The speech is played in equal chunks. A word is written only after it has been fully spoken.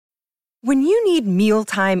When you need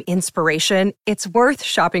mealtime inspiration, it's worth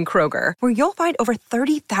shopping Kroger, where you'll find over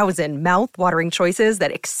 30,000 mouth-watering choices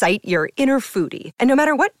that excite your inner foodie. And no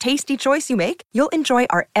matter what tasty choice you make, you'll enjoy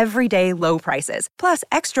our everyday low prices, plus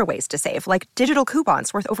extra ways to save, like digital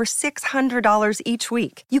coupons worth over $600 each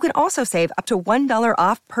week. You can also save up to $1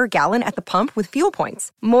 off per gallon at the pump with fuel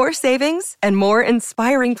points. More savings and more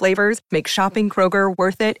inspiring flavors make shopping Kroger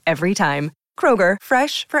worth it every time. Kroger,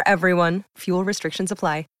 fresh for everyone. Fuel restrictions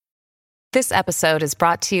apply. This episode is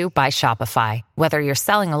brought to you by Shopify. Whether you're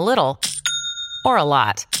selling a little or a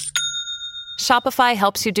lot, Shopify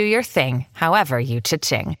helps you do your thing, however you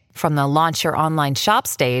cha-ching. From the launch your online shop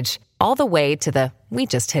stage, all the way to the we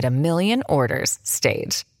just hit 1 million orders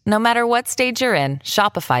stage. No matter what stage you're in,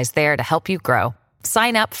 Shopify's there to help you grow.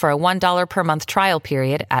 Sign up for a $1 per month trial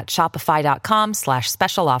period at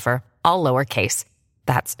shopify.com/special offer, all lowercase.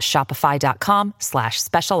 That's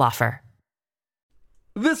shopify.com/special offer.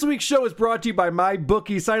 This week's show is brought to you by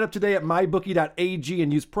MyBookie. Sign up today at mybookie.ag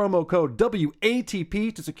and use promo code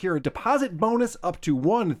WATP to secure a deposit bonus up to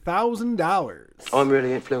 $1,000. I'm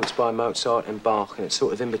really influenced by Mozart and Bach, and it's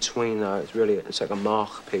sort of in between though. It's like a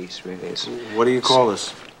Mach piece, really. What do you call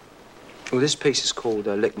this? Well, this piece is called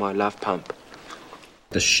Lick My Love Pump.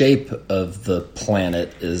 The shape of the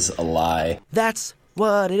planet is a lie. That's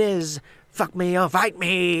what it is. Fuck me or fight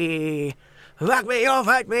me. Fuck me or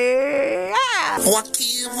fight me. Ah!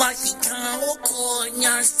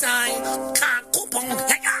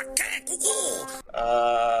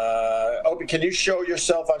 Opie, can you show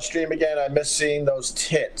yourself on stream again? I miss seeing those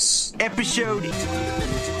tits. Episode.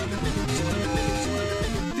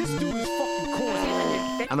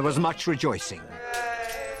 And there was much rejoicing.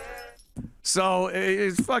 So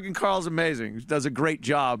it's fucking Carl's amazing. He does a great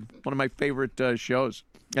job. One of my favorite shows.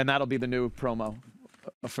 And that'll be the new promo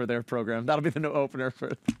for their program. That'll be the new opener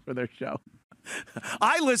for their show.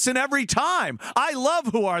 I listen every time. I love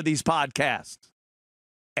Who Are These Podcasts?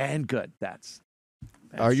 And good. That's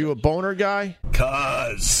Are you a boner guy?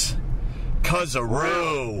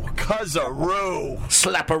 Cuz-a-roo.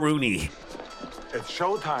 Slap-a-rooney. It's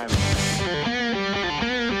showtime.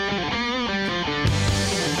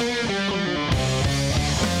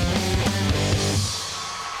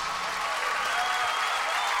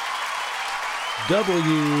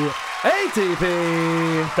 WATP.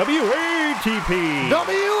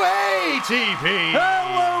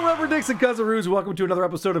 Hello, Reverend Dixon Cousin-Roos. Welcome to another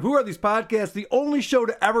episode of Who Are These Podcasts, the only show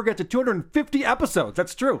to ever get to 250 episodes.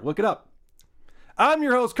 That's true. Look it up. I'm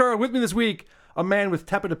your host, Carl. With me this week, a man with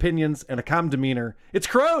tepid opinions and a calm demeanor. It's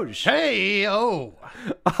Croge. Hey, oh.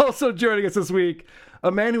 Also joining us this week,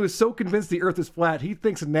 a man who is so convinced the earth is flat, he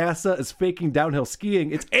thinks NASA is faking downhill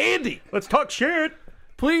skiing. It's Andy. Let's talk shit.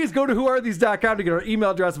 Please go to whoarethese.com to get our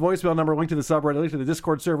email address, voicemail number, link to the subreddit, link to the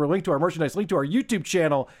Discord server, link to our merchandise, link to our YouTube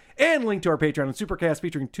channel, and link to our Patreon and Supercast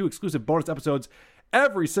featuring 2 exclusive bonus episodes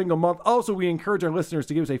every single month. Also, we encourage our listeners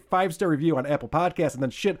to give us a 5-star review on Apple Podcasts and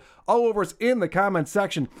then shit all over us in the comments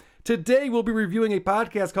section. Today, we'll be reviewing a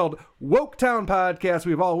podcast called Woketown Podcast.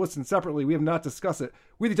 We've all listened separately. We have not discussed it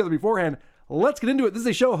with each other beforehand. Let's get into it. This is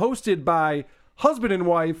a show hosted by husband and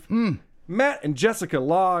wife, Matt and Jessica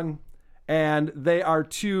Long. And they are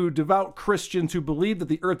 2 devout Christians who believe that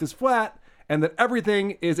the earth is flat and that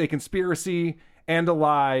everything is a conspiracy and a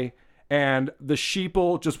lie. And the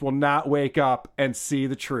sheeple just will not wake up and see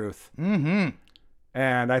the truth. Mm-hmm.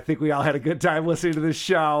 And I think we all had a good time listening to this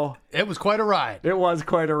show. It was quite a ride. It was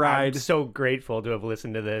quite a ride. I'm so grateful to have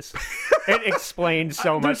listened to this. It explained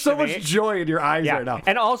so much. There's so much joy in your eyes right now.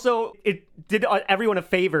 And also, it did everyone a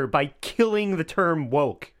favor by killing the term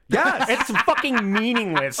woke. Yes. It's fucking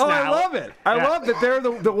meaningless now. I love it. I love that they're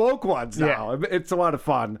the woke ones now. Yeah. It's a lot of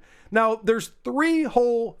fun. Now, there's 3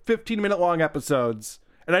 whole 15-minute long episodes,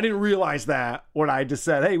 and I didn't realize that when I just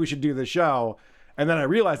said, hey, we should do this show. And then I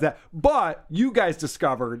realized that. But you guys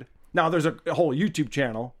discovered, now there's a whole YouTube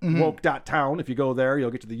channel, woke.town. If you go there,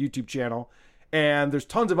 you'll get to the YouTube channel. And there's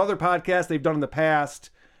tons of other podcasts they've done in the past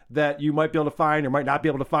that you might be able to find or might not be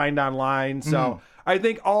able to find online. So I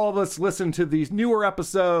think all of us listened to these newer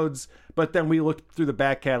episodes, but then we looked through the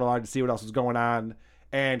back catalog to see what else was going on.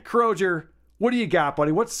 And Crozier, what do you got,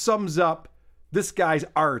 buddy? What sums up this guy's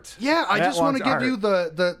art? Yeah, I just want to give you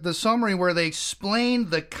the summary where they explain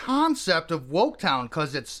the concept of Woketown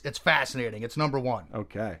because it's fascinating. It's number 1.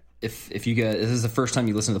 Okay. If you guys, this is the first time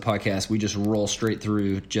you listen to the podcast, we just roll straight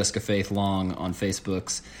through Jessica Faith Long on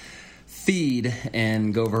Facebook's feed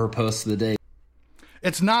and go over her posts of the day.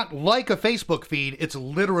 It's not like a Facebook feed. It's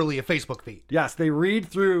literally a Facebook feed. Yes, they read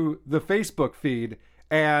through the Facebook feed,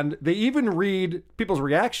 and they even read people's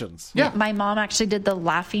reactions. Yeah. My mom actually did the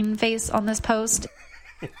laughing face on this post.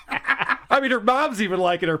 I mean, her mom's even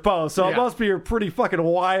liking her post, so it must be a pretty fucking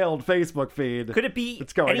wild Facebook feed. Could it be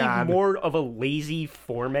that's going any on. more of a lazy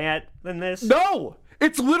format than this? No!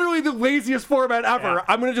 It's literally the laziest format ever. Yeah.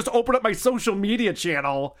 I'm going to just open up my social media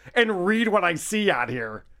channel and read what I see on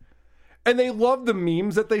here. And they love the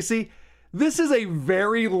memes that they see. This is a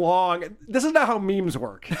very long... This is not how memes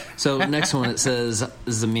work. So next one, it says,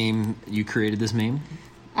 this is a meme. You created this meme?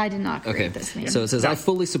 I did not create this meme. So it says, I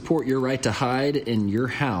fully support your right to hide in your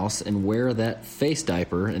house and wear that face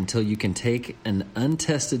diaper until you can take an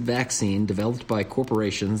untested vaccine developed by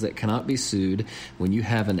corporations that cannot be sued when you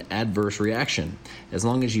have an adverse reaction, as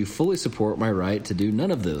long as you fully support my right to do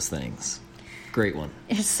none of those things. Great one.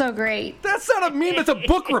 It's so great. That's not a meme, that's a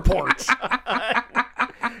book report.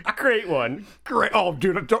 Great one. Great. Oh,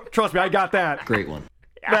 dude, trust me, I got that. Great one.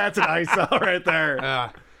 That's an ISO right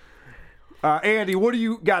there. Andy, what do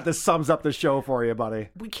you got that sums up the show for you, buddy?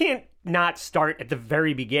 We can't not start at the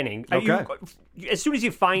very beginning. Okay. As soon as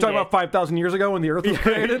you find talking about 5,000 years ago when the Earth was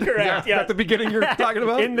created? Correct. Yeah. At the beginning you're talking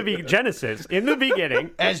about? In the Genesis. In the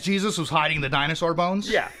beginning. As Jesus was hiding the dinosaur bones?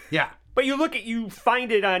 Yeah. Yeah. But you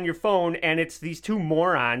find it on your phone, and it's these two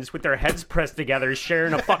morons with their heads pressed together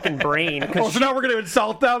sharing a fucking brain. Oh, so now we're going to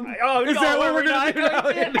insult them? Oh, Is no, that what we're going to do now,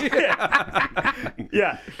 Andy?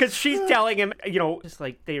 Yeah, because she's telling him, just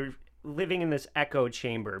like they're living in this echo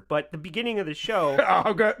chamber. But the beginning of the show...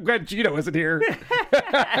 Oh, glad Gino isn't here. Is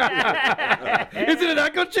it an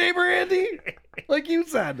echo chamber, Andy? Like you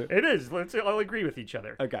said. It is. Let's all agree with each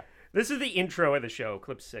other. Okay. This is the intro of the show,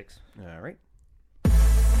 clip 6. All right.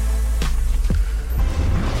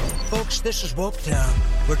 Folks, this is Woketown,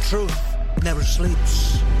 where truth never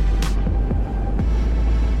sleeps.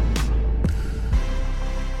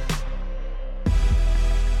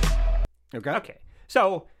 Okay.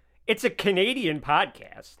 So, it's a Canadian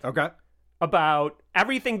podcast. Okay. About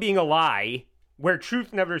everything being a lie, where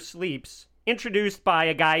truth never sleeps, introduced by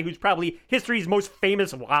a guy who's probably history's most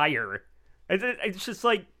famous liar. It's just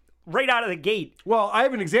like, right out of the gate. Well, I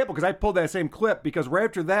have an example, because I pulled that same clip, because right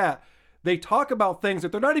after that, they talk about things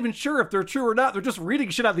that they're not even sure if they're true or not. They're just reading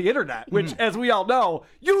shit on the internet, which, as we all know,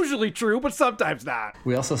 usually true, but sometimes not.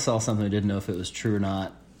 We also saw something we didn't know if it was true or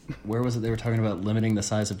not. Where was it? They were talking about limiting the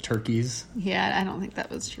size of turkeys. Yeah, I don't think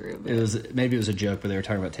that was true. But... Maybe it was a joke, but they were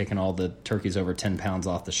talking about taking all the turkeys over 10 pounds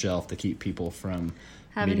off the shelf to keep people from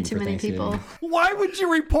having too many people. Why would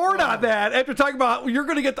you report on that after talking about you're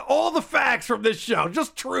going to get all the facts from this show?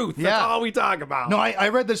 Just truth. That's all we talk about. No, I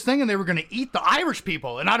read this thing and they were going to eat the Irish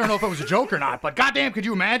people. And I don't know if it was a joke or not, but goddamn, could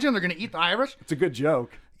you imagine they're going to eat the Irish? It's a good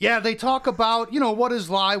joke. Yeah, they talk about, what is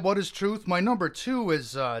lie, what is truth. My number 2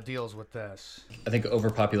 is deals with this. I think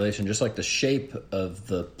overpopulation, just like the shape of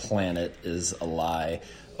the planet is a lie,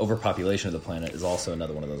 overpopulation of the planet is also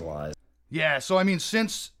another one of those lies. Yeah, so I mean,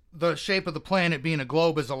 since the shape of the planet being a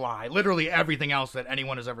globe is a lie, literally everything else that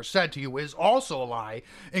anyone has ever said to you is also a lie,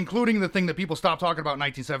 including the thing that people stopped talking about in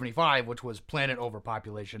 1975, which was planet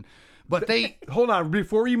overpopulation. But they... Hold on,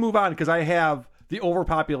 before you move on, because I have the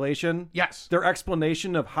overpopulation. Yes. Their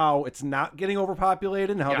explanation of how it's not getting overpopulated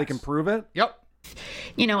and how they can prove it. Yep.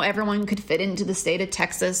 Everyone could fit into the state of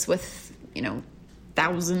Texas with,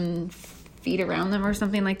 1,000 feet around them or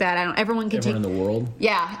something like that. Everyone in the world?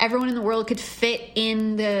 Yeah, everyone in the world could fit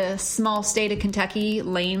in the small state of Kentucky,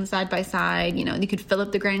 laying side by side. You could fill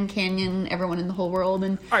up the Grand Canyon, everyone in the whole world.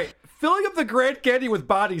 And all right, filling up the Grand Canyon with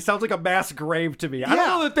bodies sounds like a mass grave to me. I don't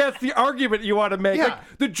know that that's the argument you want to make. Yeah.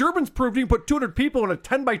 Like, the Germans proved you can put 200 people in a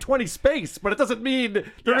 10 by 20 space, but it doesn't mean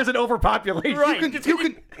there isn't overpopulation. Right. You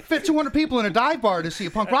can fit 200 people in a dive bar to see a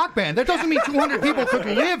punk rock band. That doesn't mean 200 people could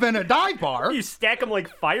live in a dive bar. You stack them like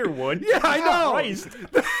firewood. Yeah, I know. Christ.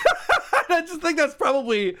 I just think that's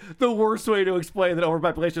probably the worst way to explain that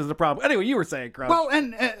overpopulation is the problem. Anyway, you were saying, Crouch. Well,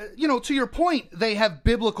 and, to your point, they have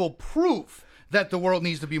biblical proof that the world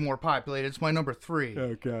needs to be more populated. It's my number 3.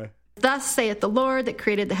 Okay. Thus saith the Lord that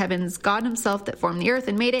created the heavens, God himself that formed the earth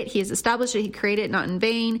and made it. He has established it. He created it not in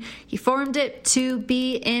vain. He formed it to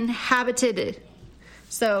be inhabited.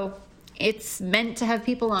 So it's meant to have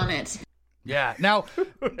people on it. Yeah. Now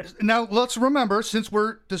let's remember, since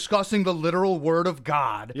we're discussing the literal word of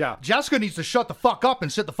God, Jessica needs to shut the fuck up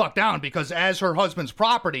and sit the fuck down, because as her husband's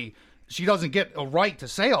property, she doesn't get a right to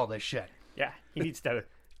say all this shit. Yeah, he needs to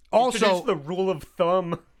also introduce the rule of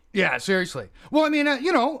thumb. Yeah, seriously. Well, I mean,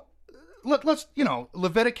 let's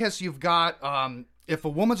Leviticus, you've got if a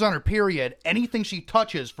woman's on her period, anything she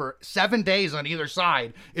touches for 7 days on either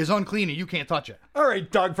side is unclean and you can't touch it. All right,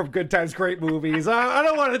 Doug from Good Times, Great Movies. I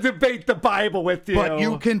don't want to debate the Bible with you. But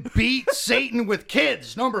you can beat Satan with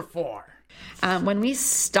kids, number 4. When we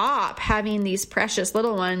stop having these precious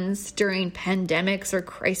little ones during pandemics or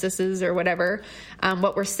crises or whatever,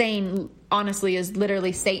 what we're saying honestly is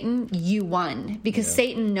literally, Satan, you won, because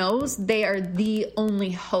Satan knows they are the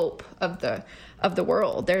only hope of the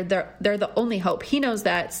world. They're the only hope. He knows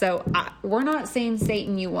that. So we're not saying,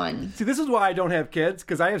 Satan, you won. See, this is why I don't have kids,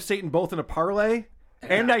 because I have Satan both in a parlay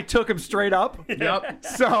and I took him straight up. Yep.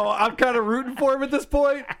 So I'm kind of rooting for him at this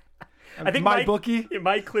point. I think my bookie.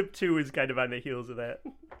 My clip 2 is kind of on the heels of that.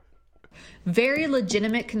 Very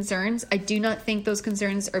legitimate concerns. I do not think those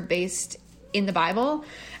concerns are based in the Bible.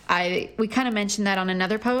 We kind of mentioned that on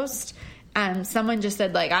another post. Someone just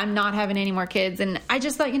said, like, I'm not having any more kids. And I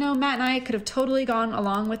just thought, Matt and I could have totally gone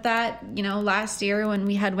along with that. Last year when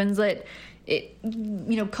we had Winslet,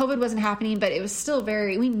 COVID wasn't happening, but it was still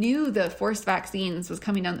we knew the forced vaccines was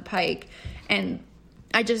coming down the pike. And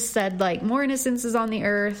I just said, like, more innocence is on the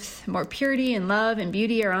earth, more purity and love and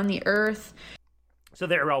beauty are on the earth. So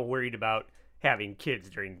they're all worried about having kids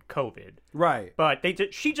during COVID. Right. But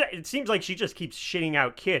it seems like she just keeps shitting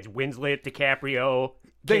out kids. Winslet, DiCaprio,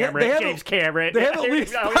 James Cameron. They have at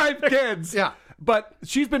least 5 kids. Yeah. But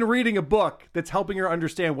she's been reading a book that's helping her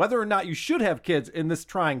understand whether or not you should have kids in this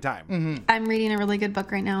trying time. Mm-hmm. I'm reading a really good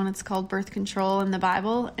book right now, and it's called Birth Control in the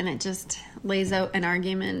Bible, and it just lays out an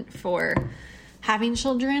argument for having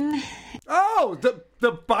children. Oh,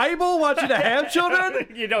 the Bible wants you to have children?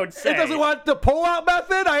 You don't say. It doesn't want the pull-out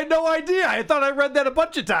method? I had no idea. I thought I read that a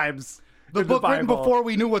bunch of times. The book written before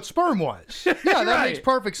we knew what sperm was. Yeah, that makes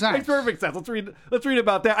perfect sense. Makes perfect sense. Let's read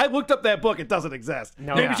about that. I looked up that book. It doesn't exist.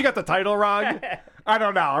 No. Maybe she got the title wrong. I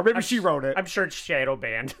don't know. Or maybe she wrote it. I'm sure it's shadow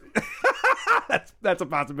banned. That's a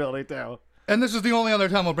possibility, too. And this is the only other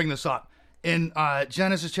time I'll bring this up. In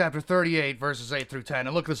Genesis chapter 38, verses 8 through 10,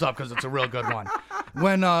 and look this up because it's a real good one.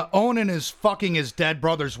 When Onan is fucking his dead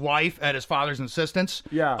brother's wife at his father's insistence,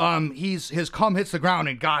 his cum hits the ground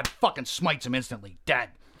and God fucking smites him instantly, dead.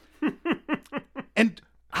 And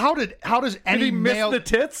how does any Did he male miss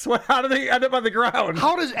the tits? How do they end up on the ground?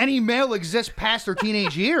 How does any male exist past their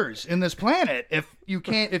teenage years in this planet if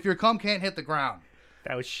your cum can't hit the ground?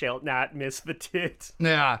 Thou shalt not miss the tits.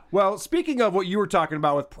 Yeah. Well, speaking of what you were talking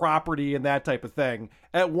about with property and that type of thing,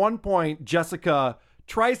 at one point, Jessica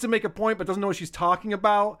tries to make a point but doesn't know what she's talking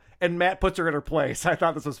about, and Matt puts her in her place. I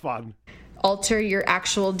thought this was fun. Alter your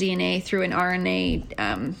actual DNA through an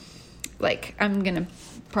RNA. I'm going to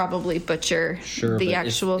probably butcher the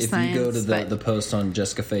actual science. If you go to the post on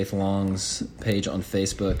Jessica Faith Long's page on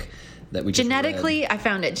Facebook that we just genetically, read. I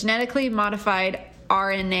found it. Genetically modified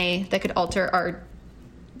RNA that could alter our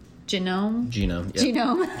genome. Yep.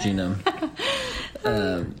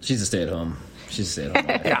 Genome. She's a stay-at-home.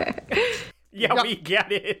 Yeah, we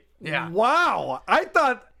get it. Yeah. Wow. I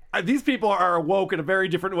thought these people are woke in a very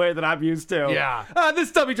different way than I'm used to. Yeah.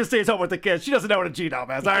 This dummy just stays home with the kids. She doesn't know what a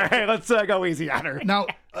genome is. All right, let's go easy on her. Now,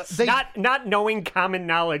 not knowing common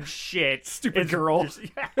knowledge shit. Stupid girl.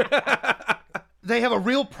 They have a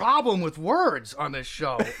real problem with words on this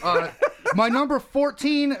show. My number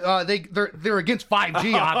 14, they're against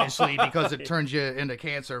 5G, obviously, because it turns you into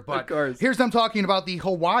cancer. But here's them talking about the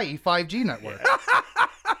Hawaii 5G network.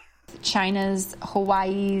 China's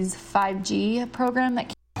Hawaii's 5G program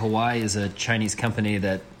that Hawaii is a Chinese company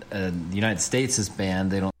that the United States has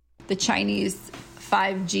banned. The Chinese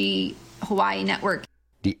 5G Hawaii network.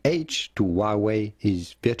 The H to Huawei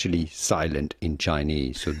is virtually silent in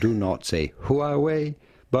Chinese, so do not say Huawei,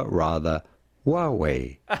 but rather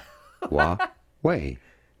Huawei. Huawei.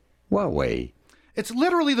 Huawei. It's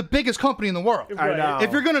literally the biggest company in the world. I know.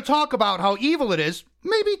 If you're going to talk about how evil it is,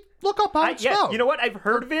 maybe look up how it's spelled. You know what? I've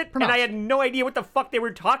heard of it, and I had no idea what the fuck they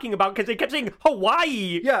were talking about because they kept saying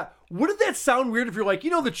Hawaii. Yeah. Wouldn't that sound weird if you're like,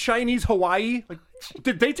 the Chinese Hawaii? Like,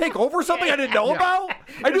 did they take over something I didn't know about?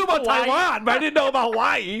 I knew about Hawaii. Taiwan, but I didn't know about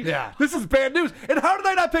Hawaii. Yeah. This is bad news. And how did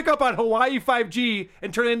I not pick up on Hawaii 5G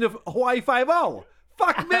and turn it into Hawaii 5.0?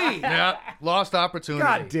 Fuck me. Yeah, lost opportunity.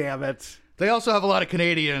 God damn it. They also have a lot of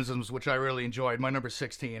Canadianisms, which I really enjoyed. My number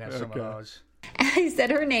 16 has some of those. I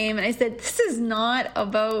said her name, and I said, this is not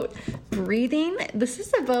about breathing. This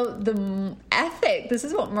is about the ethic. This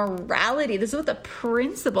is about morality. This is about the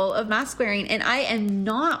principle of mask wearing. And I am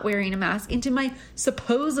not wearing a mask into my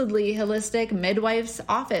supposedly holistic midwife's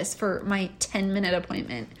office for my 10-minute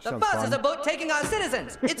appontment. The buzz is about taking our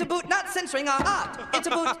citizens. It's about not censoring our art. It's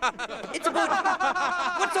about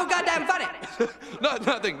what's so goddamn funny?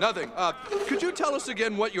 Nothing. Could you tell us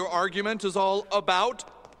again what your argument is all about?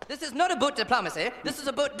 This is not about diplomacy. This is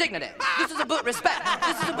about dignity. This is about respect.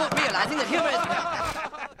 This is about realizing that humor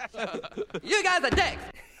is... You guys are dicks.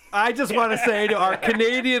 I just want to say to our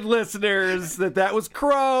Canadian listeners that was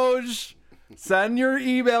Croge. Send your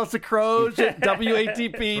emails to Croge at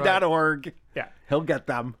WATP.org. Yeah. He'll get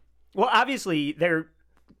them. Well, obviously, they're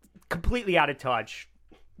completely out of touch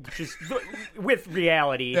just with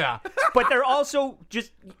reality. Yeah. But they're also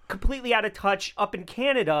just completely out of touch up in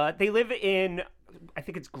Canada. They live in, I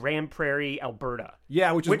think it's Grand Prairie, Alberta.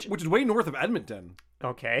 Yeah, which is way north of Edmonton.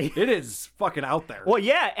 Okay. It is fucking out there. Well,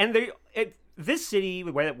 yeah, and this city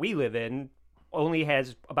where we live in only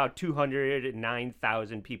has about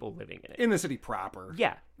 209,000 people living in it. In the city proper.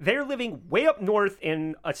 Yeah. They're living way up north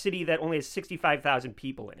in a city that only has 65,000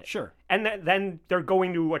 people in it. Sure. And then they're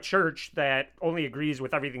going to a church that only agrees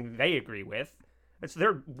with everything they agree with.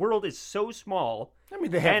 Their world is so small. I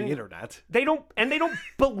mean, they have the internet. They don't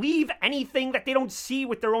believe anything that they don't see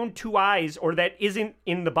with their own two eyes or that isn't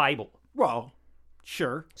in the Bible. Well,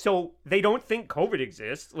 sure. So they don't think COVID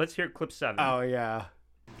exists. Let's hear clip 7. Oh, yeah.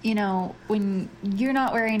 You know, when you're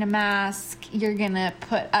not wearing a mask, you're going to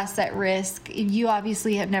put us at risk. You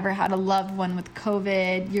obviously have never had a loved one with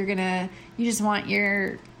COVID. You just want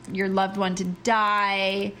your loved one to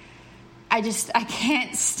die. I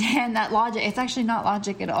can't stand that logic. It's actually not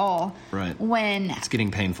logic at all. Right. When it's getting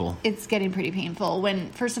painful. It's getting pretty painful.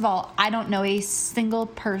 When, first of all, I don't know a single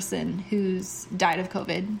person who's died of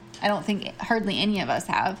COVID. I don't think hardly any of us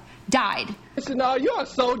have died. Listen, no, you are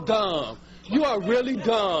so dumb. You are really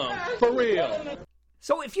dumb. For real.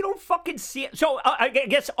 So if you don't fucking see it... So I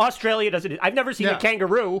guess Australia doesn't... I've never seen a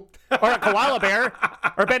kangaroo or a koala bear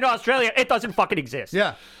or been to Australia. It doesn't fucking exist.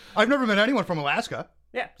 Yeah. I've never met anyone from Alaska.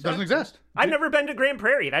 Yeah. It doesn't exist. I've never been to Grand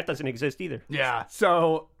Prairie. That doesn't exist either. Yeah.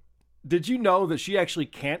 So did you know that she actually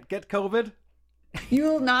can't get COVID? You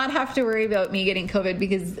will not have to worry about me getting COVID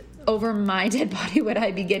because over my dead body would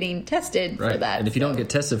I be getting tested for that. And if you don't get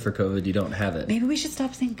tested for COVID, you don't have it. Maybe we should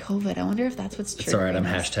stop saying COVID. I wonder if that's what's true. It's all right. I'm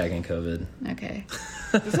hashtagging COVID. Okay.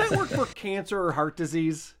 Does that work for cancer or heart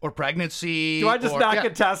disease? Or pregnancy? Do I just not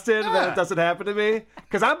get tested and then it doesn't happen to me?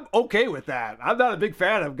 Because I'm okay with that. I'm not a big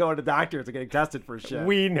fan of going to doctors and getting tested for shit.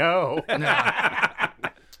 We know.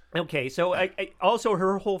 Okay, so also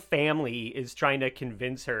her whole family is trying to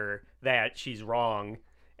convince her that she's wrong,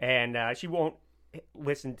 and she won't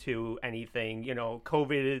listen to anything. You know,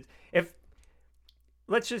 COVID is...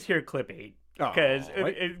 Let's just hear clip 8, because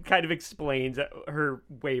it kind of explains her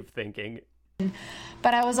way of thinking.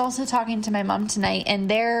 But I was also talking to my mom tonight, and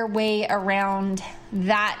their way around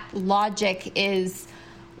that logic is,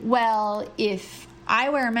 well, if I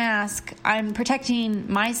wear a mask, I'm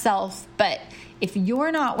protecting myself, but if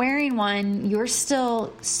you're not wearing one, you're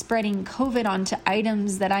still spreading COVID onto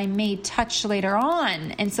items that I may touch later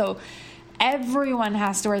on. And so everyone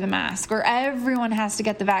has to wear the mask or everyone has to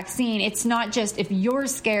get the vaccine. It's not just if you're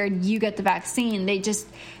scared, you get the vaccine. They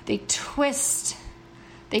twist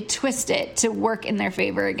it to work in their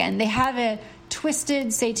favor again. They have a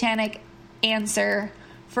twisted satanic answer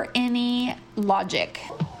for any logic.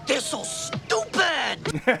 They're so stupid!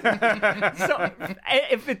 So,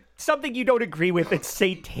 if it's something you don't agree with, it's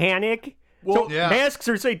satanic. Well, masks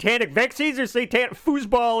are satanic, vaccines are satanic,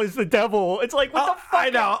 foosball is the devil. It's like, what the fuck? I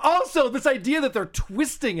know. Also, this idea that they're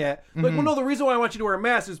twisting it. Like, well, no, the reason why I want you to wear a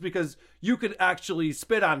mask is because you could actually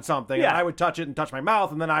spit on something, and I would touch it and touch my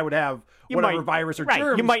mouth, and then I would have whatever virus or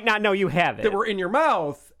germs. You might not know you have it. That were in your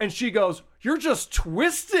mouth. And she goes, you're just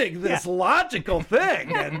twisting this logical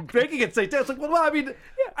thing and making it satanic. It's like, well, I mean,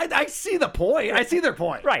 I see the point. I see their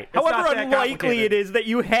point. Right. It's not However that unlikely complicated. it is that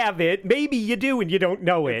you have it, maybe you do and you don't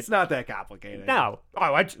know it. It's not that complicated. No.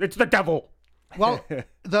 Oh, it's the devil. Well,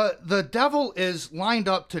 the devil is lined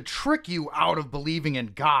up to trick you out of believing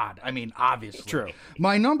in God. I mean, obviously. True.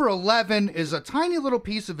 My number 11 is a tiny little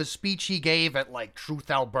piece of a speech he gave at, like, Truth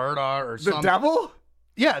Alberta or something. The devil?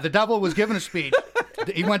 Yeah, the devil was giving a speech.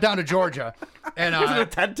 He went down to Georgia. And, was it a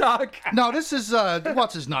TED Talk? No, this is,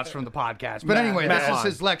 what's his nuts from the podcast. But anyway, this is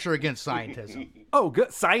his lecture against scientism. Oh, good.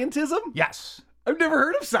 Scientism? Yes. I've never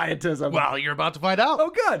heard of scientism. Well, you're about to find out. Oh,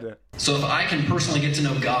 good. So if I can personally get to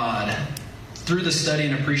know God through the study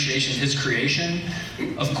and appreciation of his creation,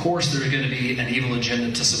 of course there's going to be an evil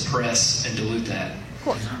agenda to suppress and dilute that. Of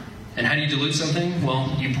course. And how do you dilute something?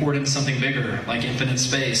 Well, you pour it into something bigger, like infinite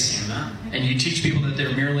space. And you teach people that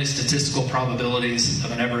they're merely statistical probabilities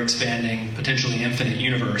of an ever-expanding, potentially infinite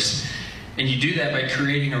universe. And you do that by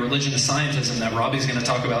creating a religion of scientism that Robbie's going to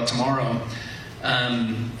talk about tomorrow,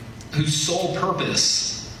 whose sole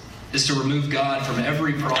purpose is to remove God from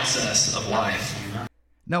every process of life.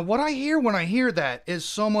 Now, what I hear when I hear that is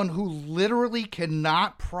someone who literally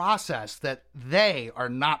cannot process that they are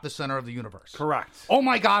not the center of the universe. Correct. Oh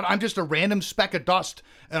my God, I'm just a random speck of dust,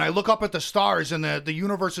 and I look up at the stars, and the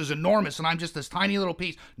universe is enormous, and I'm just this tiny little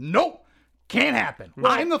piece. Nope. Can't happen.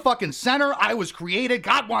 I'm the fucking center. I was created.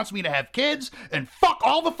 God wants me to have kids, and fuck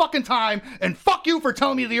all the fucking time, and fuck you for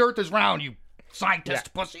telling me the earth is round, you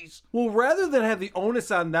scientist pussies. Well, rather than have the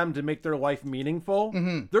onus on them to make their life meaningful,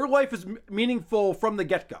 their life is meaningful from the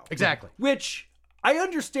get-go. Exactly. Which I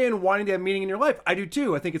understand wanting to have meaning in your life. I do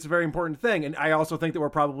too. I think it's a very important thing. And I also think that we're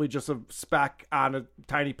probably just a speck on a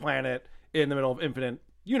tiny planet in the middle of infinite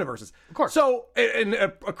universes. Of course. So, and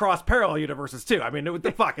across parallel universes too. I mean, what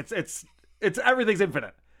the fuck? It's everything's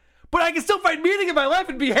infinite. But I can still find meaning in my life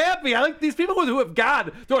and be happy. I like these people who have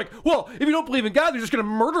God. They're like, well, if you don't believe in God, you're just going to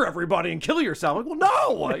murder everybody and kill yourself. I'm like,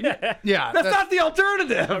 well, no. Yeah. That's not the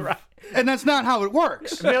alternative. Right. And that's not how it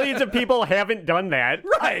works. Millions of people haven't done that.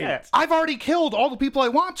 Right. I've already killed all the people I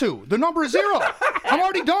want to. The number is 0. I'm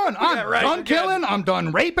already done. I'm done killing. I'm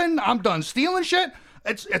done raping. I'm done stealing shit.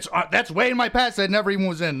 That's way in my past. That never even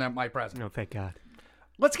was in my present. No, thank God.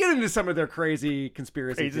 Let's get into some of their crazy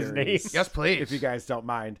conspiracy theories. Yes, please. If you guys don't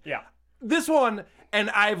mind. Yeah. This one,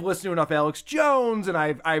 and I've listened to enough Alex Jones, and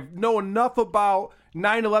I've know enough about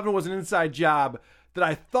 9/11 was an inside job that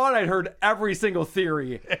I thought I'd heard every single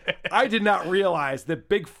theory. I did not realize that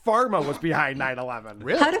Big Pharma was behind 9/11.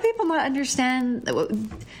 Really? How do people not understand?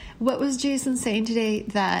 What was Jason saying today?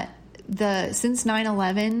 That since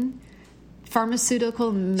 9/11,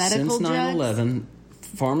 pharmaceutical medical Since 9/11,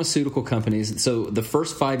 pharmaceutical companies, so the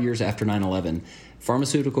first 5 years after 9/11,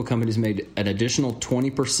 pharmaceutical companies made an additional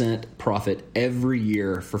 20% profit every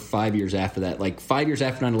year for 5 years after that. Like 5 years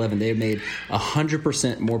after 9/11, they had made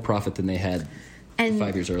 100% more profit than they had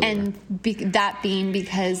 5 years earlier. And that being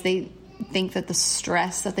because they think that the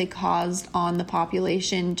stress that they caused on the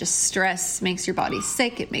population, just stress makes your body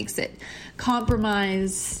sick. It makes it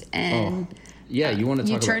compromised. And yeah, you want to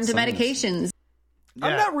talk about turn to science. medications. Yeah.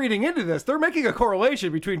 I'm not reading into this. They're making a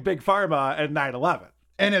correlation between Big Pharma and 9/11.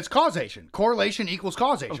 And it's causation. Correlation equals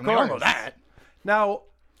causation. We all know that. Now,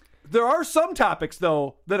 there are some topics,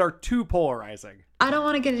 though, that are too polarizing. I don't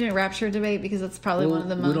want to get into a rapture debate because that's probably one of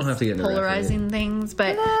the we don't have to get most into polarizing things.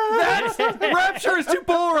 But Rapture is too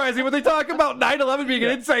polarizing. When they talk about 9/11 being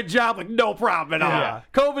an inside job, like, no problem at all. Yeah.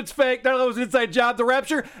 COVID's fake. 9/11 was an inside job. The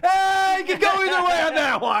Rapture, you can go either way on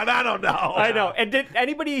that one. I don't know. I know. And did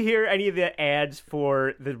anybody hear any of the ads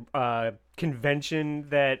for the convention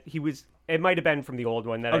that he was? It might have been from the old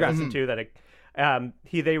one that I listened to. That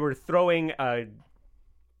they were throwing a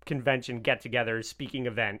convention get-together speaking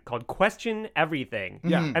event called Question Everything.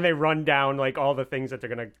 Yeah. And they run down like all the things that they're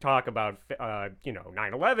going to talk about,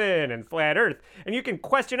 9/11 and flat earth. And you can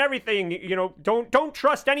question everything, don't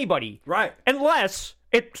trust anybody. Right. Unless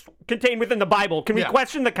it's contained within the Bible. Can we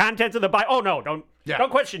question the contents of the Bible? Oh no, don't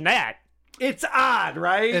question that. It's odd,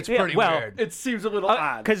 right? It's pretty weird. It seems a little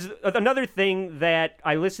odd. Because another thing that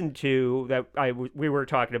I listened to that we were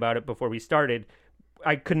talking about it before we started,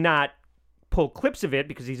 I could not pull clips of it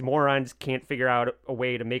because these morons can't figure out a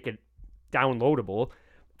way to make it downloadable.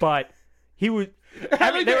 But he was.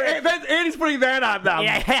 Andy's putting that on them.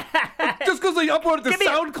 Yeah. Just because they uploaded to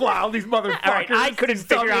SoundCloud, these motherfuckers. All right, I couldn't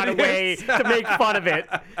figure out a way to make fun of it.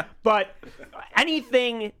 But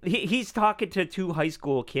anything, he's talking to 2 high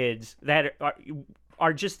school kids that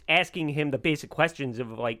are just asking him the basic questions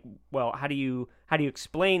of like, well, how do you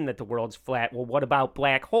explain that the world's flat? Well, what about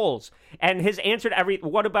black holes? And his answer to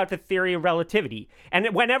what about the theory of relativity?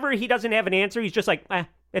 And whenever he doesn't have an answer, he's just like,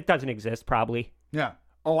 it doesn't exist, probably. Yeah.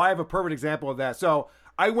 Oh, I have a perfect example of that. So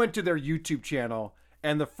I went to their YouTube channel,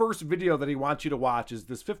 and the first video that he wants you to watch is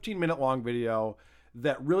this 15-minute long video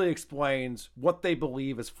that really explains what they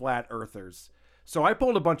believe as flat earthers. So I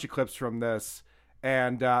pulled a bunch of clips from this,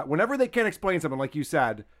 and whenever they can't explain something, like you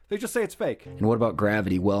said, they just say it's fake. And what about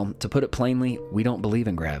gravity? Well, to put it plainly, we don't believe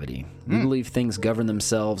in gravity. We believe things govern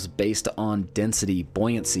themselves based on density,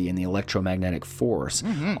 buoyancy, and the electromagnetic force.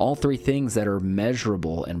 All 3 things that are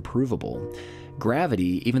measurable and provable.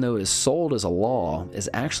 Gravity, even though it is sold as a law, is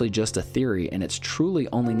actually just a theory, and it's truly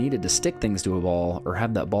only needed to stick things to a ball or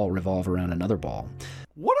have that ball revolve around another ball.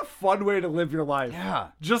 What a fun way to live your life. Yeah.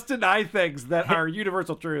 Just deny things that are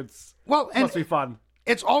universal truths. Well, must be fun.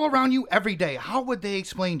 It's all around you every day. How would they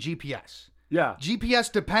explain GPS? Yeah.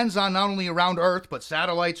 GPS depends on not only around Earth, but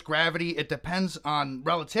satellites, gravity. It depends on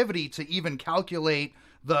relativity to even calculate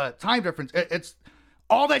the time difference. It's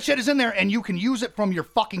all that shit is in there, and you can use it from your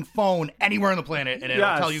fucking phone anywhere on the planet, and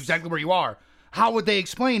it'll tell you exactly where you are. How would they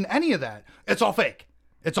explain any of that? It's all fake.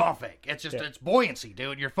 It's all fake. It's just, it's buoyancy,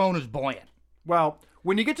 dude. Your phone is buoyant. Well,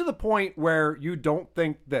 when you get to the point where you don't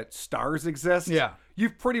think that stars exist,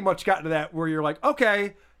 you've pretty much gotten to that where you're like,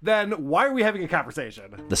 okay, then why are we having a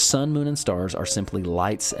conversation? The sun, moon, and stars are simply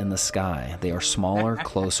lights in the sky. They are smaller,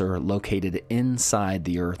 closer, located inside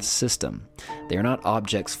the Earth's system. They are not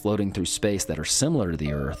objects floating through space that are similar to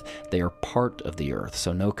the Earth. They are part of the Earth,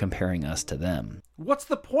 so no comparing us to them. What's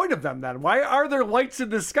the point of them then? Why are there lights in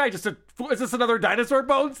the sky? Is this another dinosaur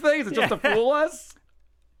bones thing? Is it just to fool us?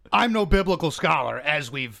 I'm no biblical scholar,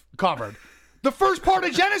 as we've covered. The first part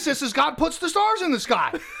of Genesis is God puts the stars in the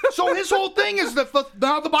sky. So his whole thing is that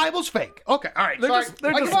now the Bible's fake. Okay, all right. They're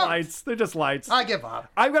just lights. They're just lights. I give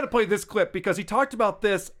up. I've got to play this clip because he talked about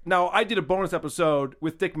this. Now, I did a bonus episode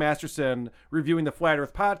with Dick Masterson reviewing the Flat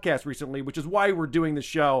Earth podcast recently, which is why we're doing this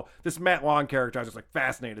show. This Matt Long character, I was just like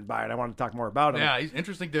fascinated by it. I wanted to talk more about him. Yeah, he's an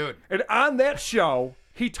interesting dude. And on that show,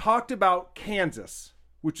 he talked about Kansas,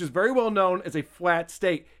 which is very well known as a flat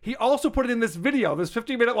state. He also put it in this video, this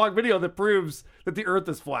 15-minute long video that proves that the Earth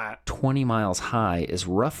is flat. 20 miles high is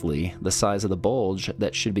roughly the size of the bulge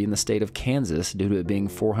that should be in the state of Kansas due to it being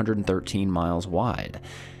 413 miles wide.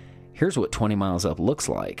 Here's what 20 miles up looks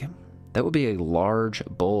like. That would be a large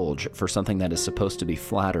bulge for something that is supposed to be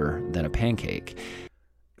flatter than a pancake.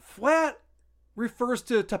 Flat refers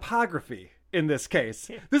to topography. In this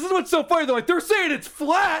case, this is what's so funny. They're like, they're saying it's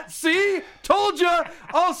flat. See, told you.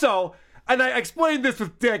 Also, and I explained this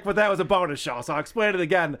with Dick, but that was a bonus show, so I'll explain it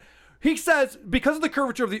again. He says because of the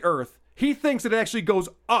curvature of the Earth, he thinks it actually goes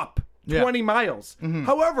up 20 miles. Mm-hmm.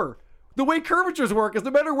 However, the way curvatures work is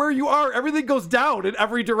no matter where you are, everything goes down in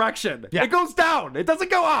every direction. Yeah. It goes down. It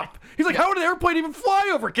doesn't go up. He's like, how would an airplane even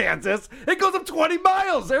fly over Kansas? It goes up 20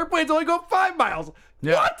 miles. Airplanes only go up 5 miles.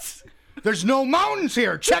 Yeah. What? There's no mountains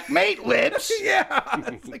here. Checkmate, libs.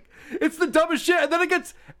 Yeah. It's the dumbest shit.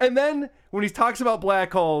 And then when he talks about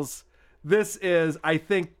black holes, this is, I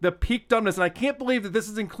think, the peak dumbness. And I can't believe that this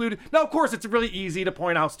is included. Now, of course, it's really easy to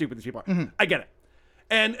point out how stupid these people are. Mm-hmm. I get it.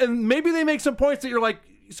 And maybe they make some points that you're like,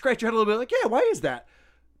 you scratch your head a little bit like, yeah, why is that?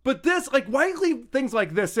 But this, like, why leave things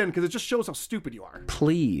like this in? Because it just shows how stupid you are.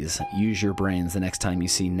 Please use your brains the next time you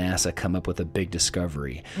see NASA come up with a big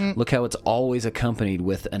discovery. Look how it's always accompanied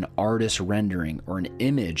with an artist rendering or an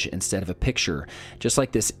image instead of a picture. Just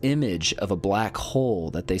like this image of a black hole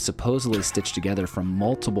that they supposedly stitched together from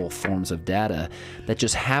multiple forms of data that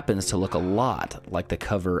just happens to look a lot like the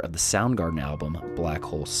cover of the Soundgarden album, Black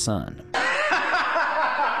Hole Sun.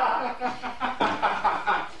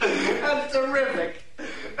 That's terrific.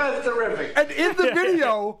 That's terrific. And in the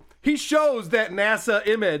video, he shows that NASA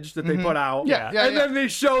image that they put out. Then they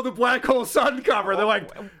show the Black Hole Sun cover. They're like,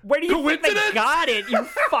 where do you think they got it, you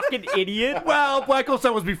fucking idiot? Well, Black Hole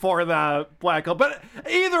Sun was before the Black Hole. But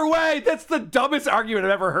either way, that's the dumbest argument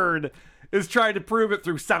I've ever heard, is trying to prove it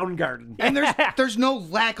through Soundgarden. And there's no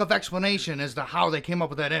lack of explanation as to how they came up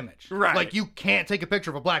with that image. Right. Like, you can't take a picture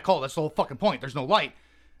of a black hole. That's the whole fucking point. There's no light.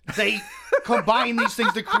 They combine these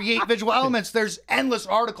things to create visual elements. There's endless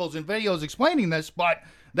articles and videos explaining this, but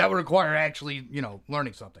that would require actually,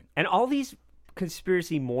 learning something. And all these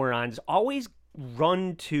conspiracy morons always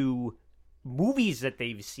run to movies that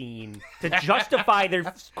they've seen to justify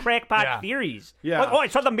their crackpot theories. Yeah. Like,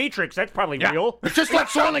 I saw The Matrix. That's probably real. It's just like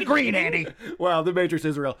Soylent Green, Andy. Well, The Matrix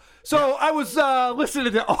is real. So I was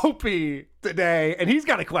listening to Opie today, and he's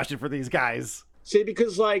got a question for these guys. See,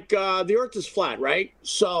 because the Earth is flat, right?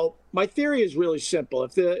 So my theory is really simple.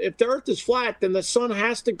 If the Earth is flat, then the sun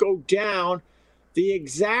has to go down the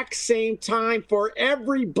exact same time for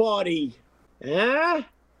everybody. Eh?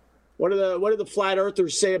 What do the flat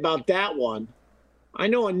earthers say about that one? I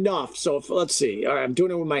know enough. So let's see. All right, I'm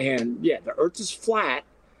doing it with my hand. Yeah, the Earth is flat.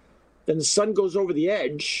 Then the sun goes over the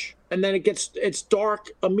edge, and then it's dark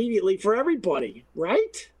immediately for everybody,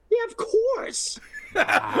 right? Yeah, of course.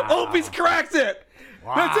 Opie's cracked it.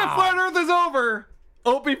 Wow. That's it. Flat Earth is over.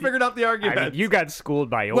 Opie figured out the argument. I mean, you got schooled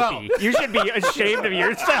by Opie. Well, you should be ashamed of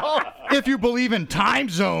yourself. If you believe in time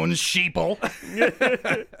zones, sheeple.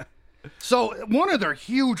 So one of their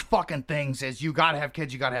huge fucking things is you gotta have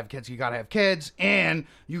kids, you gotta have kids, you gotta have kids, and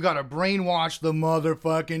you gotta brainwash the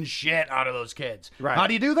motherfucking shit out of those kids. Right. How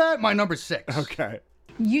do you do that? My number 6. Okay.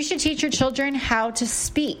 You should teach your children how to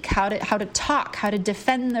speak, how to talk, how to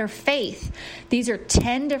defend their faith. These are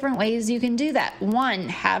 10 different ways you can do that. 1,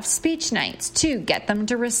 have speech nights. 2, get them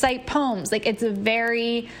to recite poems. Like it's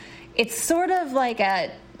sort of like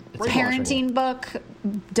a parenting book,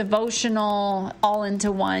 devotional, all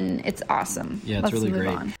into one. It's awesome. Yeah, it's really great.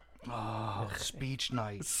 On. Oh, speech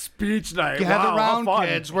night. Speech night. Gather around,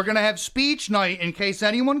 kids. We're going to have speech night in case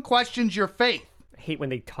anyone questions your faith. I hate when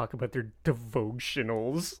they talk about their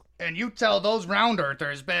devotionals. And you tell those round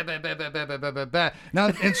earthers, bah, bah, bah, bah, bah, bah, bah, bah. Now,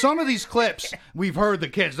 in some of these clips, we've heard their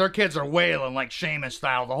kids are wailing like Sheamus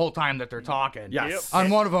style the whole time that they're talking. Yes. On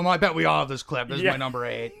one of them, I bet we all have this clip. This is my number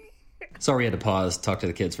 8. Sorry we had to pause, talk to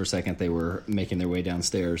the kids for a second. They were making their way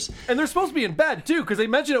downstairs. And they're supposed to be in bed, too, because they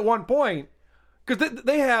mentioned at one point, because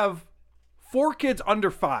they have 4 kids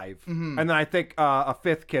under 5, and then I think a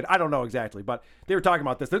 5th kid. I don't know exactly, but they were talking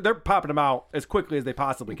about this. They're popping them out as quickly as they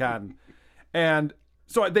possibly can. And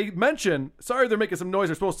so they mention, sorry they're making some noise,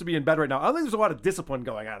 they're supposed to be in bed right now. I don't think there's a lot of discipline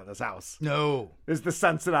going on in this house. No. Is the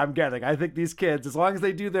sense that I'm getting. I think these kids, as long as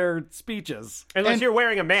they do their speeches. Unless you're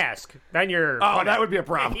wearing a mask, then you're... Oh, that would be a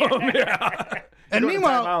problem. Yeah. And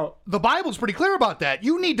meanwhile, the Bible's pretty clear about that.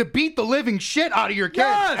 You need to beat the living shit out of your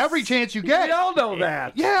kids every chance you get. We all know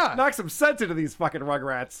that. Yeah. Knock some sense into these fucking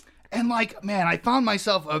rugrats. And like, man, I found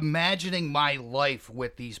myself imagining my life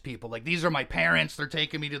with these people. Like, these are my parents. They're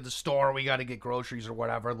taking me to the store. We got to get groceries or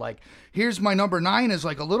whatever. Like, here's my number 9 is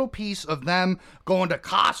like a little piece of them going to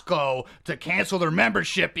Costco to cancel their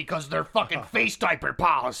membership because their fucking face diaper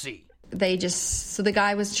policy. So the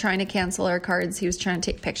guy was trying to cancel our cards. He was trying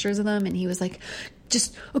to take pictures of them, and he was like,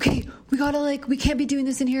 okay, we can't be doing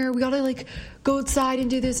this in here. We gotta go outside and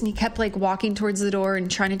do this. And he kept walking towards the door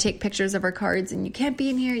and trying to take pictures of our cards. And you can't be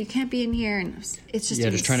in here. You can't be in here. And it's just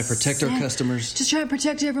just trying to protect our customers. Just trying to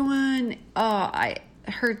protect everyone. Oh, it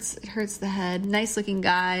hurts the head. Nice looking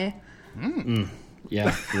guy.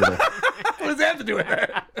 Yeah. Brutal. What does that have to do with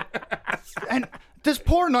it? And this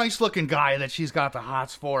poor nice looking guy that she's got the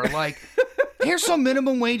hots for, here's some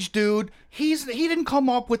minimum wage dude. He didn't come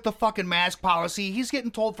up with the fucking mask policy. He's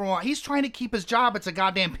getting told from he's trying to keep his job. It's a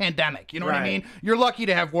goddamn pandemic. You know what I mean? You're lucky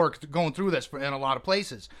to have work going through this in a lot of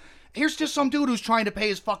places. Here's just some dude who's trying to pay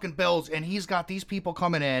his fucking bills, and he's got these people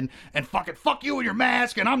coming in and fucking fuck you with your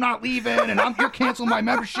mask, and I'm not leaving, and you're canceling my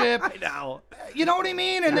membership. I know. You know what I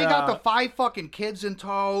mean? And they got the 5 fucking kids in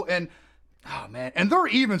tow, and oh man, and they're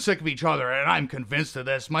even sick of each other, and I'm convinced of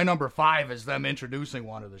this. My number 5 is them introducing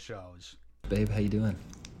one of the shows. Babe, how you doing?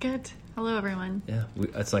 Good. Hello, everyone. Yeah,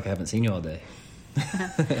 it's like I haven't seen you all day.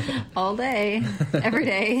 All day, every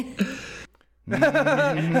day.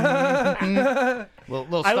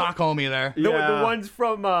 Little Stockholm-y there. The ones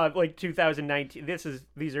from 2019.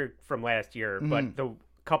 These are from last year, but the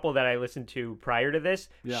couple that I listened to prior to this,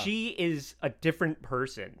 she is a different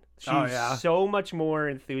person. She's so much more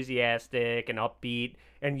enthusiastic and upbeat,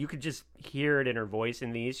 and you could just hear it in her voice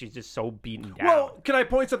in these. She's just so beaten down. Well, can I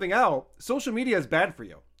point something out? Social media is bad for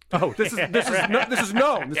you. Oh, this is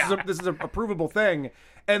known. This is a provable thing.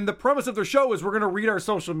 And the premise of their show is we're going to read our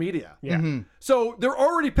social media. Yeah. So they're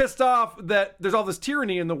already pissed off that there's all this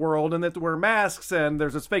tyranny in the world and that they wear masks and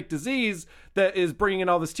there's this fake disease that is bringing in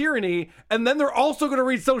all this tyranny. And then they're also going to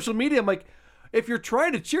read social media. I'm like, if you're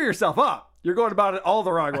trying to cheer yourself up, you're going about it all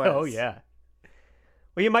the wrong ways. Oh, yeah.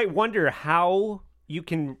 Well, you might wonder how you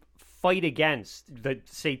can fight against the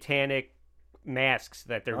satanic masks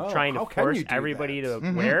that they're trying to force everybody to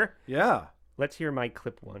wear. Yeah. Let's hear my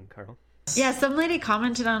clip 1, Carl. Yeah, some lady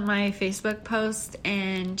commented on my Facebook post,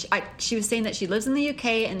 and she was saying that she lives in the UK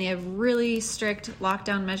and they have really strict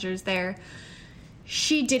lockdown measures there.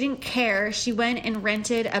 She didn't care. She went and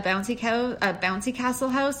rented a bouncy castle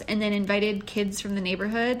house and then invited kids from the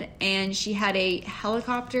neighborhood, and she had a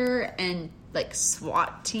helicopter and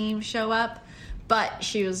SWAT team show up, but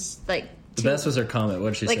she was the best was her comment. What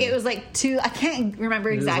did she say? It was two. I can't remember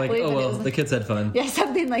exactly. It was but well, it was the kids had fun. Yeah,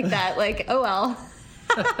 something like that. Oh well.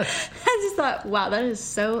 I just thought, wow, that is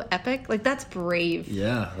so epic. That's brave.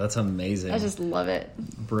 Yeah, that's amazing. I just love it.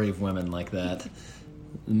 Brave women like that.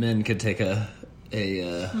 Men could take a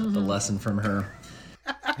lesson from her.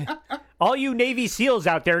 All you Navy SEALs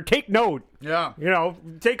out there, take note. Yeah.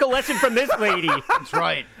 Take a lesson from this lady. That's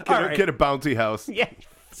right. Get a bouncy house. Yeah.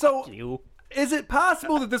 So, is it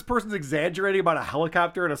possible that this person's exaggerating about a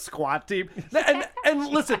helicopter and a SWAT team? And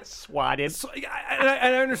listen, swatted. And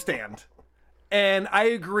I understand. And I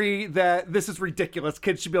agree that this is ridiculous.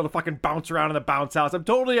 Kids should be able to fucking bounce around in the bounce house. I'm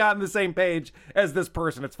totally on the same page as this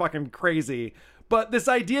person. It's fucking crazy. But this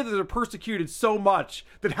idea that they're persecuted so much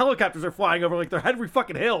that helicopters are flying over their every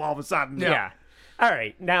fucking hill all of a sudden. Yeah. All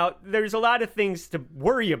right. Now, there's a lot of things to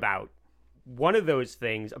worry about. One of those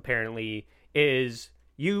things, apparently, is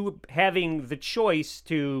you having the choice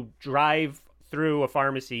to drive through a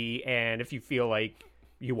pharmacy, and if you feel like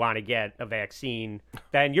you want to get a vaccine,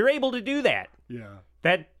 then you're able to do that. Yeah.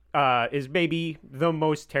 That is maybe the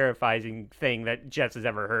most terrifying thing that Jess has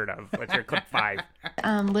ever heard of. What's your clip 5?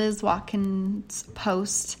 Liz Watkins'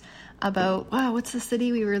 post about, wow, what's the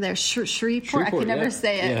city we were there? Shreveport? I can never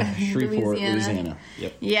say it. Yeah, Shreveport, Louisiana.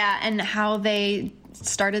 Yep. Yeah, and how they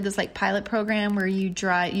started this like pilot program where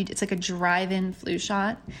it's like a drive-in flu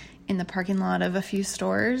shot in the parking lot of a few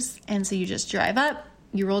stores. And so you just drive up,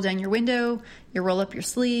 you roll down your window, you roll up your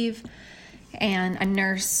sleeve, and a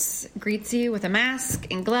nurse greets you with a mask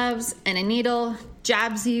and gloves and a needle,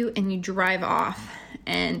 jabs you, and you drive off.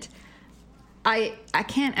 And I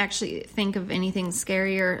can't actually think of anything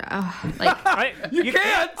scarier. You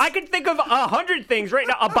can't. I can think of 100 things right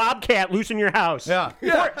now. A bobcat loose in your house. Yeah.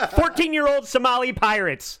 14-year-old Somali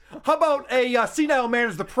pirates. How about a senile man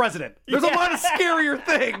as the president? There's a lot of scarier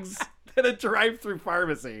things than a drive-through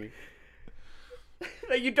pharmacy.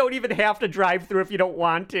 That you don't even have to drive through if you don't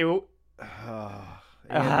want to.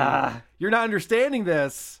 You're not understanding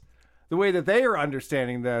this the way that they are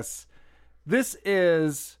understanding this. This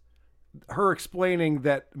is her explaining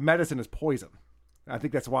that medicine is poison. I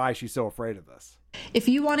think that's why she's so afraid of this. If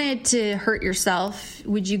you wanted to hurt yourself,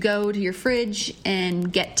 would you go to your fridge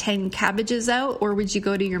and get 10 cabbages out, or would you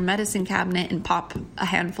go to your medicine cabinet and pop a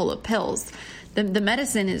handful of pills? The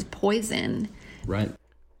medicine is poison. Right.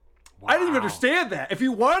 Wow. I didn't even understand that. If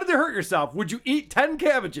you wanted to hurt yourself, would you eat 10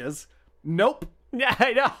 cabbages? Nope. Yeah,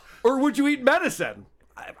 I know. Or would you eat medicine?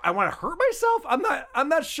 I want to hurt myself? I'm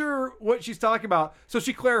not sure what she's talking about. So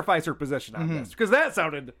she clarifies her position on this, because that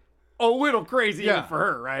sounded a little crazy even for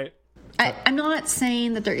her, right? I'm not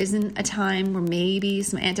saying that there isn't a time where maybe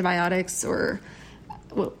some antibiotics or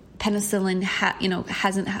penicillin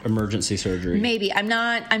hasn't emergency surgery. Maybe. I'm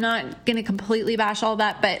not going to completely bash all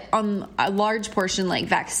that, but on a large portion, like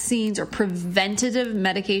vaccines or preventative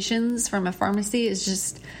medications from a pharmacy is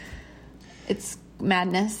just, it's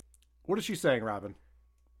madness. What is she saying, Robin?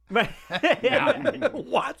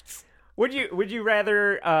 What? Would you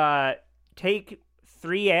rather take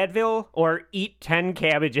 3 Advil or eat 10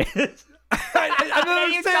 cabbages? I don't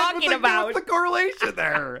understand what's the correlation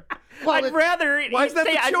there. Well, I'd rather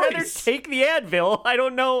take the Advil. I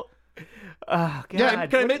don't know. Oh, God. Yeah,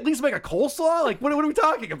 can I at least make a coleslaw? Like, what are we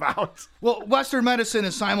talking about? Well, Western medicine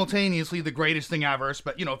is simultaneously the greatest thing ever,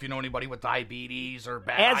 but if you know anybody with diabetes or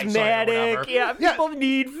bad eyesight or whatever. People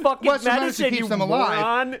need fucking Western medicine keeps them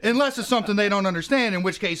alive, unless it's something they don't understand, in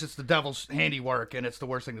which case it's the devil's handiwork and it's the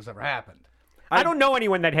worst thing that's ever happened. I don't know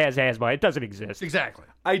anyone that has asthma. It doesn't exist. Exactly.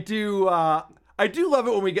 I do love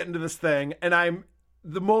it when we get into this thing, and I'm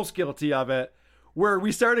the most guilty of it, where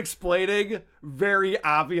we start explaining very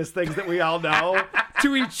obvious things that we all know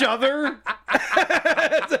to each other.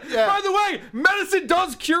 By the way, medicine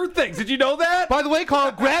does cure things. Did you know that? By the way,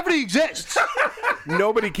 Carl, gravity exists.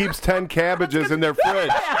 Nobody keeps 10 cabbages in their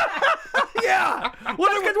fridge. Yeah. Well,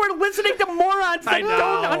 that's because we're listening to morons that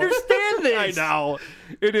don't understand this. I know.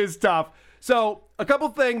 It is tough. So, a couple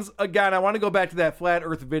things. Again, I want to go back to that Flat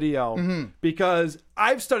Earth video because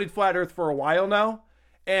I've studied Flat Earth for a while now.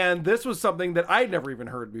 And this was something that I'd never even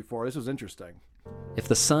heard before. This was interesting. If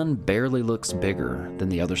the sun barely looks bigger than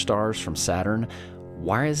the other stars from Saturn,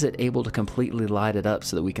 why is it able to completely light it up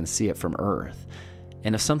so that we can see it from Earth?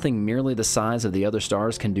 And if something merely the size of the other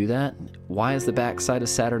stars can do that, why is the backside of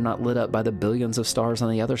Saturn not lit up by the billions of stars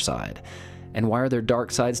on the other side? And why are there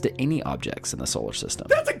dark sides to any objects in the solar system?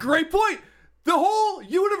 That's a great point! The whole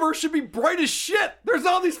universe should be bright as shit! There's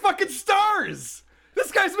all these fucking stars! This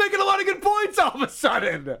guy's making a lot of good points all of a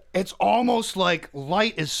sudden. It's almost like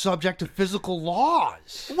light is subject to physical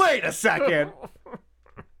laws. Wait a second.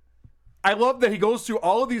 I love that he goes through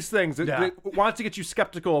all of these things that wants to get you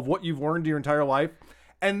skeptical of what you've learned your entire life,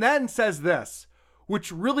 and then says this, which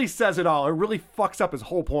really says it all. It really fucks up his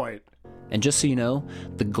whole point. And just so you know,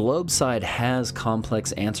 the globe side has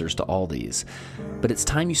complex answers to all these. But it's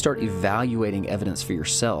time you start evaluating evidence for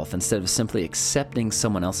yourself instead of simply accepting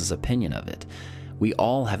someone else's opinion of it. We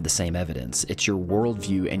all have the same evidence. It's your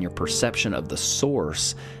worldview and your perception of the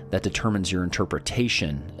source that determines your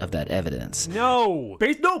interpretation of that evidence. No,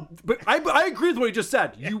 but I agree with what he just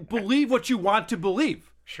said. You believe what you want to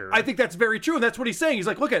believe. Sure. I think that's very true, and that's what he's saying. He's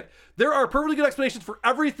like, look, there are perfectly good explanations for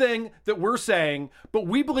everything that we're saying, but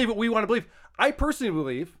we believe what we want to believe. I personally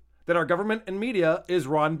believe that our government and media is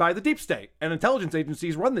run by the deep state, and intelligence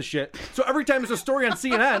agencies run this shit. So every time there's a story on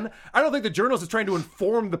CNN, I don't think the journalist is trying to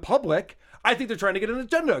inform the public. I think they're trying to get an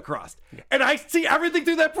agenda across. And I see everything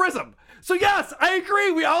through that prism. So yes, I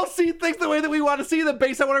agree. We all see things the way that we want to see them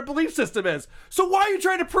based on what our belief system is. So why are you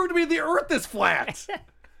trying to prove to me the earth is flat?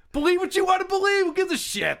 Believe what you want to believe. Who gives a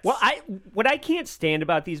shit? Well, what I can't stand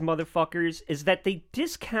about these motherfuckers is that they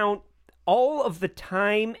discount all of the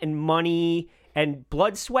time and money and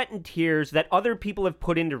blood, sweat, and tears that other people have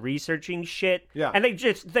put into researching shit. Yeah. And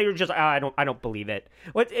they were just, I don't believe it.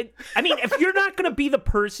 I mean, if you're not going to be the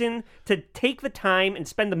person to take the time and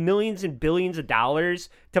spend the millions and billions of dollars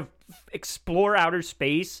to explore outer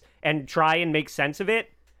space and try and make sense of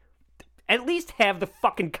it, at least have the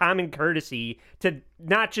fucking common courtesy to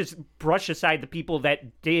not just brush aside the people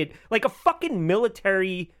that did. Like a fucking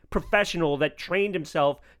military professional that trained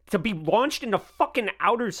himself to be launched into fucking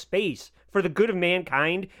outer space for the good of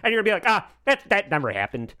mankind, and you're gonna be like, that never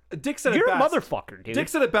happened. Dick said you're it a best. motherfucker, dude. Dick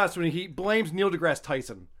said it best when he blames Neil deGrasse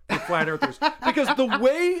Tyson for flat earthers because the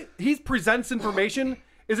way he presents information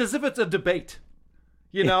is as if it's a debate.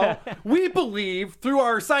 You know, we believe through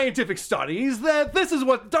our scientific studies that this is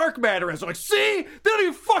what dark matter is. Like, see, they don't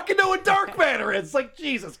even fucking know what dark matter is. It's like,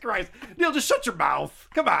 Jesus Christ, Neil, just shut your mouth.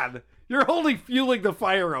 Come on, you're only fueling the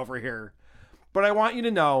fire over here. But I want you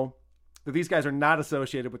to know that these guys are not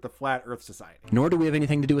associated with the Flat Earth Society. Nor do we have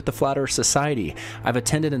anything to do with the Flat Earth Society. I've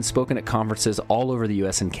attended and spoken at conferences all over the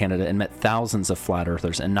U.S. and Canada and met thousands of Flat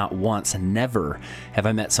Earthers, and not once, never, have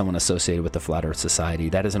I met someone associated with the Flat Earth Society.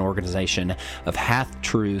 That is an organization of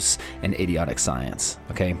half-truths and idiotic science,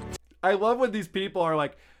 okay? I love when these people are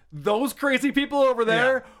like, those crazy people over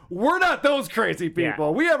there, we're not those crazy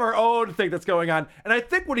people. Yeah. We have our own thing that's going on. And I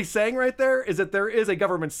think what he's saying right there is that there is a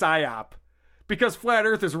government psyop. Because flat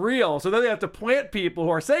Earth is real, so then they have to plant people who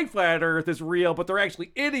are saying flat Earth is real, but they're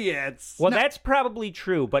actually idiots. Well, that's probably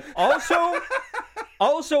true, but also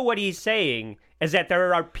what he's saying is that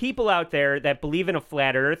there are people out there that believe in a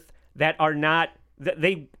flat Earth that are not.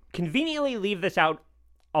 They conveniently leave this out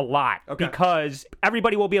a lot because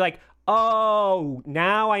everybody will be like, "Oh,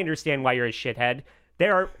 now I understand why you're a shithead."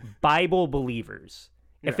 There are Bible believers.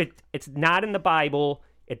 If it's not in the Bible,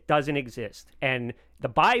 it doesn't exist, and the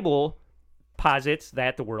Bible posits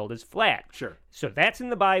that the world is flat. Sure. So that's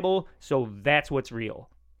in the Bible, so that's what's real.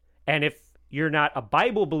 And if you're not a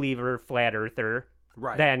Bible believer, flat earther,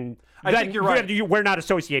 then I think you're right. We're not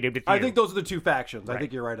associated with you. I think those are the two factions. I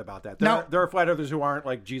think you're right about that. There are flat earthers who aren't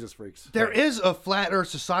like Jesus freaks. There is a Flat Earth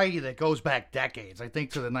Society that goes back decades, I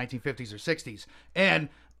think to the 1950s or 60s. And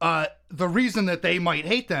the reason that they might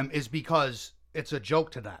hate them is because it's a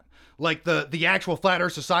joke to them. Like the actual Flat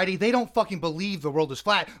Earth Society, they don't fucking believe the world is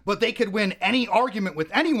flat, but they could win any argument with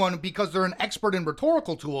anyone because they're an expert in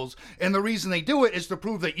rhetorical tools, and the reason they do it is to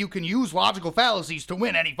prove that you can use logical fallacies to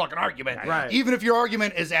win any fucking argument. Right. Even if your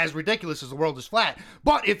argument is as ridiculous as the world is flat.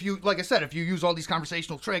 But if you, like I said, if you use all these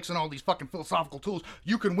conversational tricks and all these fucking philosophical tools,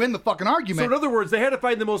 you can win the fucking argument. So in other words, they had to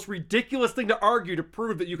find the most ridiculous thing to argue to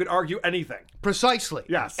prove that you could argue anything. Precisely.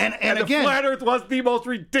 Yes. And the again, flat Earth was the most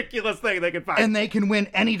ridiculous thing they could find. And they can win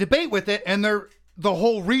any debate with it, and the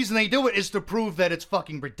whole reason they do it is to prove that it's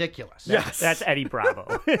fucking ridiculous. Yes. That's Eddie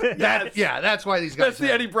Bravo. That's why these guys. That's the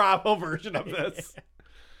Eddie Bravo version of this.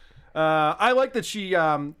 I like that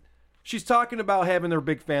she's talking about having their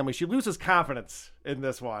big family. She loses confidence in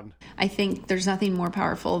this one. I think there's nothing more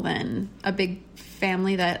powerful than a big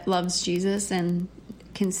family that loves Jesus and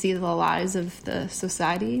can see the lies of the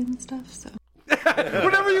society and stuff. So.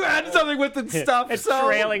 Whenever you add something with the stuff, it's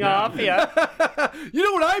trailing off. Yeah. You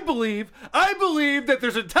know what I believe? I believe that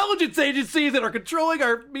there's intelligence agencies that are controlling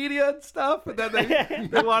our media and stuff, and then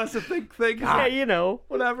they want us to think things. Yeah, you know,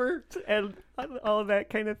 whatever, and all of that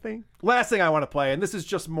kind of thing. Last thing I want to play, and this is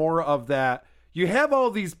just more of that. You have all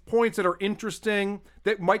these points that are interesting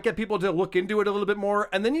that might get people to look into it a little bit more,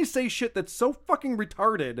 and then you say shit that's so fucking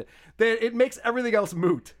retarded that it makes everything else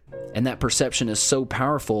moot. And that perception is so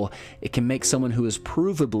powerful, it can make someone who is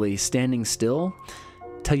provably standing still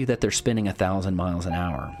tell you that they're spinning 1,000 miles an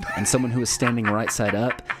hour. And someone who is standing right side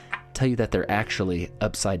up tell you that they're actually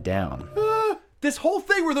upside down. This whole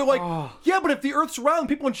thing where they're like, yeah, but if the Earth's round,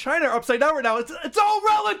 people in China are upside down right now. It's all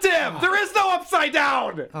relative. There is no upside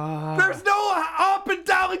down. There's no up and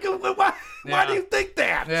down. Like, why do you think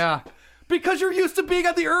that? Yeah. Because you're used to being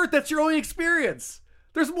on the Earth. That's your only experience.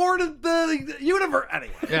 There's more to the universe.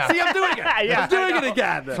 Anyway, see, I'm doing it. I'm doing it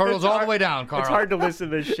again. Turtles all the way down, Carl. It's hard to listen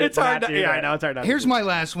to this shit. It's hard to, I know, it's hard to. Here's my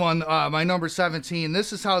last one, my number 17.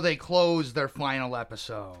 This is how they close their final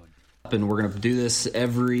episode. And we're going to do this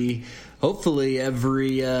hopefully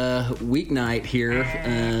every weeknight here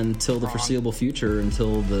until the foreseeable future,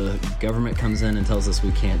 until the government comes in and tells us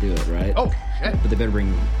we can't do it, right? Oh, shit. But they better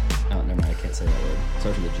bring... Oh, never mind, I can't say that word.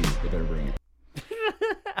 Starts with a G. They better bring it.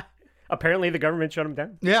 Apparently the government shut them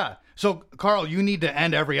down. Yeah. So, Carl, you need to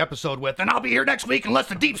end every episode with, and I'll be here next week unless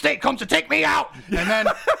the deep state comes to take me out. And then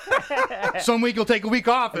some week you'll take a week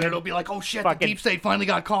off, and it'll be like, oh, shit, the deep state finally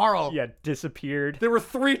got Carl. Yeah, disappeared. There were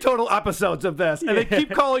 3 total episodes of this, and they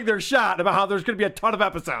keep calling their shot about how there's going to be a ton of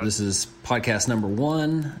episodes. This is podcast number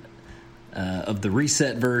 1. of the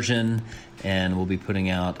reset version, and we'll be putting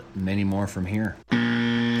out many more from here.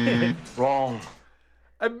 Wrong.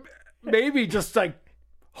 Maybe just like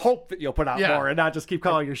hope that you'll put out more and not just keep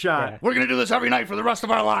calling your shot. Yeah. We're going to do this every night for the rest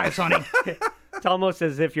of our lives, honey. It's almost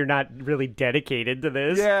as if you're not really dedicated to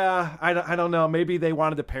this. Yeah, I don't know. Maybe they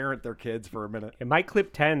wanted to parent their kids for a minute. It might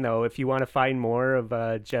clip 10, though. If you want to find more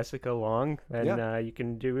of Jessica Long, then you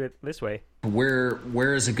can do it this way.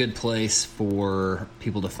 Where is a good place for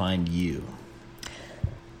people to find you?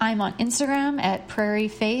 I'm on Instagram at Prairie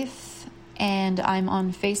Faith, and I'm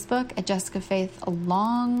on Facebook at Jessica Faith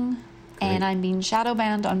Long, and I'm being shadow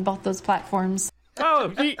banned on both those platforms.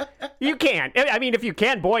 Oh, you can't. I mean, if you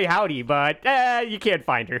can, boy howdy, but you can't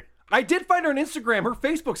find her. I did find her on Instagram. Her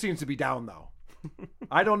Facebook seems to be down, though.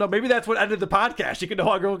 I don't know. Maybe that's what ended the podcast. You can no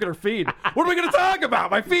longer look at her feed. What are we going to talk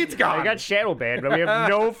about? My feed's gone. I got shadow banned, but we have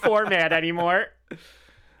no format anymore.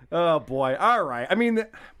 Oh, boy. All right. I mean,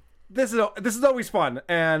 this is always fun,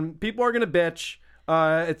 and people are going to bitch.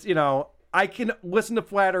 It's, I can listen to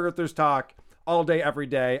Flat Earthers talk all day, every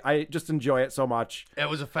day. I just enjoy it so much. It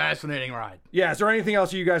was a fascinating ride. Yeah, is there anything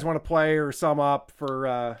else you guys want to play or sum up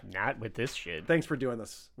for... Not with this shit. Thanks for doing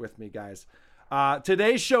this with me, guys.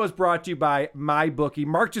 Today's show is brought to you by MyBookie.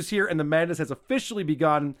 March is here and the madness has officially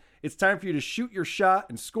begun. It's time for you to shoot your shot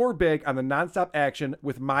and score big on the nonstop action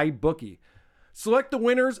with MyBookie. Select the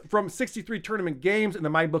winners from 63 tournament games in the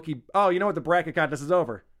MyBookie... Oh, you know what? The bracket contest is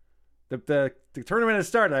over. The tournament has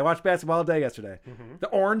started. I watched basketball all day yesterday. Mm-hmm. The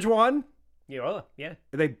orange one... Yeah.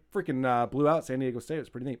 They freaking blew out San Diego State. It was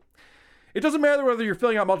pretty neat. It doesn't matter whether you're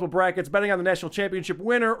filling out multiple brackets, betting on the national championship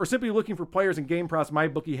winner, or simply looking for players and game props,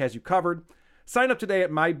 MyBookie has you covered. Sign up today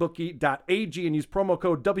at mybookie.ag and use promo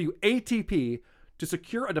code WATP to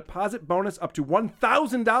secure a deposit bonus up to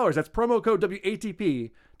 $1,000. That's promo code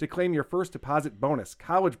WATP to claim your first deposit bonus.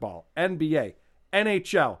 College ball, NBA,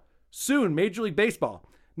 NHL, soon Major League Baseball.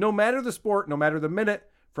 No matter the sport, no matter the minute,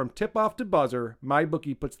 from tip-off to buzzer,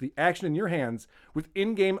 MyBookie puts the action in your hands with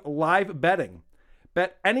in-game live betting.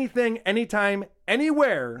 Bet anything, anytime,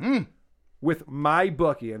 anywhere with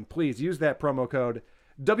MyBookie. And please use that promo code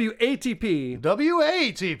WATP.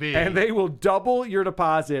 WATP. And they will double your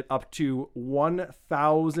deposit up to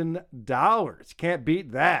 $1,000. Can't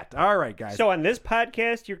beat that. All right, guys. So on this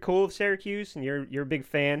podcast, you're cool with Syracuse, and you're a big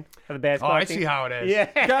fan of the basketball team? I see how it is.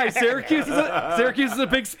 Yeah. Guys, Syracuse is a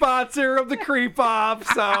big sponsor of the Creep Off,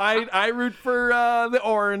 so I root for the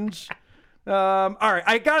orange. All right,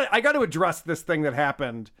 I got to address this thing that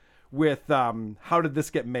happened with How Did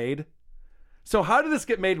This Get Made? So How Did This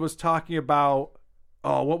Get Made was talking about...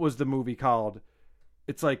 Oh, what was the movie called?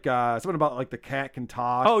 It's like something about like the cat can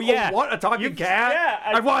talk. Oh, yeah. Oh, what? A talking cat? Yeah.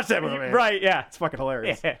 I've watched that movie. Right, yeah. It's fucking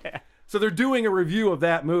hilarious. Yeah. So they're doing a review of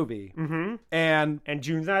that movie. Mm-hmm. And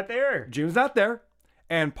June's not there.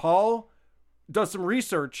 And Paul does some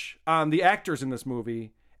research on the actors in this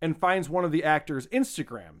movie and finds one of the actors'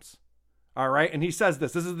 Instagrams. All right? And he says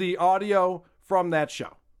this. This is the audio from that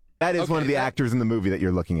show. That is one of the actors in the movie that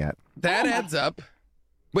you're looking at. That adds up.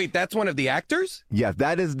 Wait, that's one of the actors? Yeah,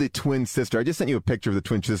 that is the twin sister. I just sent you a picture of the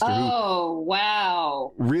twin sister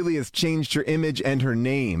wow. who really has changed her image and her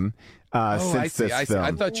name since this film.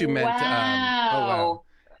 I thought you meant... Wow.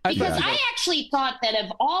 Because I actually thought that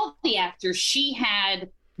of all the actors, she had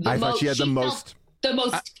the most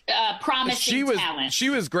promising talent. She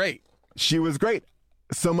was great. She was great.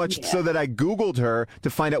 So much so that I Googled her to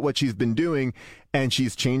find out what she's been doing, and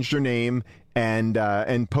she's changed her name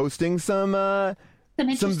and posting some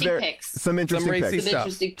interesting pics. Some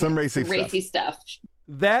racy stuff.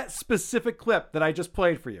 That specific clip that I just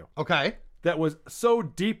played for you. Okay. That was so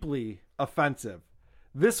deeply offensive.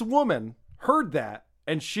 This woman heard that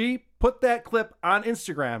and she put that clip on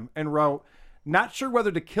Instagram and wrote, "Not sure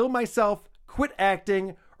whether to kill myself, quit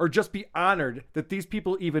acting, or just be honored that these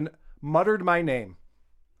people even muttered my name."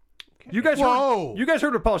 Okay. You guys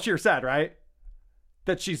heard what Paul Scheer said, right?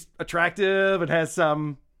 That she's attractive and has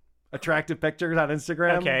some attractive pictures on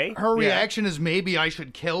Instagram. Okay. Her reaction is maybe I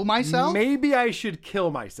should kill myself? Maybe I should kill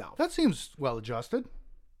myself. That seems well adjusted.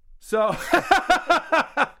 So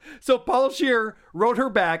Paul Scheer wrote her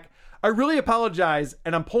back, "I really apologize,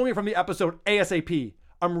 and I'm pulling it from the episode ASAP.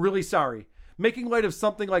 I'm really sorry. Making light of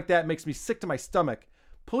something like that makes me sick to my stomach.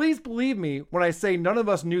 Please believe me when I say none of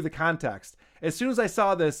us knew the context. As soon as I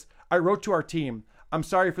saw this, I wrote to our team. I'm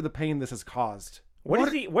sorry for the pain this has caused."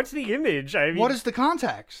 What's the image? I mean, what is the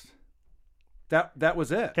context? That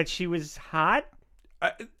was it. That she was hot?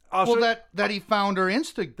 That he found her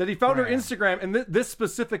Instagram. That he found her Instagram, and this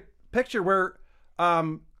specific picture where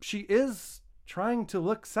she is trying to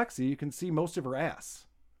look sexy. You can see most of her ass.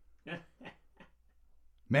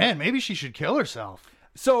 Man, maybe she should kill herself.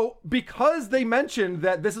 So because they mentioned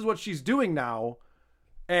that this is what she's doing now,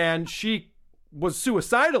 and she was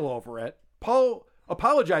suicidal over it, Paul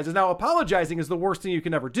apologizes. Now, apologizing is the worst thing you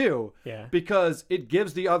can ever do. Yeah. Because it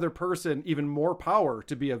gives the other person even more power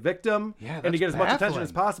to be a victim and to get as much attention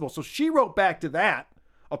as possible. So she wrote back to that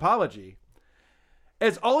apology.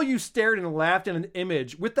 As all you stared and laughed at an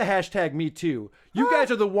image with the hashtag #MeToo, you guys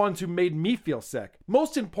are the ones who made me feel sick.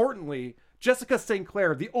 Most importantly, Jessica St.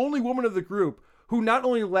 Clair, the only woman of the group who not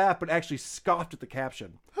only laughed but actually scoffed at the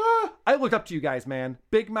caption. I looked up to you guys, man.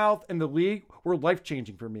 Big Mouth and the League were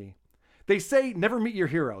life-changing for me. They say never meet your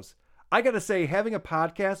heroes. I gotta say, having a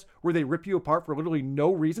podcast where they rip you apart for literally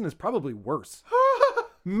no reason is probably worse.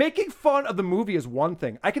 Making fun of the movie is one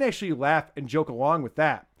thing. I can actually laugh and joke along with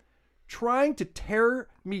that. Trying to tear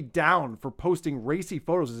me down for posting racy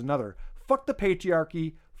photos is another. Fuck the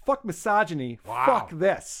patriarchy. Fuck misogyny. Wow. Fuck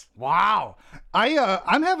this. Wow.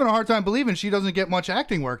 I'm having a hard time believing she doesn't get much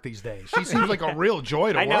acting work these days. She seems like a real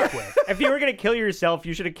joy to work with. If you were going to kill yourself,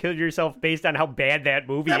 you should have killed yourself based on how bad that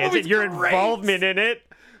movie is and your involvement in it.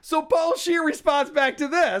 So Paul Scheer responds back to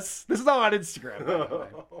this. This is all on Instagram, by the way.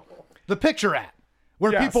 The picture app,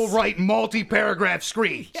 where people write multi-paragraph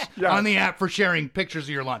screeds on the app for sharing pictures of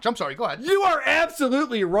your lunch. I'm sorry, go ahead. You are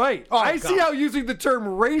absolutely right. Oh, I see how using the term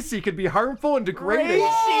racy could be harmful and degrading.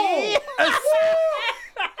 Racy?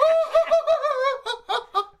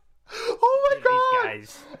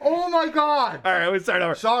 Oh my God. All right, let's start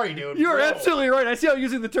over. Sorry, dude. You're absolutely right. I see how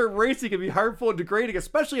using the term racy can be harmful and degrading,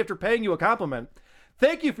 especially after paying you a compliment.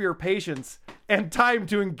 Thank you for your patience and time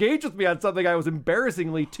to engage with me on something I was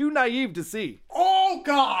embarrassingly too naive to see. Oh,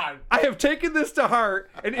 God. I have taken this to heart,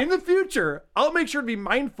 and in the future, I'll make sure to be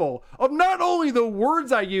mindful of not only the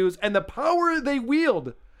words I use and the power they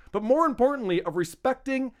wield, but more importantly, of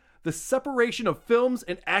respecting the separation of films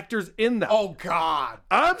and actors in them. Oh, God.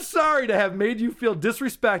 I'm sorry to have made you feel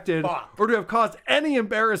disrespected or to have caused any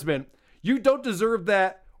embarrassment. You don't deserve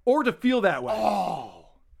that or to feel that way. Oh.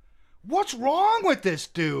 What's wrong with this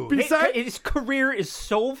dude? His career is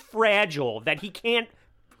so fragile that he can't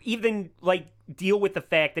even deal with the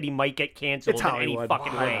fact that he might get canceled in any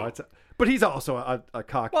fucking way. But he's also a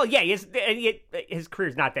cock. Well, yeah, his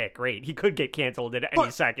career's not that great. He could get canceled at any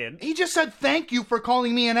second. He just said thank you for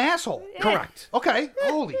calling me an asshole. Yeah. Correct. Okay.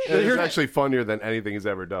 Holy shit. It's actually funnier than anything he's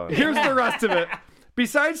ever done. Here's the rest of it.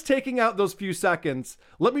 Besides taking out those few seconds,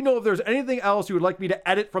 let me know if there's anything else you would like me to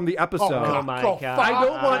edit from the episode. Oh my God. I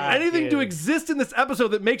don't want anything to exist in this episode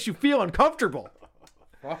that makes you feel uncomfortable.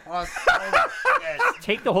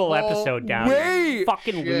 Take the whole episode down. You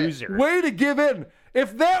fucking loser. Way to give in.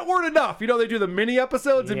 If that weren't enough, they do the mini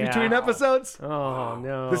episodes in between episodes. Oh,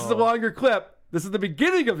 no. This is a longer clip. This is the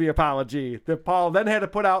beginning of the apology that Paul then had to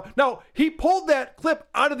put out. Now, he pulled that clip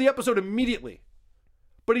out of the episode immediately.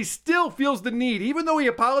 But he still feels the need, even though he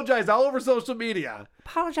apologized all over social media.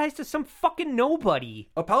 Apologize to some fucking nobody.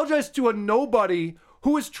 Apologize to a nobody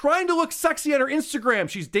who is trying to look sexy on her Instagram.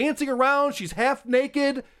 She's dancing around. She's half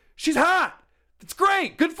naked. She's hot. It's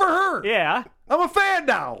great. Good for her. Yeah. I'm a fan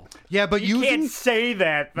now. Yeah, but you can't say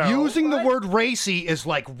that, though. Using the word racy is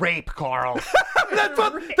like rape, Carl. That's how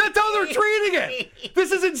they're treating it.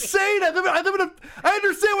 This is insane. I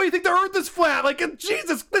understand why you think the earth is flat.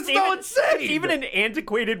 Jesus, this is all insane. It's even an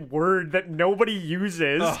antiquated word that nobody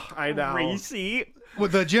uses. I know. Racy.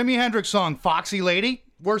 With the Jimi Hendrix song, Foxy Lady,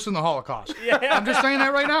 worse than the Holocaust. Yeah. I'm just saying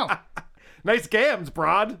that right now. Nice gams,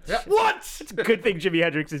 Broad. Yep. What? It's a good thing Jimi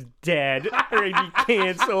Hendrix is dead or he'd be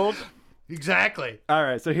canceled. Exactly. All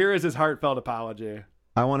right, so here is his heartfelt apology.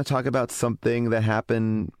 I want to talk about something that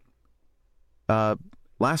happened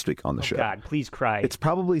last week on the show. God, please cry. It's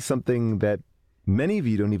probably something that many of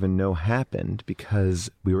you don't even know happened because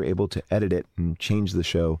we were able to edit it and change the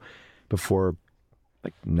show before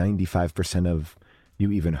 95% of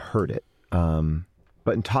you even heard it.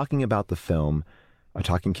 But in talking about the film, A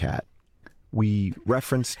Talking Cat, we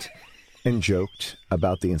referenced and joked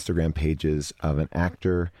about the Instagram pages of an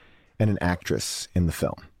actor and an actress in the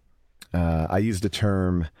film. I used the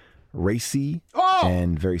term racy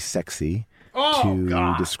and very sexy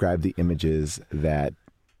to describe the images that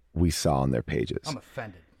we saw on their pages. I'm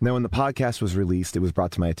offended. Now, when the podcast was released, it was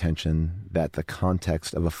brought to my attention that the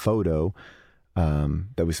context of a photo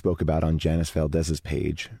that we spoke about on Janice Valdez's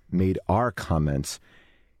page made our comments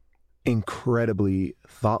incredibly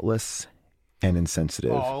thoughtless and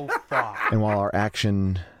insensitive. Oh, fuck. And while our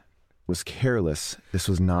action was careless, this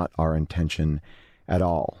was not our intention at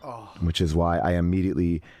all, which is why I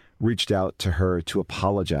immediately reached out to her to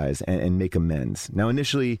apologize and make amends. Now,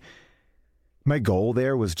 initially, my goal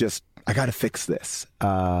there was just, I got to fix this.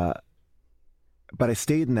 But I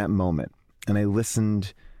stayed in that moment and I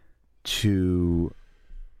listened to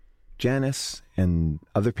Janice and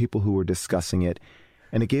other people who were discussing it,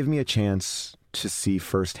 and it gave me a chance to see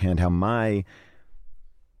firsthand how my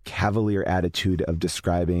cavalier attitude of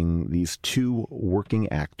describing these two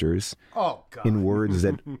working actors in words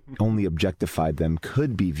that only objectified them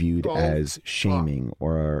could be viewed as shaming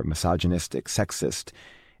or misogynistic, sexist,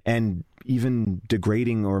 and even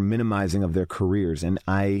degrading or minimizing of their careers. And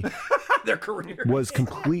I their career was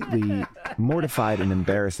completely mortified and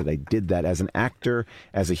embarrassed that I did that as an actor,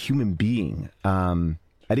 as a human being. I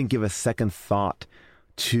didn't give a second thought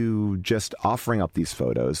to just offering up these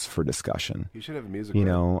photos for discussion. You should have a music. You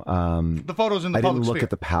know, the photos in the I public didn't look sphere. at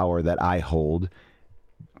the power that I hold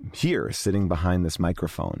here, sitting behind this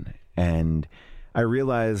microphone, and I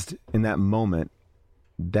realized in that moment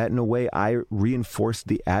that in a way I reinforced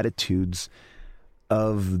the attitudes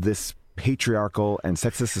of this patriarchal and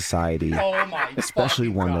sexist society, especially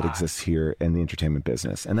one that exists here in the entertainment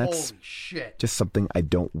business, and that's just something I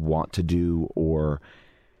don't want to do or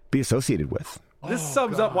be associated with. This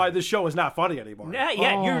sums up why this show is not funny anymore. Yeah,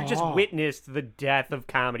 you just witnessed the death of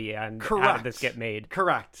comedy and how did this get made.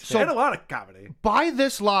 Correct. So- And a lot of comedy. By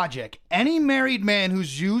this logic, any married man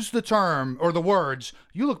who's used the term or the words,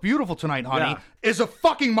 "You look beautiful tonight, honey," is a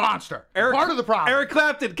fucking monster. Part of the problem. Eric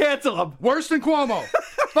Clapton, cancel him. Worse than Cuomo.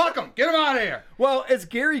 Fuck him. Get him out of here. Well, as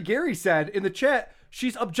Gary said in the chat,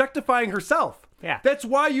 she's objectifying herself. Yeah. That's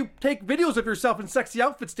why you take videos of yourself in sexy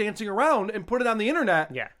outfits dancing around and put it on the internet.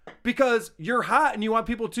 Yeah. Because you're hot and you want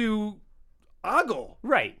people to ogle.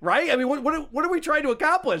 Right. Right? I mean, what are we trying to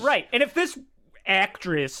accomplish? Right. And if this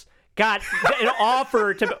actress got an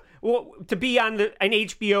offer to be on an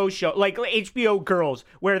HBO show, like HBO Girls,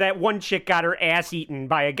 where that one chick got her ass eaten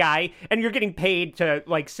by a guy, and you're getting paid to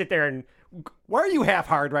like sit there and... Why are you half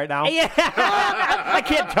hard right now? Yeah, I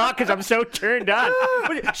can't talk because I'm so turned on.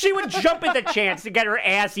 But she would jump at the chance to get her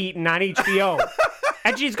ass eaten on HBO.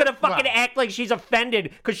 And she's going to fucking act like she's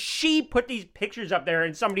offended because she put these pictures up there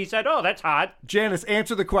and somebody said, "Oh, that's hot." Janice,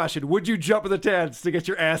 answer the question. Would you jump at the chance to get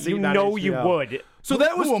your ass eaten on HBO? You would. So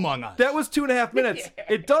that was Who among us? That was 2.5 minutes.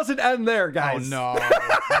 It doesn't end there, guys. Oh, no.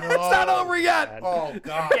 It's not over yet. Oh,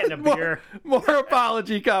 God. Getting a beer. More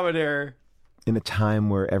apology coming here. In a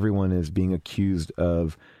time where everyone is being accused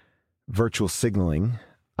of virtual signaling,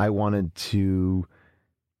 I wanted to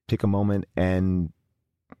take a moment and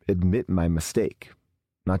admit my mistake,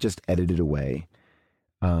 not just edit it away,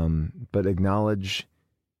 but acknowledge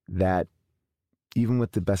that even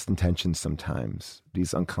with the best intentions sometimes,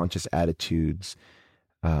 these unconscious attitudes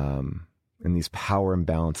and these power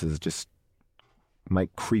imbalances just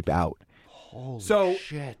might creep out. Holy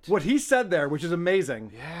shit. What he said there, which is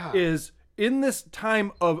amazing, is in this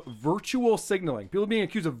time of virtual signaling, people being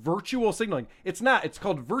accused of virtual signaling, it's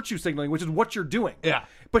called virtue signaling, which is what you're doing. Yeah.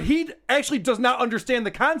 But he actually does not understand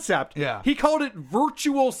the concept. Yeah. He called it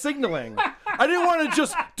virtual signaling. I didn't want to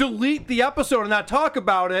just delete the episode and not talk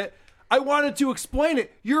about it. I wanted to explain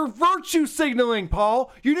it. You're virtue signaling,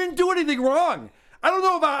 Paul. You didn't do anything wrong. I don't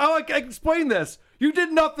know about how I can explain this. You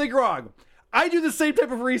did nothing wrong. I do the same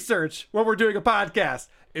type of research when we're doing a podcast.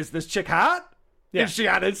 Is this chick hot? Yeah. Is she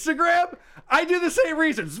on Instagram? I do the same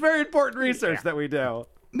research. It's very important research that we do.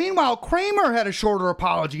 Meanwhile, Kramer had a shorter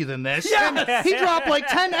apology than this. Yes! And he dropped like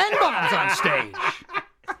 10 N-bombs on stage.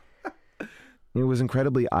 It was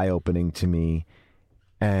incredibly eye-opening to me,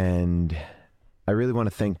 and I really want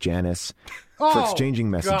to thank Janice for exchanging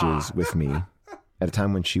messages with me at a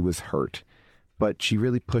time when she was hurt. But she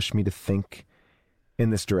really pushed me to think in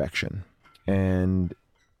this direction, and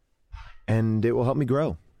it will help me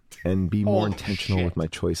grow and be more intentional with my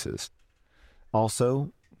choices.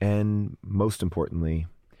 Also, and most importantly,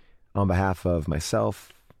 on behalf of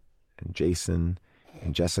myself and Jason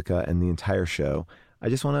and Jessica and the entire show, I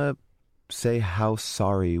just want to say how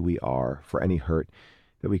sorry we are for any hurt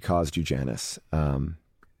that we caused you, Janice,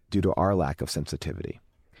 due to our lack of sensitivity.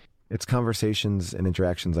 It's conversations and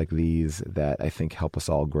interactions like these that I think help us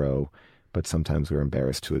all grow, but sometimes we're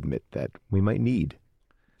embarrassed to admit that we might need.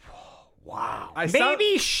 Wow.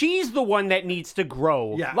 Maybe she's the one that needs to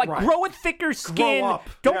grow. Yeah, like, right. grow a thicker skin. up.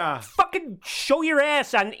 Don't fucking show your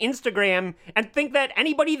ass on Instagram and think that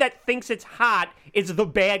anybody that thinks it's hot is the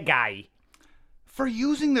bad guy. For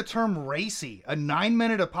using the term racy, a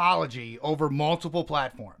 9-minute apology over multiple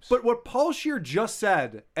platforms. But what Paul Scheer just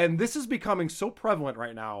said, and this is becoming so prevalent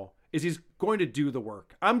right now, is he's going to do the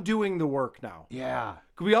work. I'm doing the work now. Yeah.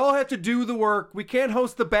 We all have to do the work. We can't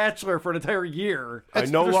host The Bachelor for an entire year. I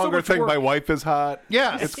no longer think my wife is hot.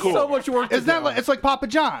 Yeah. It's cool. So much work to It's not do. like, it's like Papa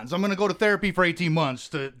John's. I'm going to go to therapy for 18 months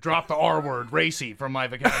to drop the R word, racy, from my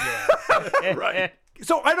vocabulary. Right.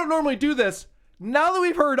 So I don't normally do this. Now that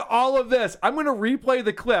we've heard all of this, I'm going to replay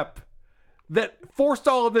the clip that forced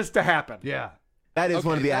all of this to happen. Yeah. That is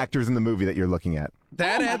one of the actors in the movie that you're looking at.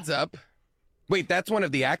 That adds up. Wait, that's one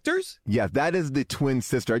of the actors? Yeah, that is the twin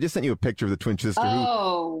sister. I just sent you a picture of the twin sister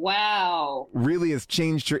Oh, wow. who really has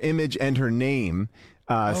changed her image and her name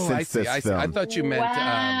since this film. I thought you meant...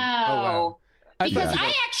 Wow. Because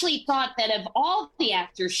I actually thought that of all the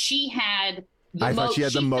actors, she had the most... she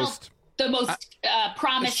had the most... The most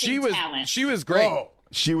promising talent. She was great. Oh,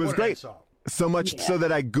 she was great. So much so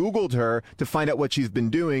that I Googled her to find out what she's been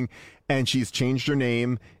doing, and she's changed her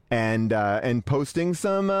name and posting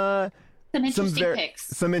some interesting pics.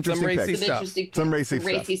 Some interesting racy pics. stuff. Some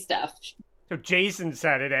racy stuff. So Jason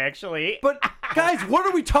said it, actually. But, guys, what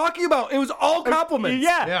are we talking about? It was all compliments.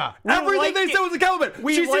 Yeah. Everything they said was a compliment.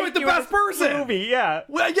 She seemed like the best person. Movie, yeah.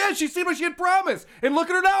 Well, yeah, she seemed like she had promise. And look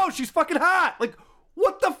at her now. She's fucking hot. Like,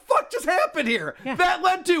 what the fuck just happened here? Yeah. That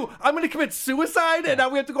led to, I'm going to commit suicide, and now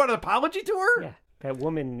we have to go on an apology tour? Yeah. That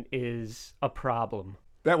woman is a problem.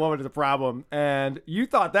 That woman is a problem. And you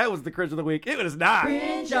thought that was the cringe of the week. It is not.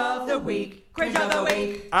 Cringe of the week. Cringe of the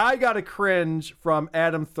week. I got a cringe from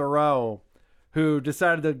Adam Thoreau, who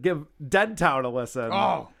decided to give Deadtown a listen.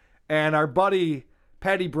 Oh. And our buddy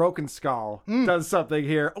Patty Brokenskull does something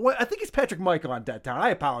here. Well, I think he's Patrick Michael on Deadtown.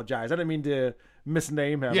 I apologize. I didn't mean to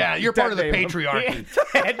misname him. Yeah, you're part of the patriarchy.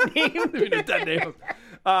 Dead name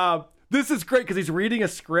him. This is great because he's reading a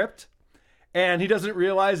script and he doesn't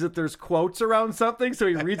realize that there's quotes around something, so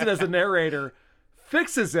he reads it as a narrator,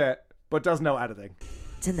 fixes it, but does no editing.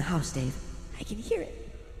 It's in the house, Dave. I can hear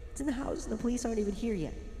it. It's in the house and the police aren't even here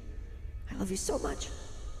yet. I love you so much.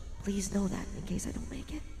 Please know that in case I don't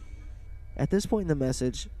make it. At this point in the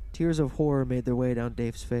message, tears of horror made their way down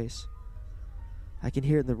Dave's face. I can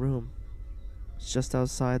hear it in the room. It's just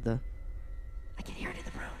outside the... I can hear it in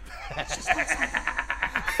the room. It's just outside.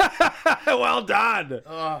 Well done.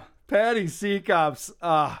 Patty Seacups.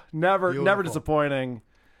 Never disappointing.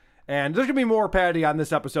 And there's going to be more Patty on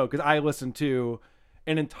this episode because I listened to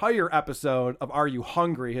an entire episode of Are You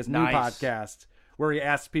Hungry, his new podcast, where he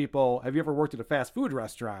asks people, have you ever worked at a fast food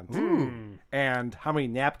restaurant? And how many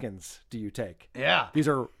napkins do you take? Yeah. These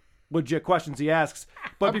are legit questions he asks.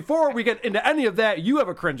 But before we get into any of that, you have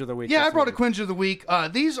a cringe of the week. Yeah, I brought a cringe of the week.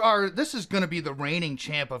 This is going to be the reigning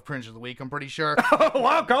champ of cringe of the week, I'm pretty sure. Oh,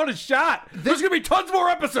 wow, call it a shot. There's going to be tons more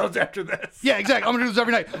episodes after this. Yeah, exactly. I'm going to do this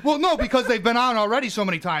every night. Well, no, because they've been on already so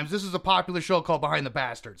many times. This is a popular show called Behind the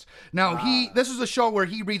Bastards. Now, this is a show where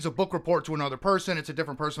he reads a book report to another person. It's a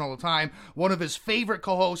different person all the time. One of his favorite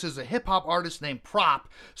co-hosts is a hip-hop artist named Prop.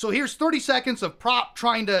 So here's 30 seconds of Prop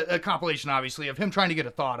trying to, a compilation, obviously, of him trying to get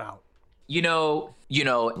a thought out. You know,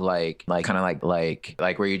 like kind of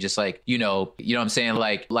like where you're just like, you know what I'm saying?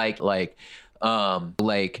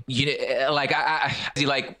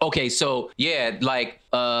 Okay, so yeah, you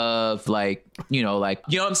know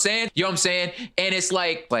what I'm saying? And it's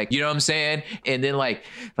like, you know what I'm saying? And then like,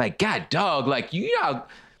 God dog, like, you know,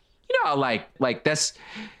 that's,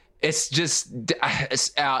 it's just,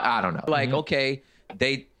 I don't know. Like, okay,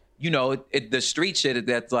 they, you know, the street shit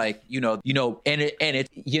that's like, you know, and it,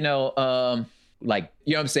 you know, like,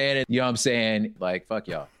 you know what I'm saying? You know what I'm saying? Like, fuck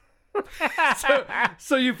y'all.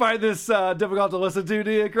 So you find this difficult to listen to,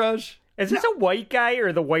 do you, Crush? Is this a white guy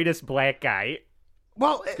or the whitest black guy?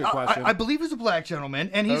 Well, I believe he's a black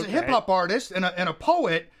gentleman, and he's a hip-hop artist and a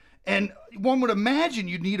poet. And one would imagine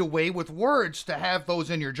you'd need a way with words to have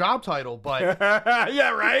those in your job title, but...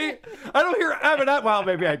 Yeah, right? I don't hear Eminem. Well,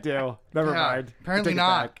 maybe I do. Never mind. Apparently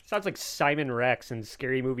not. Sounds like Simon Rex in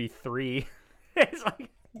Scary Movie 3. It's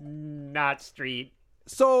like not street.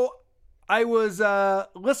 So I was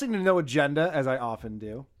listening to No Agenda, as I often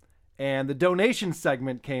do, and the donation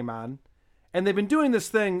segment came on, and they've been doing this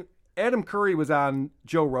thing. Adam Curry was on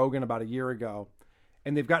Joe Rogan about a year ago,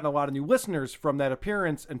 and they've gotten a lot of new listeners from that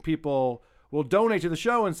appearance, and people will donate to the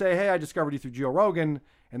show and say, hey, I discovered you through Joe Rogan,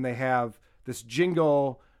 and they have this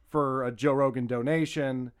jingle for a Joe Rogan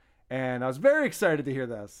donation, and I was very excited to hear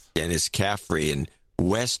this. Dennis Caffrey in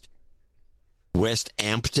West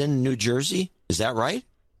Hampton, New Jersey. Is that right?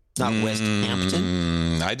 It's not West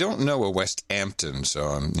Hampton? I don't know a West Hampton,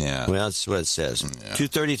 so yeah. Well, that's what it says.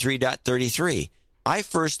 233.33. I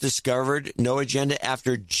first discovered No Agenda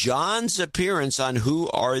after John's appearance on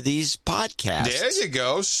Who Are These Podcasts? There you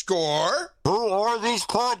go. Score. Who Are These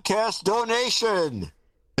Podcasts donation?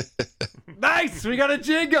 Nice. We got a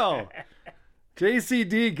jingle.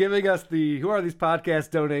 JCD giving us the Who Are These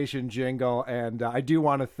Podcasts donation jingle. And I do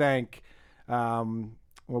want to thank, what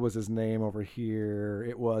was his name over here?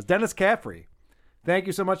 It was Dennis Caffrey. Thank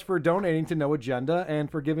you so much for donating to No Agenda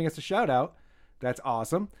and for giving us a shout out. That's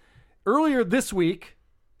awesome. Earlier this week,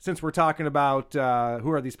 since we're talking about Who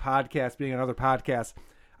Are These Podcasts being another podcast,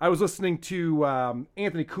 I was listening to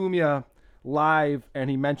Anthony Cumia live, and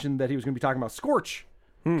he mentioned that he was going to be talking about Scorch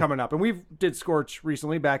coming up. And we did Scorch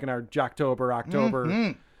recently back in our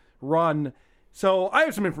October run. So I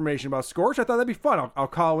have some information about Scorch. I thought that'd be fun. I'll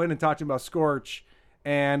call in and talk to him about Scorch.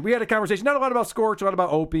 And we had a conversation, not a lot about Scorch, a lot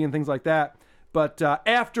about Opie and things like that. But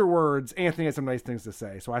afterwards, Anthony had some nice things to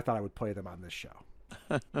say. So I thought I would play them on this show.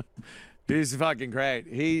 He's fucking great.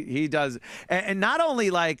 He does. And not only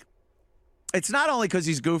like, it's not only because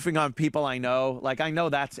he's goofing on people I know. Like, I know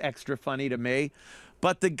that's extra funny to me.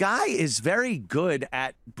 But the guy is very good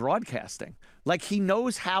at broadcasting. Like, he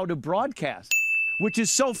knows how to broadcast, which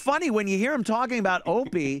is so funny when you hear him talking about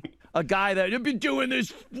Opie, a guy that I've been doing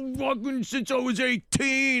this fucking since I was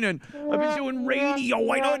 18, and I've been doing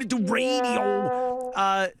radio. I know how to do radio.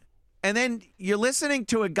 And then you're listening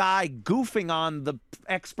to a guy goofing on the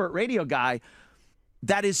expert radio guy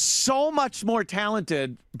that is so much more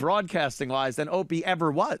talented broadcasting-wise than Opie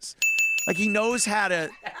ever was. Like, he knows how to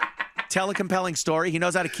tell a compelling story. He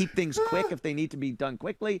knows how to keep things quick if they need to be done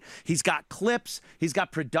quickly. He's got clips. He's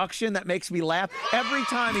got production that makes me laugh. Every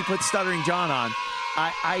time he puts Stuttering John on,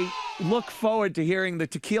 I look forward to hearing the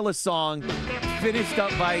Tequila song finished up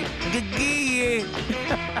by Gigi.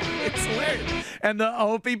 It's hilarious. And the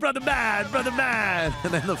Opie, brother man,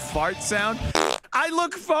 and then the fart sound. I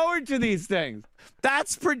look forward to these things.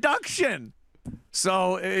 That's production.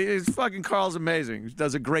 So it's fucking Carl's amazing. He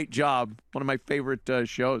does a great job. One of my favorite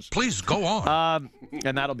shows. Please go on.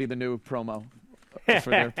 And that'll be the new promo for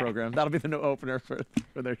their program. That'll be the new opener for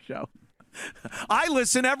their show. I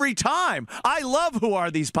listen every time. I love Who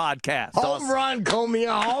Are These Podcasts. Home run, Comey,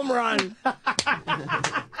 a home run.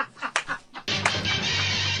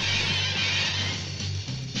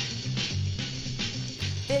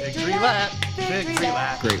 Victory lap. Victory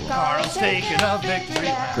lap. Great one. Carl's taking a victory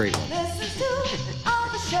lap. Great one.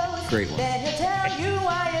 Great one.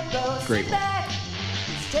 Great one.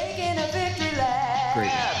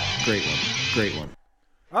 Great one. Great one.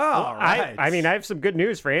 All right. I mean, I have some good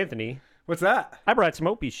news for Anthony. What's that? I brought some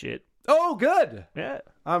Opie shit. Oh, good. Yeah.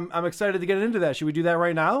 I'm excited to get into that. Should we do that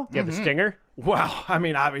right now? You have a stinger? Well, I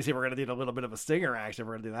mean, obviously we're going to need a little bit of a stinger action.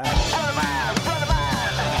 We're going to do that.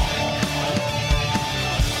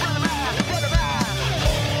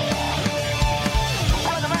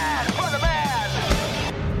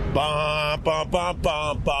 Ba, ba, ba,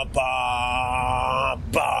 ba, ba, ba,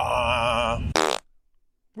 ba.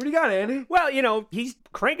 What do you got, Andy? Well, you know, he's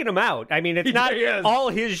cranking them out. I mean, it's not all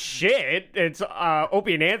his shit. It's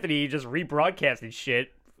Opie and Anthony just rebroadcasting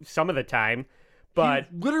shit some of the time. But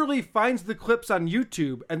he literally finds the clips on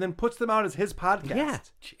YouTube and then puts them out as his podcast. Yeah.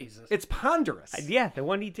 Jesus. It's ponderous. Yeah, the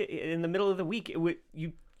one in the middle of the week,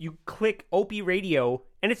 you click Opie Radio,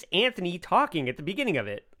 and it's Anthony talking at the beginning of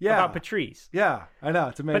it about Patrice. Yeah, I know.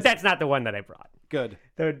 It's amazing. But that's not the one that I brought. Good.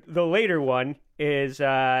 The later one is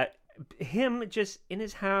him just in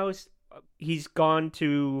his house. He's gone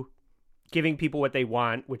to giving people what they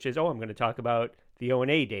want, which is, I'm going to talk about the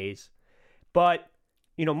O&A days. But,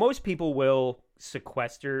 you know, most people will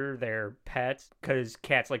sequester their pets because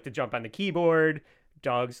cats like to jump on the keyboard,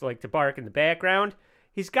 dogs like to bark in the background.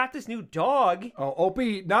 He's got this new dog. Oh,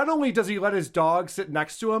 Opie, not only does he let his dog sit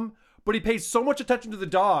next to him, but he pays so much attention to the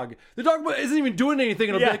dog. The dog isn't even doing anything,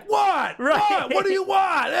 and he'll be like, what? Right. What? What do you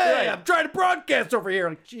want? Hey, I'm trying to broadcast over here.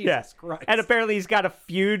 Like, Jesus Christ. And apparently he's got a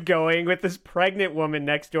feud going with this pregnant woman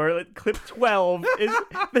next door. Clip 12 is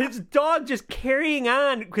his dog just carrying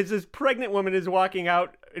on because this pregnant woman is walking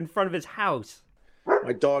out in front of his house.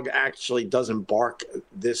 My dog actually doesn't bark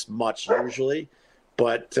this much usually,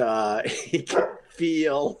 but he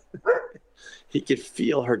could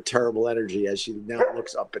feel her terrible energy as she now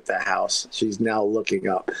looks up at the house. She's now looking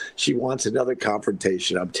up. She wants another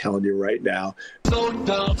confrontation, I'm telling you right now. So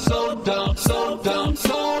dumb, so dumb, so dumb,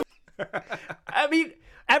 so... I mean,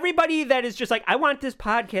 everybody that is just like, I want this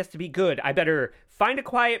podcast to be good. I better find a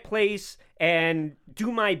quiet place and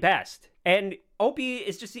do my best. And Opie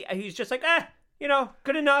is he's just like,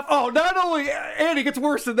 good enough. Oh, not only, Andy, it gets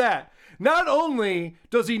worse than that. Not only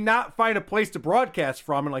does he not find a place to broadcast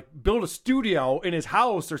from and like build a studio in his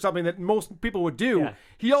house or something that most people would do,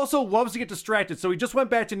 he also loves to get distracted. So he just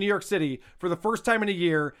went back to New York City for the first time in a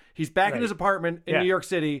year. He's back in his apartment in New York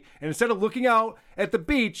City. And instead of looking out at the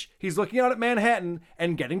beach, he's looking out at Manhattan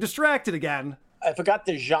and getting distracted again. I forgot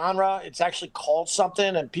the genre. It's actually called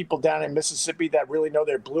something, and people down in Mississippi that really know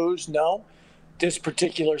their blues know this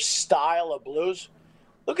particular style of blues.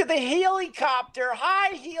 Look at the helicopter.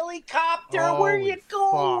 Hi, helicopter. Where are you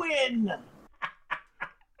going?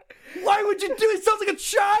 Why would you do it? It sounds like a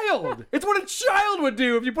child. It's what a child would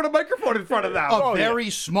do if you put a microphone in front of them. A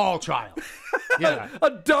very small child. Yeah.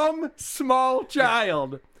 A dumb, small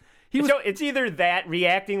child. So it's either that,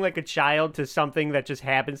 reacting like a child to something that just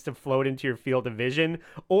happens to float into your field of vision,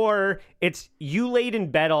 or it's you laid in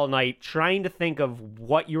bed all night trying to think of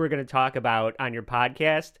what you were going to talk about on your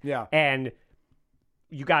podcast. Yeah. And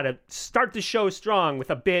you got to start the show strong with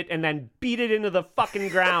a bit and then beat it into the fucking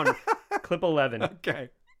ground. Clip 11. Okay.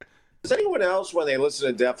 Does anyone else, when they listen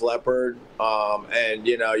to Def Leppard, and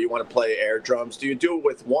you want to play air drums, do you do it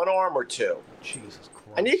with one arm or two? Jesus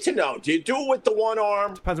Christ! I need to know. Do you do it with the one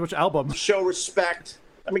arm? Depends on which album. Show respect.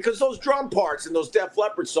 I mean, because those drum parts in those Def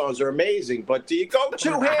Leppard songs are amazing. But do you go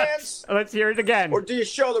two hands? Let's hear it again. Or do you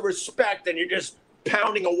show the respect and you're just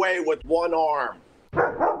pounding away with one arm?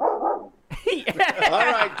 All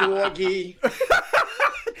right, doggy.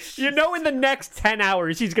 In the next 10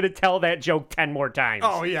 hours, he's going to tell that joke 10 more times.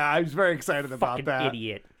 Oh, yeah. I was very excited about Fucking that.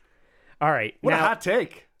 idiot. All right. What a hot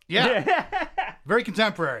take. Yeah. Very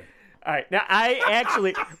contemporary. All right. Now, I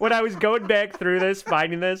actually, when I was going back through this,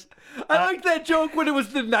 finding this. I liked that joke when it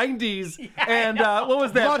was the 90s. And what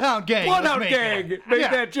was that? Bloodhound Gang. Bloodhound Gang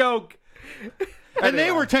made that joke. And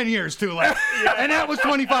they were 10 years too late. And that was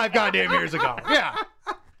 25 goddamn years ago. Yeah.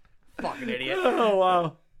 Fucking idiot. Oh,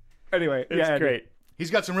 wow. Anyway, It's great. He's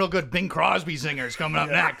got some real good Bing Crosby singers coming up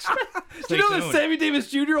next. Do you know that Sammy Davis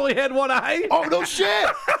Jr. only had one eye? Oh, no shit.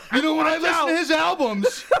 When I listen to his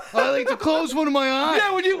albums, I like to close one of my eyes.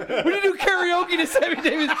 Yeah, when you do karaoke to Sammy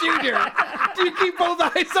Davis Jr., do you keep both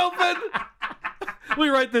eyes open? We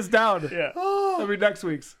write this down. Yeah. That'll be next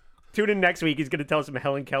week's. Tune in next week. He's going to tell some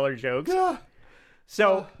Helen Keller jokes. Yeah.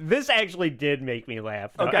 So this actually did make me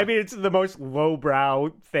laugh. Okay. I mean, it's the most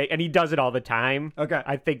lowbrow thing, and he does it all the time. Okay.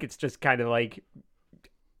 I think it's just kind of like,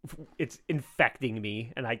 it's infecting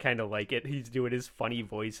me, and I kind of like it. He's doing his funny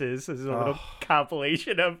voices. This is a little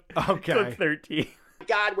compilation of Clip 13.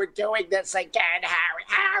 God, we're doing this again, Harry.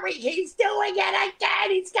 Harry, he's doing it again.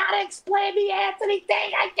 He's got to explain the Anthony thing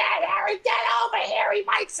again. Harry, get over here. He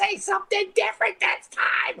might say something different this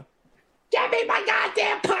time. Give me my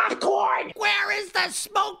goddamn popcorn. Where is the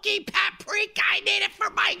smoky paprika? I need it for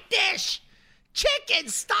my dish. Chicken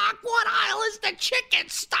stock? What aisle is the chicken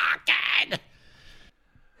stock in?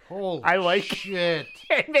 Holy I like shit.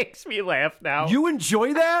 It makes me laugh now. You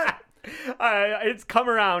enjoy that? It's come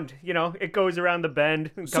around. It goes around the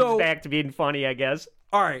bend and comes back to being funny, I guess.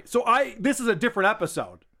 All right. So this is a different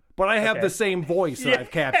episode, but I have the same voice that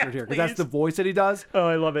I've captured here because that's the voice that he does. Oh,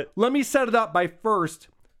 I love it. Let me set it up by first.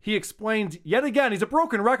 He explained yet again, he's a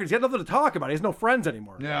broken record. He's got nothing to talk about. He has no friends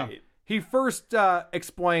anymore. Yeah. He first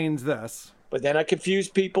explains this. But then I confuse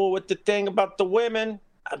people with the thing about the women.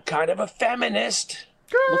 I'm kind of a feminist.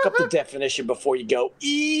 Look up the definition before you go,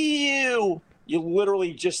 ew. You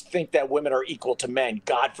literally just think that women are equal to men.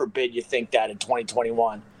 God forbid you think that in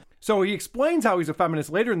 2021. So he explains how he's a feminist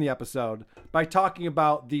later in the episode by talking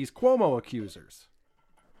about these Cuomo accusers.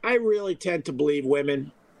 I really tend to believe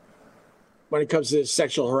women when it comes to this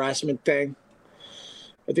sexual harassment thing.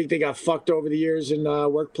 I think they got fucked over the years in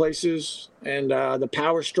workplaces, and the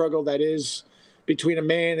power struggle that is between a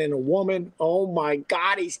man and a woman. Oh my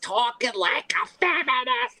God, he's talking like a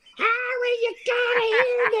feminist. Harry, you gotta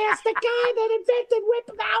hear this. The guy that invented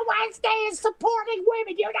Whip Out Wednesday is supporting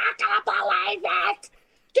women. You're not gonna believe it.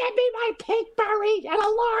 Give me my pink berry and a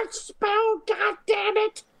large spoon, God damn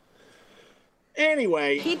it.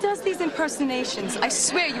 Anyway. He does these impersonations. I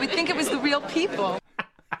swear, you would think it was the real people.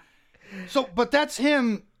 So, but that's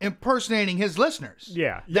him impersonating his listeners.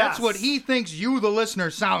 Yeah. That's Yes. what he thinks you, the listener,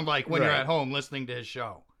 sound like when you're Right. at home listening to his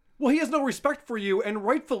show. Well, he has no respect for you, and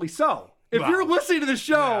rightfully so. If Wow. you're listening to the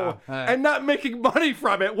show and not making money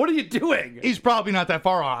from it, what are you doing? He's probably not that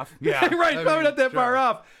far off. Yeah. Right, probably not that far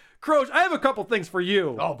off. Croach, I have a couple things for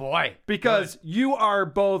you. Oh, boy. Because you are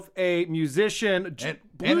both a musician,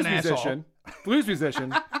 blues an musician,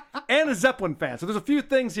 and a Zeppelin fan. So there's a few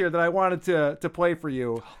things here that I wanted to play for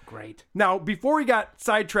you. Oh, great. Now, before he got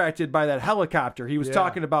sidetracked by that helicopter, he was Yeah.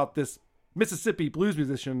 talking about this Mississippi blues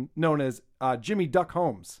musician known as Jimmy Duck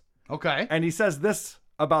Holmes. Okay. And he says this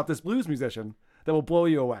about this blues musician that will blow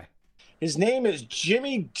you away. His name is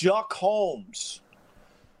Jimmy Duck Holmes.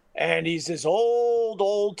 And he's this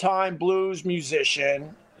old-time blues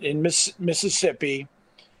musician in Mississippi.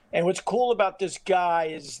 And what's cool about this guy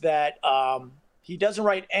is that he doesn't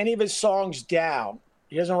write any of his songs down.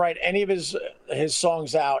 He doesn't write any of his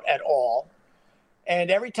songs out at all.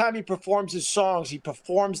 And every time he performs his songs, he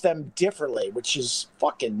performs them differently, which is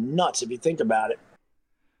fucking nuts if you think about it.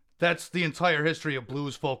 That's the entire history of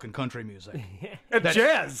blues, folk, and country music. And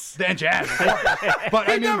jazz. And jazz, of course. But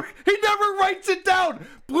he never writes it down.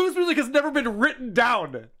 Blues music has never been written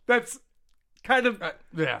down. That's kind of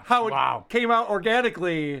how it came out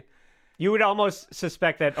organically. You would almost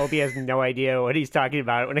suspect that Opie has no idea what he's talking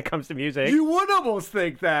about when it comes to music. You would almost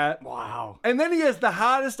think that. Wow. And then he has the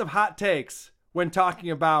hottest of hot takes when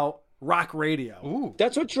talking about rock radio. Ooh.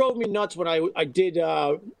 That's what drove me nuts when I did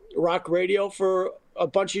rock radio for a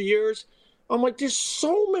bunch of years. I'm like, there's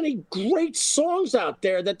so many great songs out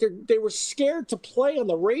there that they were scared to play on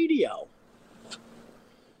the radio.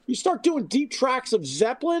 You start doing deep tracks of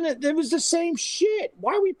Zeppelin, it was the same shit.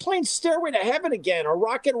 Why are we playing Stairway to Heaven again or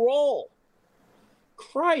rock and roll?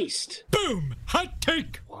 Christ. Boom! Hot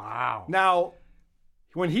take! Wow. Now,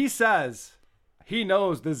 when he says he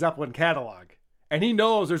knows the Zeppelin catalog, and he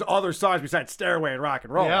knows there's other songs besides Stairway and Rock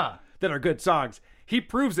and Roll that are good songs, he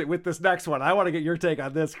proves it with this next one. I want to get your take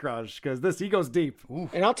on this, Crush, because he goes deep. Ooh.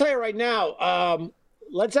 And I'll tell you right now,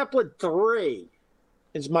 Led Zeppelin 3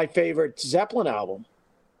 is my favorite Zeppelin album.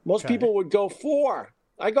 Most people would go 4.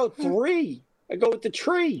 I go 3. I go with the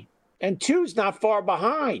tree. And 2's not far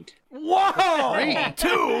behind. Whoa!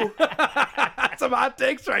 2? That's some hot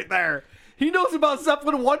takes right there. He knows about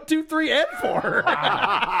Zeppelin 1, 2, 3, and 4.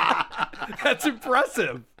 That's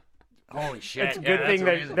impressive. Holy shit. It's a good thing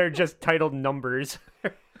that they're just titled numbers.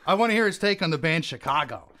 I want to hear his take on the band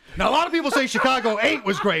Chicago. Now, a lot of people say Chicago 8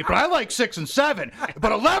 was great, but I like 6 and 7.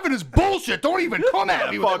 But 11 is bullshit. Don't even come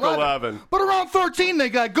at me with Fuck 11. But around 13, they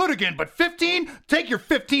got good again. But 15, take your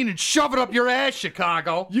 15 and shove it up your ass,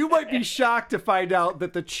 Chicago. You might be shocked to find out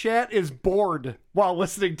that the chat is bored while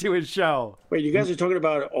listening to his show. Wait, you guys are talking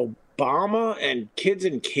about Obama and kids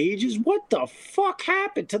in cages? What the fuck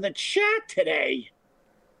happened to the chat today?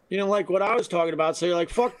 You don't like what I was talking about, so you're like,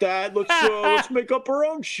 fuck that. Let's make up our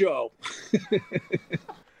own show.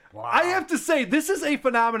 Wow. I have to say, this is a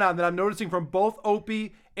phenomenon that I'm noticing from both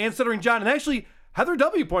Opie and Stuttering John. And actually, Heather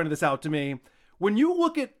W. pointed this out to me. When you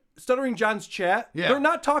look at Stuttering John's chat, they're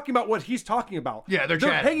not talking about what he's talking about. Yeah, they're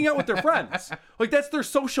hanging out with their friends. Like, that's their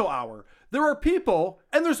social hour. There are people,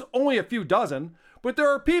 and there's only a few dozen, but there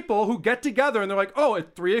are people who get together and they're like, oh,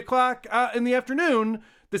 at 3 o'clock in the afternoon,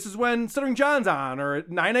 this is when Stuttering John's on, or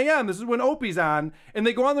at 9 a.m., this is when Opie's on, and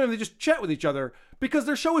they go on there and they just chat with each other because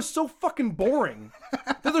their show is so fucking boring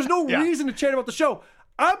that there's no reason to chat about the show.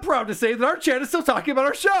 I'm proud to say that our chat is still talking about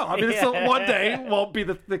our show. I mean, it's one day won't be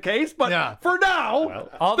the case, but for now,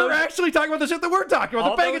 they're actually talking about the shit that we're talking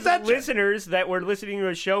about. They're paying attention. Listeners that were listening to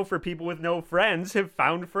a show for people with no friends have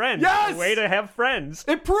found friends. Yes! It's a way to have friends.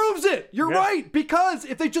 It proves it. You're right, because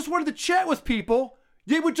if they just wanted to chat with people,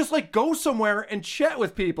 they would just like go somewhere and chat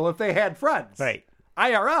with people if they had friends. Right.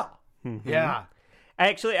 IRL. Mm-hmm. Yeah.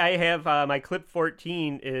 Actually, I have my clip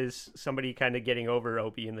 14 is somebody kind of getting over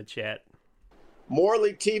Opie in the chat.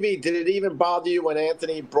 Morley TV, did it even bother you when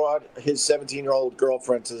Anthony brought his 17-year-old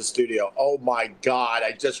girlfriend to the studio? Oh, my God,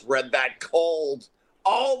 I just read that cold.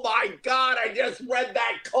 Oh, my God, I just read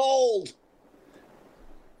that cold.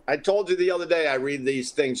 I told you the other day I read these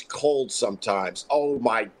things cold sometimes. Oh,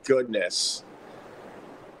 my goodness.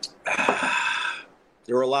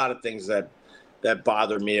 There were a lot of things that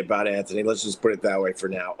bothered me about Anthony. Let's just put it that way for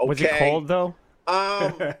now. Okay. Was it cold, though?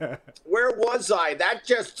 Where was I? That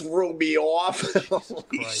just threw me off.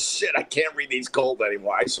 Holy shit, I can't read these cold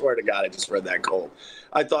anymore. I swear to God, I just read that cold.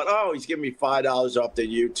 I thought, oh, he's giving me $5 off the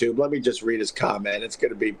YouTube. Let me just read his comment. It's going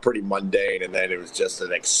to be pretty mundane. And then it was just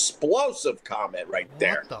an explosive comment right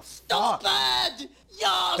there. What the fuck? Stupid!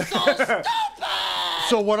 You're so stupid!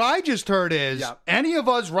 So what I just heard is any of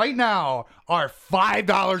us right now are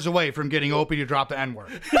 $5 away from getting Opie to drop the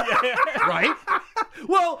N-word. Right?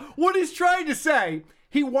 Well, what he's trying to say,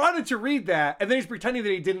 he wanted to read that, and then he's pretending that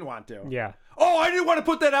he didn't want to. Yeah. Oh, I didn't want to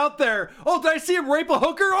put that out there. Oh, did I see him rape a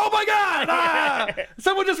hooker? Oh, my God.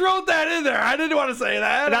 Someone just wrote that in there. I didn't want to say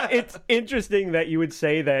that. Now, it's interesting that you would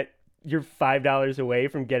say that you're $5 away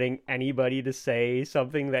from getting anybody to say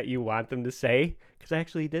something that you want them to say, because I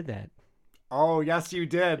actually did that. Oh, yes, you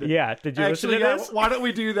did. Yeah. Did you listen to this? Why don't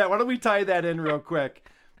we do that? Why don't we tie that in real quick?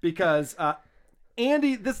 Because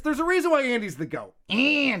Andy, there's a reason why Andy's the GOAT.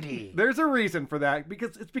 Andy. There's a reason for that.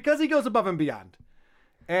 Because he goes above and beyond.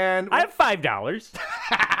 And I have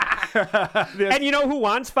 $5. And you know who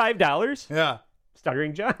wants $5? Yeah.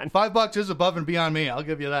 Stuttering John. $5 is above and beyond me. I'll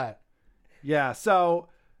give you that. Yeah. So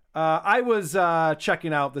I was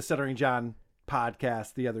checking out the Stuttering John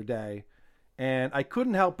podcast the other day, and I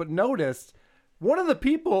couldn't help but notice one of the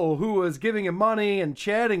people who was giving him money and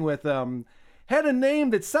chatting with him had a name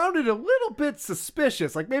that sounded a little bit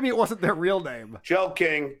suspicious. Like maybe it wasn't their real name.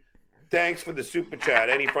 Joking. Thanks for the super chat.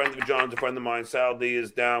 Any friend of John's a friend of mine. Sal D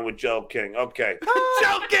is down with Joe King. Okay.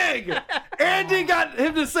 Joe King! Andy got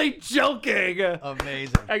him to say Joe King.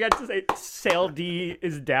 Amazing. I got to say, Sal D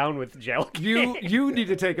is down with Joe King. You need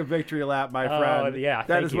to take a victory lap, my friend. Yeah, that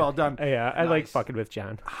thank is you. well done. Yeah, I like fucking with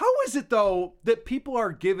John. How is it though that people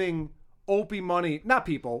are giving Opie money? Not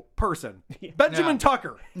people, person. Benjamin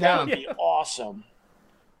Tucker. That would be awesome.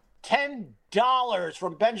 $10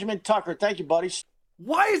 from Benjamin Tucker. Thank you, buddies.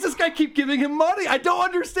 Why does this guy keep giving him money? I don't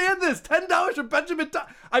understand this. $10 from Benjamin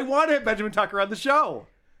Tucker. I want to have Benjamin Tucker on the show.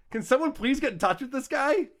 Can someone please get in touch with this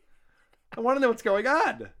guy? I want to know what's going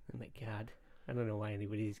on. Oh my God. I don't know why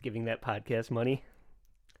anybody's giving that podcast money.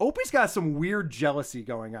 Opie's got some weird jealousy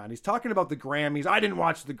going on. He's talking about the Grammys. I didn't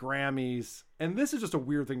watch the Grammys. And this is just a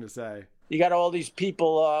weird thing to say. You got all these people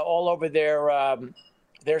all over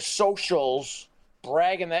their socials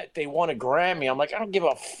bragging that they won a Grammy. I'm like, I don't give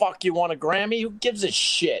a fuck you won a Grammy. Who gives a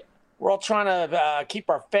shit? We're all trying to keep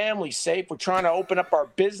our family safe. We're trying to open up our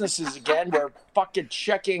businesses again. We're fucking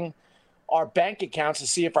checking our bank accounts to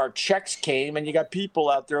see if our checks came. And you got people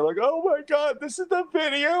out there like, oh my God, this is the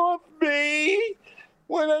video of me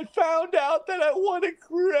when I found out that I won a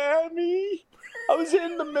Grammy. I was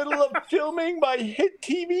in the middle of filming my hit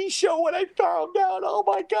TV show when I found out. Oh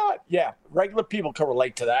my God. Yeah, regular people can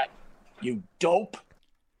relate to that. You dope.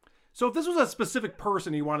 So if this was a specific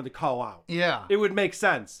person he wanted to call out, yeah, it would make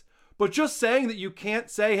sense. But just saying that you can't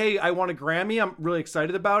say, hey, I won a Grammy, I'm really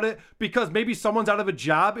excited about it, because maybe someone's out of a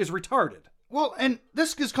job is retarded. Well, and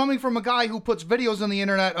this is coming from a guy who puts videos on the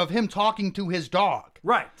internet of him talking to his dog.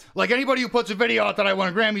 Right. Like anybody who puts a video out that I won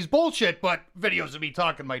a Grammy's bullshit, but videos of me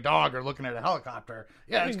talking to my dog or looking at a helicopter.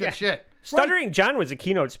 Yeah, it's good shit. Stuttering John was a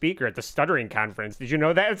keynote speaker at the Stuttering Conference. Did you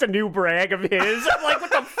know that? It's a new brag of his. I'm like,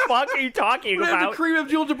 what the fuck are you talking about? The cream of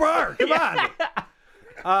Abdul-Jabbar. Come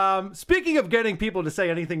on. Speaking of getting people to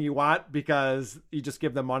say anything you want because you just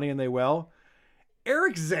give them money and they will,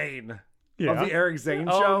 Eric Zane of the Eric Zane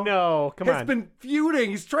Show. Oh, no. Come on. Has been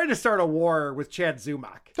feuding. He's trying to start a war with Chad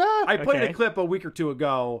Zumock. I played a clip a week or two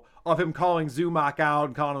ago of him calling Zumock out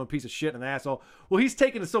and calling him a piece of shit and an asshole. Well, he's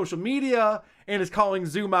taken to social media and is calling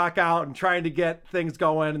Zumock out and trying to get things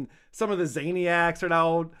going. And some of the Zaniacs are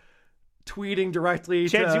now tweeting directly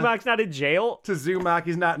Chad Zumock's not in jail? To Zumock.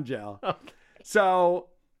 He's not in jail. Okay. So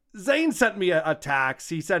Zane sent me a text.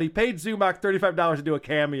 He said he paid Zumock $35 to do a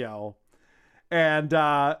cameo. And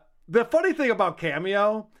the funny thing about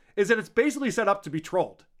Cameo is that it's basically set up to be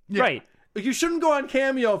trolled. Yeah. Right. Like, you shouldn't go on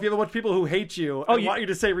Cameo if you have a bunch of people who hate you and want you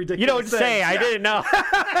to say ridiculous You don't things. say. I didn't know.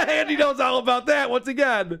 Andy knows all about that. Once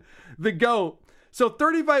again, the GOAT. So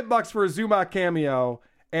 $35 for a Zumock cameo,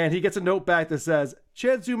 and he gets a note back that says,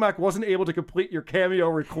 Chad Zumock wasn't able to complete your cameo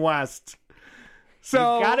request.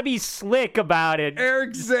 So you gotta be slick about it.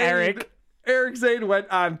 Eric Zane went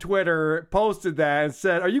on Twitter, posted that, and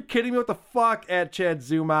said, are you kidding me? What the fuck at Chad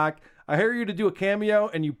Zumock? I hire you to do a cameo,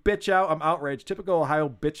 and you bitch out. I'm outraged. Typical Ohio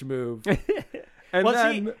bitch move. And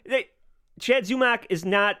then Chad Zumock is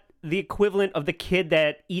not the equivalent of the kid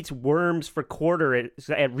that eats worms for quarter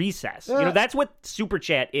at recess. You know, that's what Super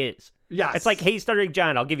Chat is. Yes. It's like, hey, Stuttering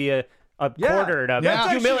John, I'll give you a quarter to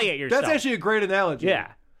humiliate yourself. That's actually a great analogy.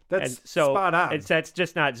 Yeah. That's spot on. That's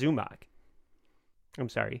just not Zumock. I'm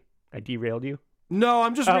sorry. I derailed you? No,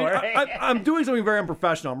 I'm just reading, right. I'm doing something very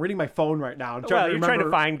unprofessional. I'm reading my phone right now. I'm trying to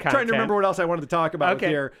find content. Trying to remember what else I wanted to talk about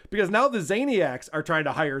here. Because now the Zaniacs are trying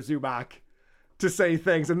to hire Zumock to say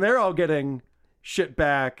things, and they're all getting shit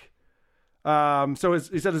back. So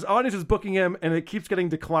he said his audience is booking him, and it keeps getting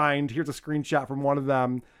declined. Here's a screenshot from one of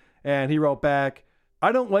them. And he wrote back,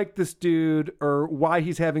 I don't like this dude or why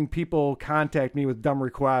he's having people contact me with dumb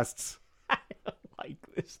requests. I don't like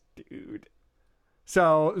this dude.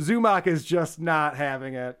 So Zumock is just not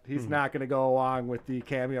having it. He's not going to go along with the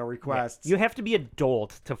cameo requests. You have to be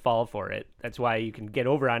adult to fall for it. That's why you can get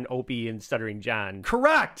over on Opie and Stuttering John.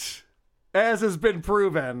 Correct. As has been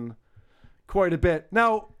proven quite a bit.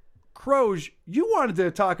 Now, Croge, you wanted to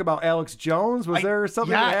talk about Alex Jones. Was there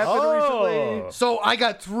something that happened recently? So I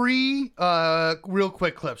got 3 real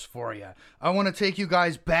quick clips for you. I want to take you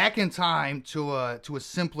guys back in time to a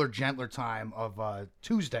simpler, gentler time of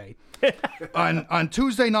Tuesday. on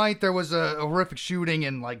Tuesday night, there was a horrific shooting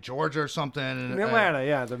in like Georgia or something. In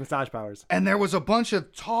Atlanta, the massage powers. And there was a bunch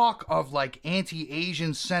of talk of like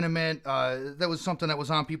anti-Asian sentiment. That was something that was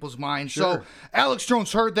on people's minds. Sure. So Alex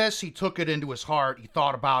Jones heard this. He took it into his heart. He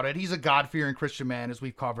thought about it. He's a God-fearing Christian man, as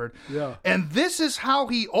we've covered. Yeah. And this is how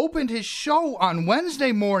he opened his show on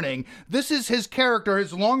Wednesday morning. This is his character,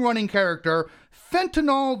 his long-running character,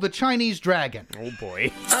 Fentanyl the Chinese Dragon. Oh,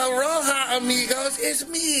 boy. Aloha, amigos. It's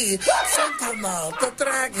me, Fentanyl the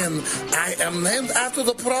Dragon. I am named after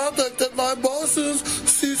the product that my bosses,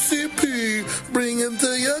 CCP, bring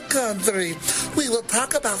into your country. We will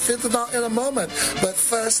talk about fentanyl in a moment, but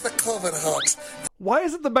first the COVID hoax. Why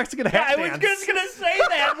is it the Mexican hat I was dance? just gonna say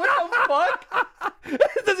that. What the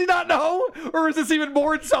fuck? Does he not know? Or is this even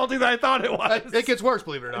more insulting than I thought it was? It gets worse,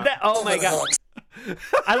 believe it or not. Oh my god.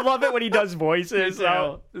 I love it when he does voices.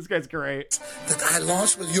 This guy's great. That I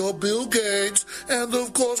launched with your Bill Gates and,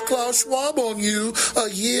 of course, Klaus Schwab on you a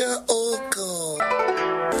year ago.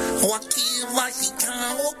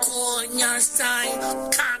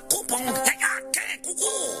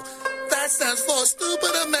 That stands for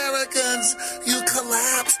stupid Americans. You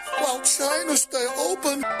collapse while China stay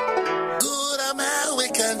open. Good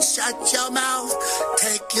Americans, shut your mouth.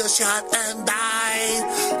 Take your shot and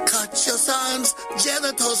die. Cut your son's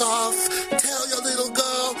genitals off. Tell your little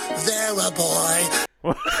girl they're a boy.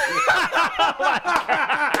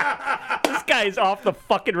 This guy's off the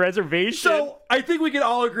fucking reservation. So I think we can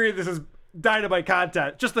all agree this is dynamite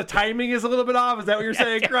content. Just the timing is a little bit off. Is that what you're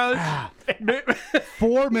saying, Crouch?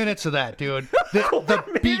 4 minutes of that, dude.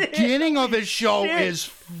 The beginning of his show is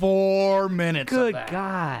 4 minutes of that. Good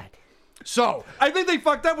God. So I think they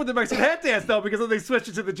fucked up with the Mexican hat dance though, because then they switched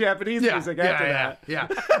it to the Japanese music after that. Yeah.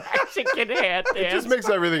 Mexican hat dance. It just makes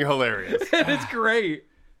everything hilarious. It's great.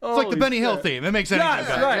 It's like the Benny Hill theme. It makes anything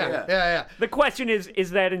better. Right. Yeah. The question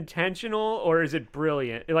is that intentional or is it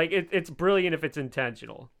brilliant? Like it's brilliant if it's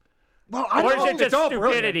intentional. Well, or is it just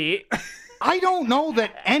stupidity? I don't know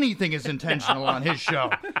that anything is intentional on his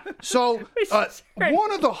show. So,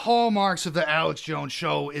 one of the hallmarks of the Alex Jones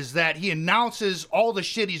show is that he announces all the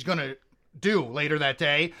shit he's going to do later that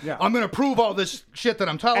day. Yeah. I'm going to prove all this shit that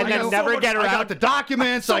I'm telling And you. then never get I around. got the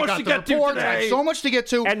documents. So I much got to the get to reports. I today. have so much to get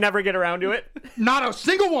to. And never get around to it? Not a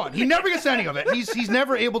single one. He never gets any of it. He's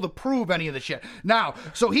never able to prove any of the shit. Now,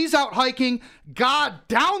 so he's out hiking. God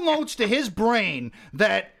downloads to his brain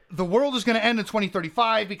that the world is going to end in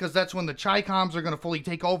 2035 because that's when the Chi-Coms are going to fully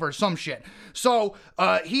take over or some shit. So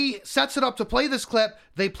he sets it up to play this clip.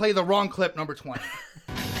 They play the wrong clip, number 20.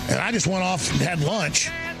 And I just went off and had lunch,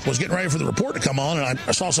 was getting ready for the report to come on, and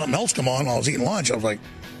I saw something else come on while I was eating lunch. I was like,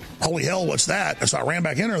 holy hell, what's that? And so I ran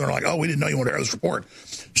back in there, and they're like, oh, we didn't know you wanted to air this report.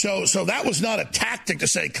 So that was not a tactic to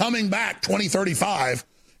say coming back 2035.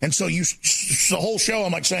 And so the whole show,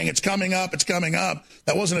 I'm like saying it's coming up.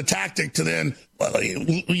 That wasn't a tactic to then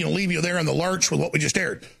leave you there in the lurch with what we just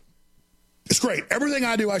aired. It's great. Everything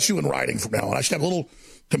I do, I shoot in writing from now on. I just have a little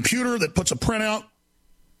computer that puts a printout.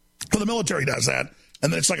 Well, the military does that.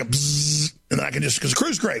 And then it's like a bzzz, and then I can just, because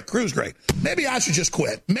crew's great. Maybe I should just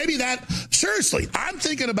quit. Seriously, I'm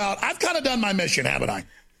thinking about, I've kind of done my mission, haven't I?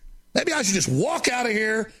 Maybe I should just walk out of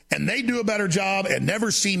here and they do a better job and never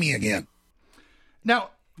see me again. Now,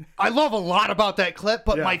 I love a lot about that clip,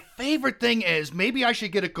 but my favorite thing is maybe I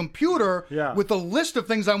should get a computer with a list of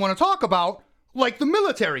things I want to talk about, like the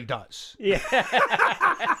military does. Yeah.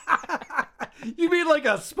 You mean like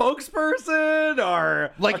a spokesperson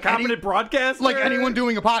or like a competent broadcaster? Like anyone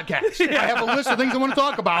doing a podcast. I have a list of things I want to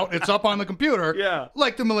talk about. It's up on the computer,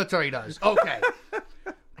 like the military does. Okay.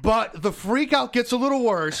 But the freak out gets a little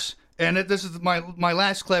worse. And this is my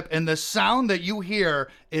last clip, and the sound that you hear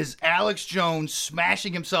is Alex Jones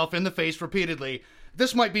smashing himself in the face repeatedly.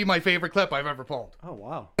 This might be my favorite clip I've ever pulled. Oh,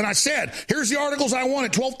 wow. And I said, here's the articles I want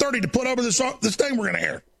at 12:30 to put over this thing we're going to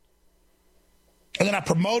air. And then I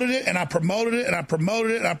promoted it, and I promoted it, and I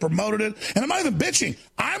promoted it, and I promoted it. And I'm not even bitching.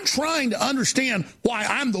 I'm trying to understand why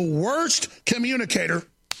I'm the worst communicator.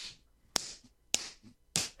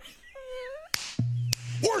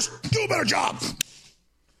 Worst, do a better job.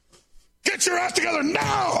 Get your ass together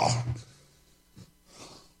now!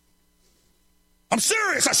 I'm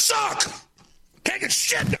serious, I suck! Can't get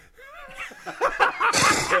shit!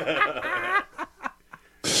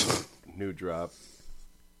 New drop.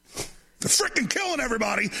 They're freaking killing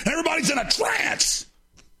everybody, and everybody's in a trance!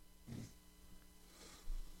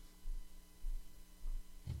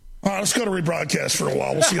 All right, let's go to rebroadcast for a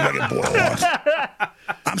while. We'll see if I can boil off.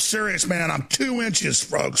 I'm serious, man. I'm 2 inches,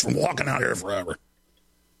 folks, from walking out here forever.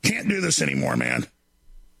 Can't do this anymore, man.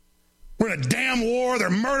 We're in a damn war. They're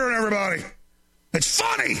murdering everybody. It's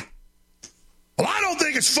funny. Well, I don't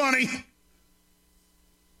think it's funny.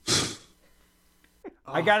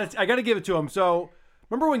 I gotta give it to him. So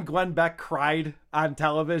remember when Glenn Beck cried on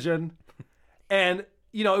television? And,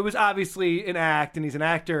 it was obviously an act, and he's an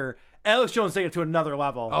actor. Alex Jones taking it to another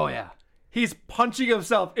level. Oh, yeah. He's punching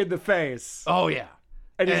himself in the face. Oh, yeah.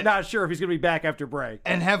 And he's not sure if he's going to be back after break.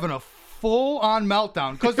 And having a full-on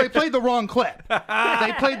meltdown because they played the wrong clip.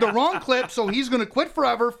 They played the wrong clip, so he's going to quit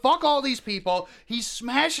forever. Fuck all these people. He's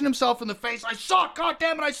smashing himself in the face. I suck. God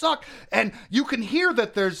damn it, I suck. And you can hear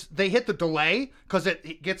that they hit the delay because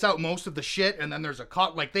it gets out most of the shit, and then there's a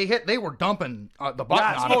cut. Like they were dumping the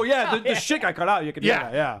button on it. Oh, yeah, the shit got cut out. You can hear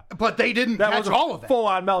that, yeah. But they didn't That catch was a all of it.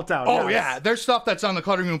 full-on meltdown. Oh, yes. yeah. There's stuff that's on the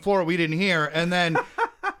cutting room floor we didn't hear. And then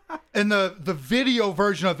in the video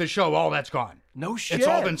version of the show, all that's gone. No shit. It's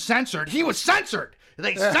all been censored. He was censored.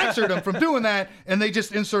 They censored him from doing that, and they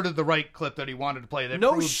just inserted the right clip that he wanted to play. That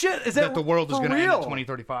No proved shit. Is that the world is for going to end in real?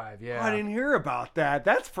 2035. Yeah. I didn't hear about that.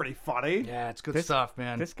 That's pretty funny. Yeah, it's good stuff,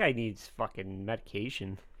 man. This guy needs fucking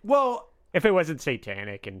medication. Well, if it wasn't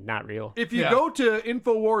satanic and not real. if you go to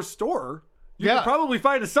InfoWars store, you could probably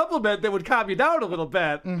find a supplement that would calm you down a little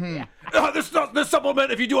bit. Mm-hmm. This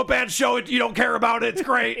supplement, if you do a bad show, you don't care about it. It's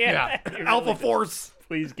great. Yeah. Alpha Force.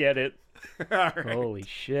 Please get it. All right. Holy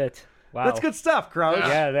shit. Wow. That's good stuff, Crouch.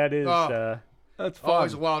 Yeah, that is. That's fun.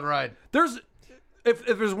 Always a wild ride. If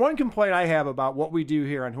there's one complaint I have about what we do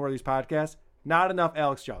here on Who Are These Podcasts, not enough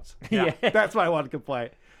Alex Jones. Yeah. That's my one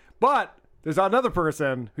complaint. But there's another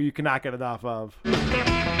person who you cannot get enough of.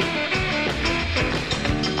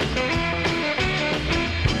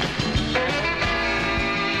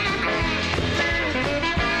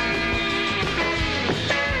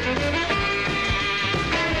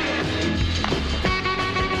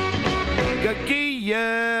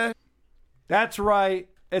 That's right.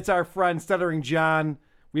 It's our friend Stuttering John.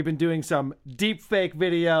 We've been doing some deep fake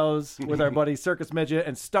videos with our buddy Circus Midget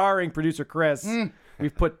and starring producer Chris.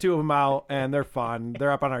 We've put 2 of them out, and they're fun.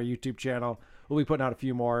 They're up on our YouTube channel. We'll be putting out a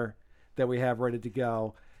few more that we have ready to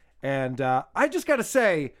go. And I just got to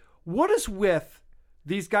say, what is with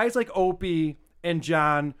these guys like Opie and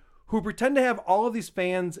John who pretend to have all of these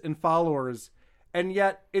fans and followers, and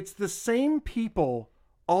yet it's the same people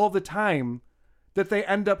all the time that they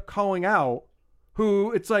end up calling out,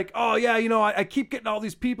 who it's like, oh yeah, I keep getting all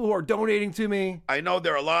these people who are donating to me. I know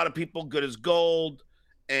there are a lot of people good as gold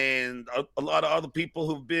and a lot of other people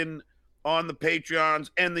who've been on the Patreons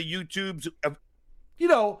and the YouTubes.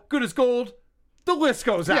 Good as gold. The list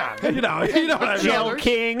goes on. Yeah. You know what I mean? Shell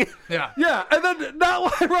King. Yeah. Yeah, and then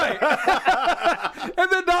not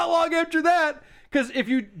long after that, because if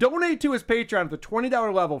you donate to his Patreon at the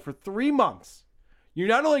 $20 level for 3 months, you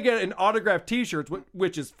not only get an autographed T-shirt,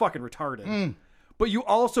 which is fucking retarded, but you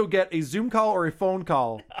also get a Zoom call or a phone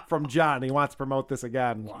call from John. He wants to promote this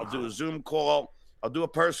again. I'll do a Zoom call. I'll do a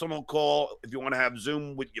personal call if you want to have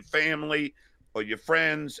Zoom with your family or your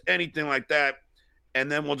friends, anything like that. And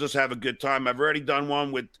then we'll just have a good time. I've already done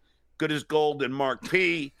one with Good as Gold and Mark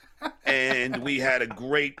P. And we had a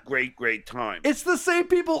great time. It's the same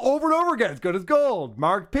people over and over again. It's Good as Gold,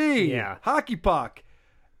 Mark P, Hockey Puck.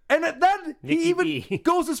 And then he even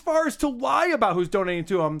goes as far as to lie about who's donating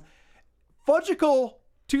to him. Fudgical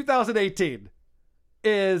 2018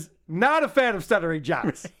 is not a fan of Stuttering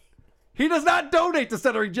John. He does not donate to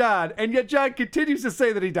Stuttering John, and yet John continues to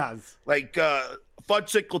say that he does. Like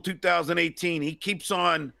Fudgicle 2018, he keeps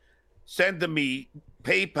on sending me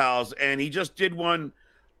PayPals, and he just did one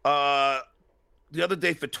the other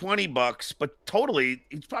day for $20, but totally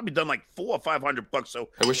he's probably done like $400 or $500. So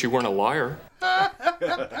I wish you weren't a liar.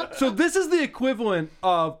 So this is the equivalent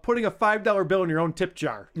of putting a $5 bill in your own tip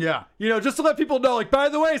jar. Yeah. Just to let people know, like, by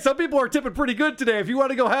the way, some people are tipping pretty good today. If you want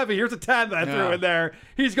to go heavy, here's a 10 that I threw in there.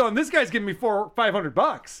 He's going, this guy's giving me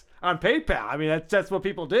 $500 on PayPal. I mean, that's what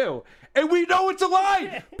people do. And we know it's a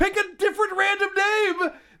lie. Pick a different random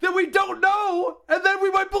name that we don't know, and then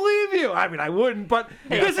we might believe you. I mean, I wouldn't, but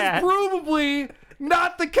this is provably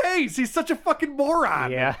not the case. He's such a fucking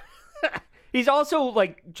moron. Yeah. He's also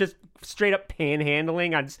like just straight up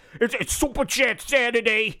panhandling on it's Super Chat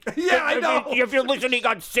Saturday. Yeah, I know. If you're listening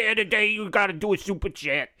on Saturday, you got to do a Super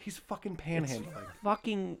Chat. He's fucking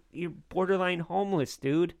panhandling. You're borderline homeless,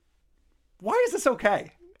 dude. Why is this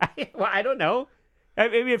okay? Well, I don't know. I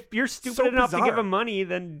mean, if you're stupid enough to give bizarre. him money,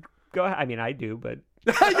 then go ahead. I mean, I do, but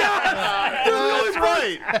That's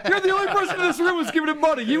right. You're the only person in this room who's giving him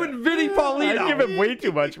money. You and Vinny Paulino. I give him way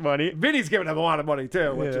too much money. Vinny's giving him a lot of money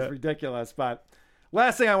too, which is ridiculous. But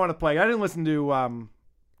last thing I want to play, I didn't listen to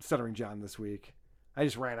Stuttering John this week. I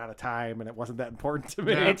just ran out of time, and it wasn't that important to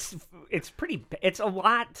me. It's a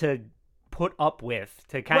lot to put up with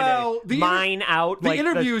to kind of mine out. The like,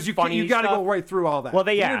 interviews, you got to go right through all that. Well,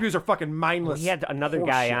 the interviews are fucking mindless. He had another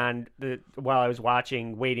guy on while I was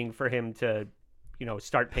watching, waiting for him to,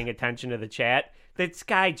 start paying attention to the chat. this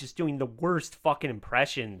guy just doing the worst fucking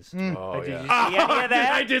impressions. Oh, Did you yeah. see any of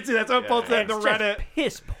that? I did see that. Someone posted that on It's just Reddit.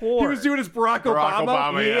 piss poor. He was doing his Barack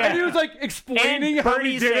Obama. yeah. And he was like explaining And how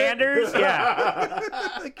Bernie he did Sanders, it. yeah.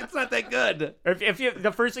 Like, it's not that good. If you,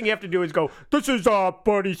 the first thing you have to do is go, this is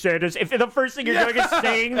Bernie Sanders. If the first thing you're doing is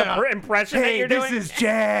saying the impression that you're doing. This is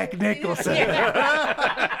Jack Nicholson.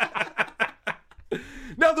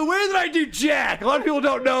 Now, the way that I do Jack, a lot of people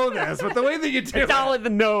don't know this, but the way that you do it's all in the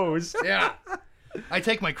nose. Yeah. I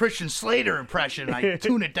take my Christian Slater impression and I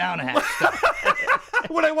tune it down a half.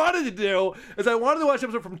 What I wanted to do is I wanted to watch the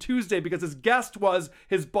episode from Tuesday because his guest was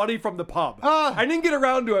his buddy from the pub. I didn't get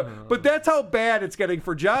around to it, but that's how bad it's getting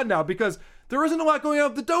for John now because there isn't a lot going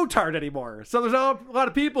on with the Dotard anymore. So there's a lot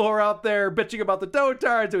of people who are out there bitching about the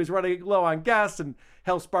Dotard, so he's running low on guests, and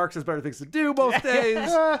Hell Sparks has better things to do most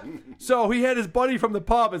days. So he had his buddy from the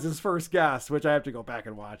pub as his first guest, which I have to go back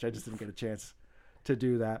and watch. I just didn't get a chance to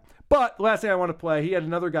do that. But the last thing I want to play, he had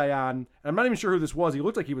another guy on, and I'm not even sure who this was. He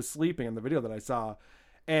looked like he was sleeping in the video that I saw.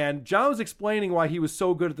 And John was explaining why he was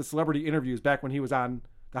so good at the celebrity interviews back when he was on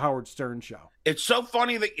the Howard Stern show. It's so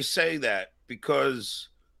funny that you say that because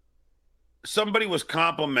somebody was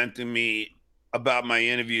complimenting me about my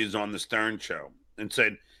interviews on the Stern show and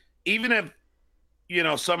said, even if, you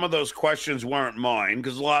know, some of those questions weren't mine,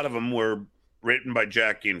 because a lot of them were written by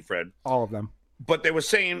Jackie and Fred. All of them. But they were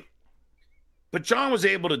saying, but John was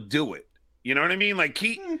able to do it. You know what I mean? Like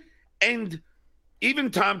and even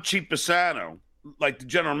Tom Ciapisano, like the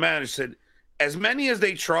general manager, said, as many as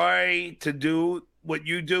they try to do what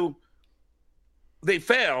you do, they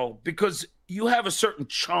fail because you have a certain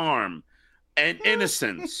charm and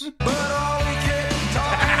innocence.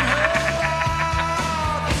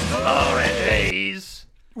 Days.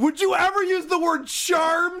 Would you ever use the word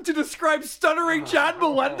charm to describe stuttering John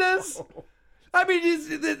Melendez? I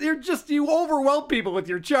mean, they're just, you overwhelm people with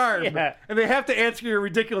your charm. Yeah. And they have to answer your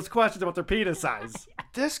ridiculous questions about their penis size.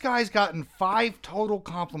 This guy's gotten 5 total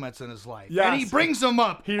compliments in his life. Yes. And he brings them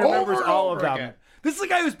up. He remembers over and all over of them. again. This is a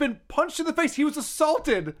guy who's been punched in the face. He was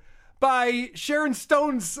assaulted by Sharon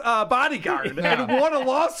Stone's bodyguard Yeah. and won a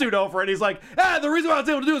lawsuit over it. He's like, the reason why I was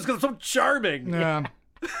able to do it is because I'm so charming. Yeah.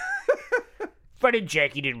 Fred and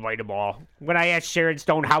Jackie didn't write them all. When I asked Sharon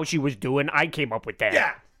Stone how she was doing, I came up with that.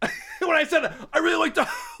 Yeah. When I said, I really like the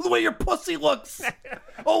way your pussy looks.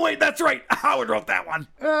 Oh, wait, that's right. Howard wrote that one.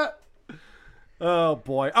 Oh,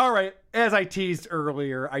 boy. All right. As I teased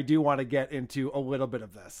earlier, I do want to get into a little bit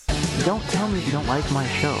of this. Don't tell me if you don't like my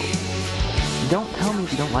show. Don't tell me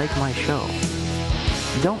if you don't like my show.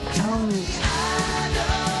 Don't tell me.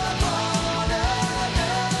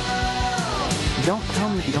 Don't tell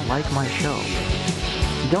me if you don't like my show.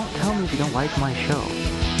 Don't tell me if you don't like my show.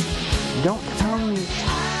 Don't tell me.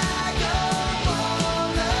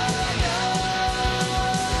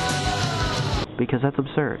 Because that's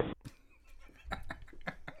absurd.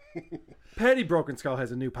 Patty Broken Skull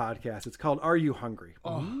has a new podcast. It's called Are You Hungry?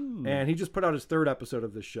 Oh. And he just put out his 3rd episode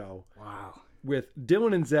of this show. Wow. With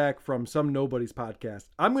Dylan and Zach from Some Nobody's podcast.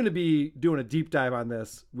 I'm going to be doing a deep dive on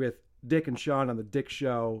this with Dick and Sean on the Dick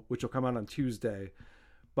Show, which will come out on Tuesday.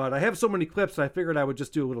 But I have so many clips, I figured I would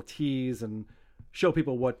just do a little tease and show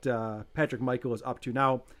people what Patrick Michael is up to.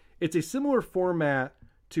 Now, it's a similar format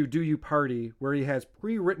to Do You Party, where he has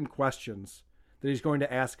pre-written questions that he's going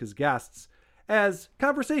to ask his guests as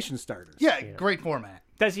conversation starters. Yeah, great format.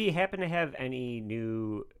 Does he happen to have any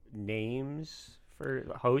new names for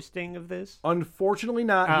hosting of this? Unfortunately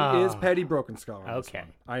not. He is Patty Broken Skull. Okay.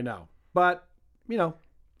 I know. But, you know,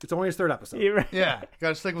 it's only his 3rd episode. You're right. Yeah,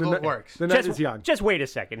 gotta stick with what works. The night is young. Just wait a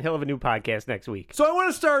second. He'll have a new podcast next week. So I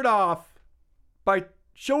want to start off by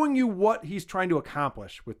showing you what he's trying to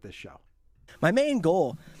accomplish with this show. My main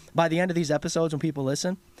goal by the end of these episodes when people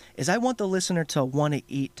listen is I want the listener to want to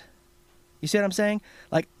eat. You see what I'm saying?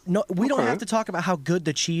 Like, no, we don't have to talk about how good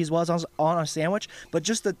the cheese was on a sandwich, but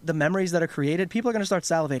just the memories that are created. People are going to start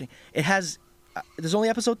salivating. It has, there's only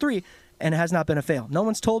episode 3, and it has not been a fail. No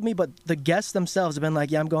one's told me, but the guests themselves have been like,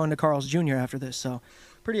 yeah, I'm going to Carl's Jr. after this. So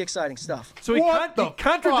pretty exciting stuff. So he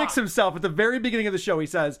contradicts himself at the very beginning of the show. He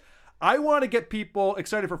says, I want to get people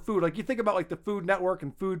excited for food. Like, you think about like the Food Network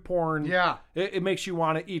and food porn. Yeah. It makes you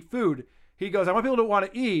want to eat food. He goes, I want people to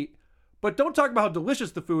want to eat, but don't talk about how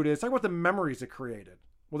delicious the food is. Talk about the memories it created.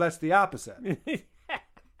 Well, that's the opposite.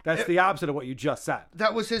 That's the opposite of what you just said.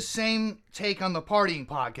 That was his same take on the partying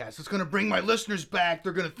podcast. It's going to bring my listeners back.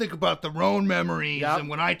 They're going to think about their own memories. Yep. And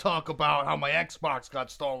when I talk about how my Xbox got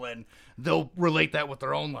stolen, they'll relate that with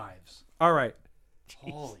their own lives. All right.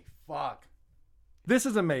 Holy fuck. This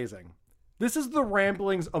is amazing. This is the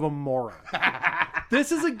ramblings of a moron.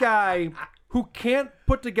 This is a guy who can't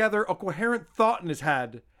put together a coherent thought in his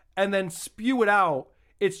head and then spew it out.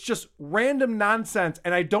 It's just random nonsense.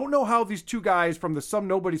 And I don't know how these two guys from the Some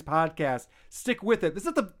Nobodies podcast stick with it. This is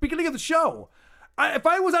at the beginning of the show. If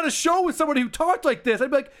I was on a show with somebody who talked like this,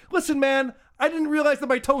 I'd be like, listen, man, I didn't realize that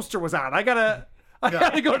my toaster was on. I gotta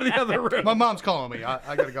go to the other room. My mom's calling me.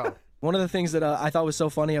 I gotta go. One of the things that I thought was so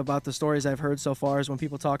funny about the stories I've heard so far is when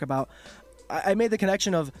people talk about, I made the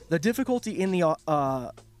connection of the difficulty in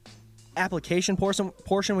the application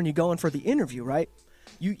portion when you go in for the interview, right?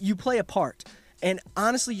 You play a part. And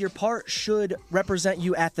honestly, your part should represent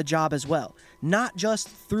you at the job as well, not just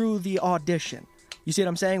through the audition. You see what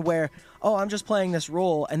I'm saying? Where, oh, I'm just playing this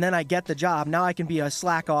role and then I get the job. Now I can be a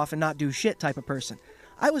slack off and not do shit type of person.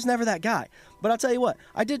 I was never that guy. But I'll tell you what,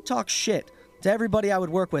 I did talk shit to everybody I would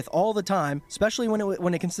work with all the time, especially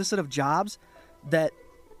when it consisted of jobs that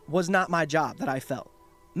was not my job that I felt.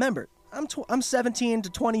 Remember, I'm 17 to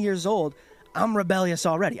 20 years old. I'm rebellious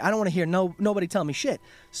already. I don't want to hear nobody tell me shit.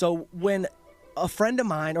 So when a friend of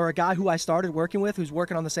mine or a guy who I started working with who's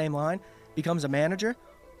working on the same line becomes a manager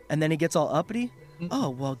and then he gets all uppity, oh,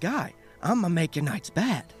 well, guy, I'm going to make your nights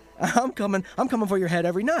bad. I'm coming for your head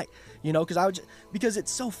every night, because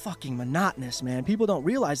it's so fucking monotonous, man. People don't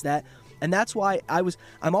realize that. And that's why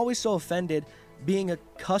I'm always so offended being a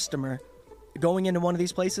customer going into one of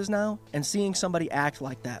these places now and seeing somebody act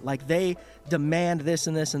like that. Like they demand this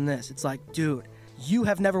and this and this. It's like, dude, you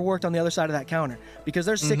have never worked on the other side of that counter because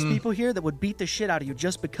there's 6 people here that would beat the shit out of you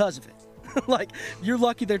just because of it. Like, you're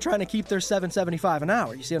lucky they're trying to keep their $7.75 an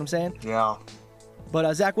hour. You see what I'm saying? Yeah.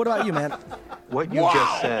 But Zach, what about you, man? What you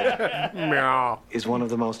just said is one of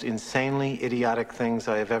the most insanely idiotic things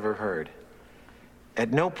I have ever heard.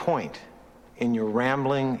 At no point in your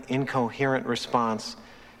rambling, incoherent response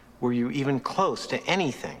were you even close to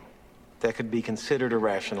anything that could be considered a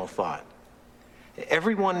rational thought.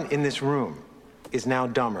 Everyone in this room is now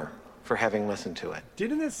dumber for having listened to it.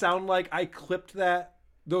 Didn't it sound like I clipped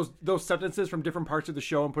those sentences from different parts of the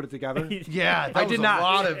show and put it together? Yeah, I did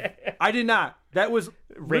not. I did not. That was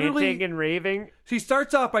ranting and raving. He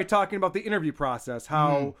starts off by talking about the interview process,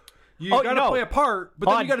 how you got to play a part, but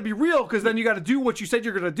then you got to be real because then you got to do what you said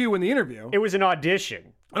you're going to do in the interview. It was an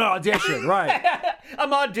audition. An audition, right?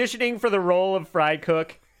 I'm auditioning for the role of fry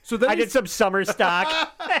cook. So then I did some summer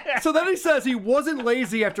stock. So then he says he wasn't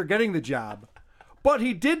lazy after getting the job, but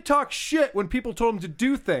he did talk shit when people told him to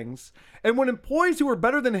do things. And when employees who were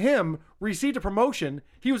better than him received a promotion,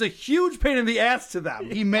 he was a huge pain in the ass to them.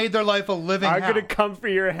 He made their life a living hell. I'm going to come for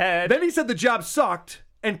your head. Then he said the job sucked,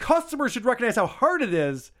 and customers should recognize how hard it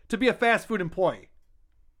is to be a fast food employee.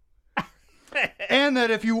 And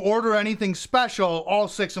that if you order anything special, all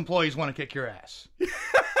 6 employees want to kick your ass.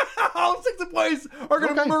 All 6 employees are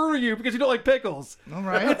going to murder you because you don't like pickles. All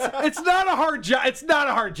right. It's not a hard job. It's not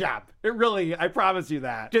a hard job. It really, I promise you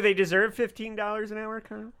that. Do they deserve $15 an hour,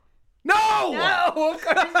 Colonel? No! No, of course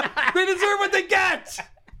not. They deserve what they get!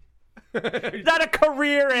 Is that a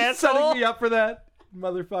career, asshole? Setting me up for that,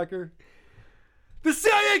 motherfucker. The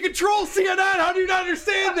CIA controls CNN! How do you not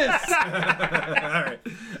understand this? All right.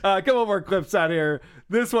 A couple more clips out here.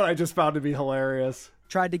 This one I just found to be hilarious.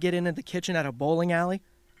 Tried to get into the kitchen at a bowling alley.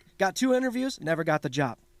 Got 2 interviews, never got the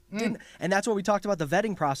job. And that's what we talked about, the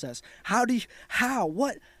vetting process. How do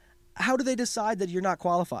they decide that you're not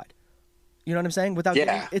qualified? You know what I'm saying?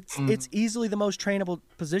 It's easily the most trainable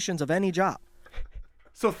positions of any job.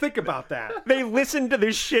 So think about that. They listen to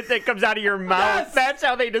the shit that comes out of your mouth. Yes! That's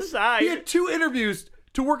how they decide. He had 2 interviews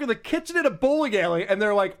to work in the kitchen at a bowling alley, and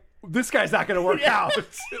they're like, this guy's not going to work out.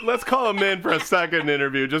 Let's call him in for a second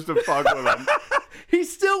interview just to fuck with him. He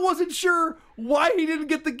still wasn't sure why he didn't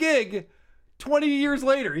get the gig 20 years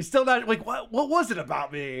later. He's still not, like, what was it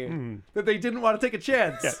about me that they didn't want to take a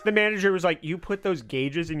chance? Yeah. The manager was like, you put those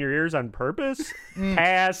gauges in your ears on purpose?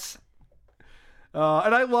 Pass.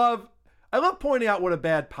 And I love pointing out what a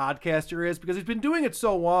bad podcaster is because he's been doing it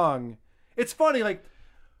so long. It's funny, like,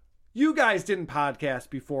 you guys didn't podcast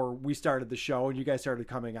before we started the show and you guys started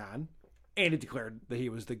coming on. Andy declared that he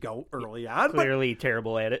was the GOAT early on. Clearly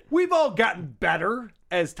terrible at it. We've all gotten better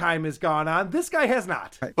as time has gone on. This guy has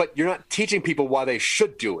not. But you're not teaching people why they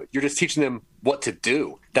should do it. You're just teaching them what to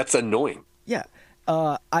do. That's annoying. Yeah.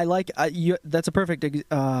 That's a perfect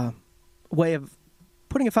way of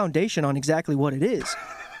putting a foundation on exactly what it is.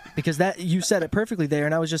 Because you said it perfectly there,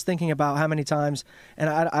 and I was just thinking about how many times, and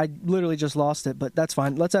I literally just lost it, but that's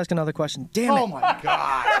fine. Let's ask another question. Damn it. Oh, my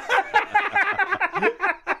God.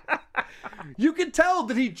 You can tell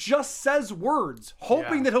that he just says words,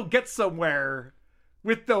 hoping that he'll get somewhere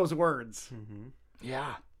with those words. Mm-hmm.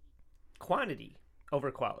 Yeah. Quantity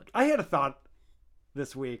over quality. I had a thought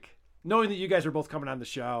this week, knowing that you guys are both coming on the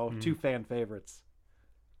show, 2 fan favorites.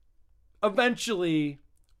 Eventually,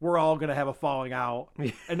 we're all going to have a falling out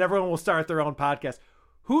and everyone will start their own podcast.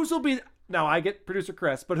 Whose will be, now I get producer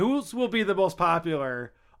Chris, but whose will be the most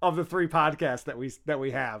popular of the 3 podcasts that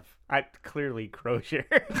we have? Clearly Crozier.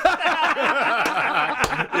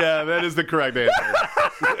 Yeah, that is the correct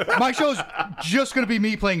answer. My show's just going to be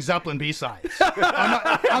me playing Zeppelin B-sides.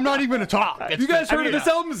 I'm not even going to talk. You guys heard of this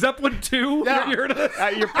album, Zeppelin 2? Yeah. You heard of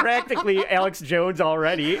this? You're practically Alex Jones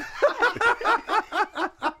already.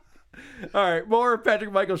 All right, more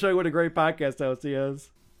Patrick Michael show you what a great podcast host he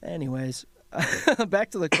is. Anyways,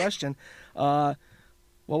 back to the question. What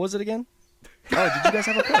was it again? Oh, did you guys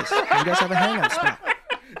have a place? Did you guys have a hangout spot?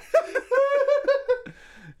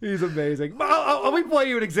 He's amazing. Let me play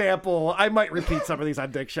you an example. I might repeat some of these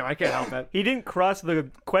on Dick's show. I can't help it. He didn't cross the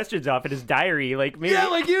questions off in his diary like me. Yeah,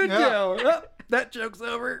 like you do. Oh, that joke's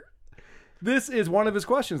over. This is one of his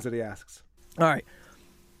questions that he asks. All right.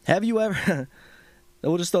 Have you ever...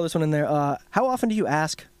 We'll just throw this one in there. How often do you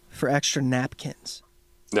ask for extra napkins?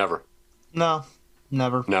 Never. No,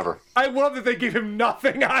 never. Never. I love that they gave him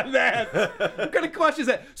nothing on that. What kind of question is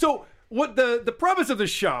that? So what the premise of the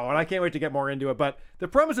show, and I can't wait to get more into it, but the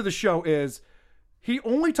premise of the show is he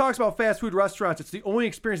only talks about fast food restaurants. It's the only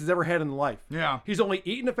experience he's ever had in life. Yeah. He's only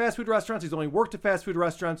eaten at fast food restaurants. He's only worked at fast food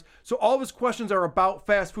restaurants. So all of his questions are about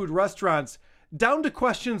fast food restaurants, down to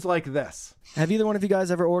questions like this. Have either one of you guys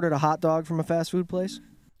ever ordered a hot dog from a fast food place?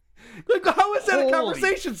 Like, how is that a Holy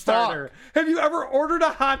conversation starter? Have you ever ordered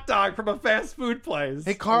a hot dog from a fast food place?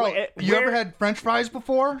 Hey, Carl, you ever had French fries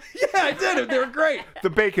before? Yeah, I did. They were great. The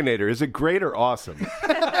Baconator, is it great or awesome?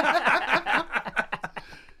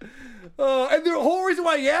 And the whole reason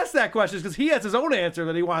why he asked that question is because he has his own answer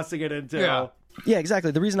that he wants to get into. Yeah,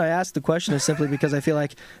 exactly. The reason I asked the question is simply because I feel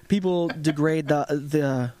like people degrade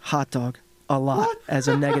the hot dog a lot as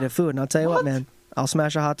a negative food. And I'll tell you what, man, I'll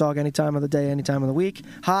smash a hot dog any time of the day, any time of the week.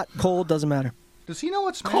 Hot, cold, doesn't matter. Does he know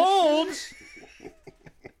what's cold?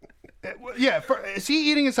 Yeah, is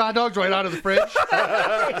he eating his hot dogs right out of the fridge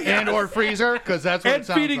and or freezer? Because that's what and it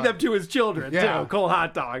sounds feeding like. them to his children too. Cold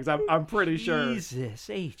hot dogs. I'm pretty sure. Jesus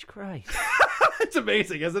H. Christ. It's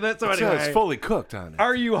amazing, isn't it? So It anyway, says fully cooked on it.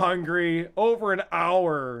 Are you hungry? Over an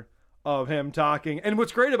hour of him talking. And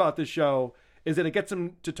what's great about this show is that it gets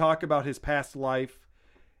him to talk about his past life,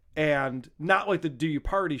 and not like the Do You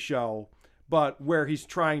Party show, but where he's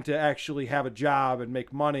trying to actually have a job and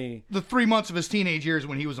make money. The 3 months of his teenage years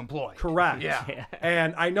when he was employed. Correct. Yeah.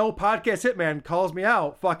 And I know Podcast Hitman calls me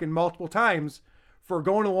out fucking multiple times for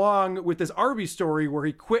going along with this Arby's story where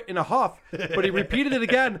he quit in a huff, but he repeated it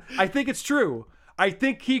again. I think it's true. I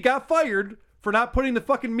think he got fired for not putting the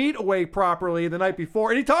fucking meat away properly the night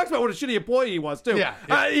before. And he talks about what a shitty employee he was, too.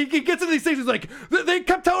 Yeah. He gets into these things, he's like, they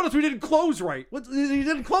kept telling us we didn't close right. He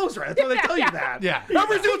didn't close right. That's why they tell you that. Yeah.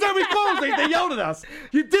 Every single time we closed, they yelled at us.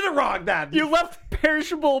 You did it wrong then. You left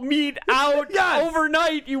perishable meat out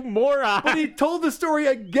overnight, you moron. But he told the story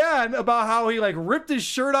again about how he like ripped his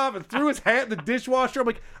shirt off and threw his hat in the dishwasher. I'm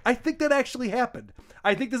like, I think that actually happened.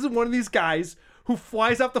 I think this is one of these guys who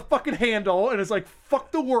flies off the fucking handle and is like,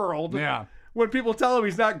 fuck the world. Yeah. When people tell him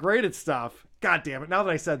he's not great at stuff. God damn it. Now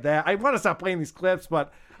that I said that, I want to stop playing these clips,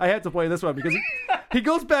 but I have to play this one because he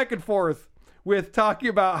goes back and forth with talking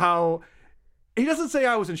about how he doesn't say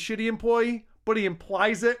I was a shitty employee, but he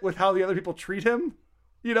implies it with how the other people treat him.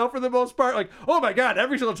 You know, for the most part, like, oh my God,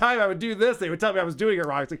 every single time I would do this, they would tell me I was doing it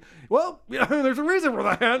wrong. It's like, well, you know, there's a reason for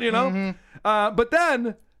that, you know? Mm-hmm. But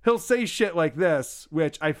then he'll say shit like this,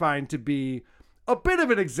 which I find to be a bit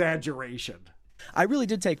of an exaggeration. I really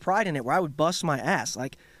did take pride in it where I would bust my ass,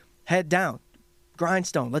 like head down,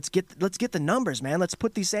 grindstone. Let's get the numbers, man. Let's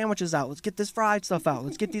put these sandwiches out. Let's get this fried stuff out.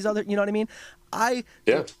 Let's get these other, you know what I mean?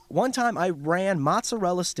 One time I ran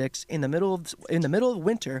mozzarella sticks in the middle of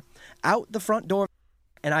winter out the front door,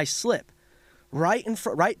 and I slip right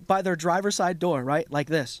by their driver's side door, right? Like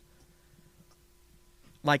this.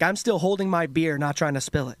 Like I'm still holding my beer, not trying to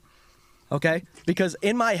spill it. Okay? Because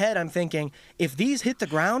in my head, I'm thinking, if these hit the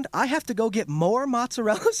ground, I have to go get more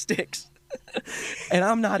mozzarella sticks. And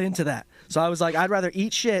I'm not into that. So I was like, I'd rather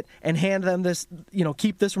eat shit and hand them this, you know,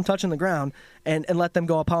 keep this from touching the ground and let them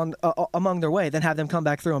go among their way, than have them come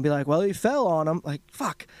back through and be like, well, he fell on them. Like,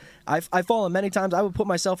 fuck. I've fallen many times. I would put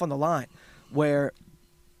myself on the line where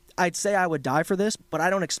I'd say I would die for this, but I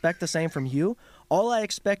don't expect the same from you. All I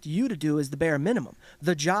expect you to do is the bare minimum,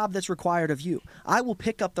 the job that's required of you. I will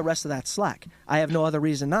pick up the rest of that slack. I have no other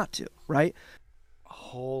reason not to, right?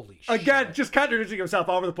 Holy shit. Again, just contradicting himself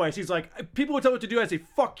all over the place. He's like, people would tell me what to do. I say,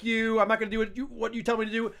 fuck you. I'm not going to do what you tell me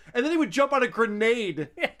to do. And then he would jump on a grenade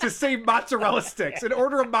to save mozzarella sticks and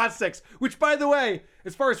order a mod sticks, which, by the way,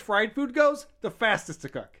 as far as fried food goes, the fastest to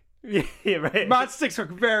cook. Yeah, right. Mott sticks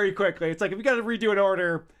work very quickly. It's like, if you got to redo an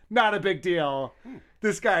order, not a big deal.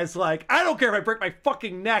 This guy's like, I don't care if I break my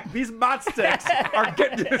fucking neck. These Mott sticks are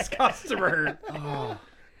getting to this customer.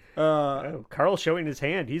 Carl's showing his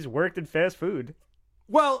hand. He's worked in fast food.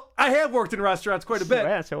 Well, I have worked in restaurants quite a bit.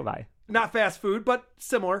 Yeah, so have I. Not fast food, but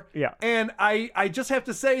similar. Yeah. And I just have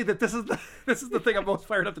to say that this is the thing I'm most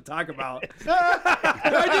fired up to talk about.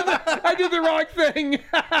 I did the wrong thing.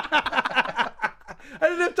 I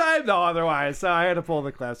didn't have time though otherwise, so I had to pull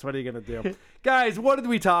the clips. What are you gonna do? Guys, what did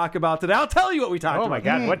we talk about today? I'll tell you what we talked about. Oh my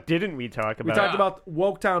God, what didn't we talk about? We talked about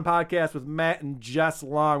Woketown podcast with Matt and Jess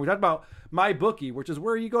Long. We talked about MyBookie, which is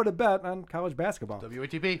where you go to bet on college basketball.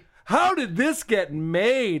 WATP. How did this get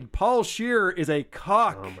made? Paul Scheer is a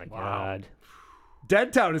cock. Oh my God.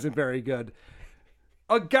 Deadtown isn't very good.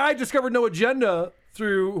 A guy discovered No Agenda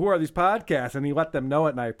through Who Are These Podcasts, and he let them know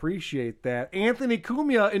it, and I appreciate that. Anthony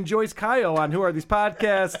Cumia enjoys Kyle on Who Are These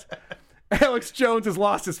Podcasts. Alex Jones has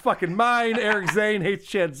lost his fucking mind. Eric Zane hates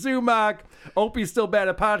Chad Zumach. Opie's still bad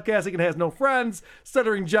at podcasting and has no friends.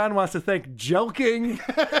 Stuttering John wants to thank Jelking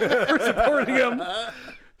for supporting him.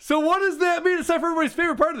 So what does that mean? It's time for everybody's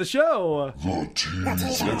favorite part of the show. The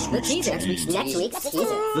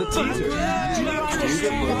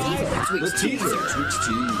teaser.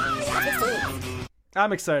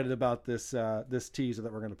 I'm excited about this this teaser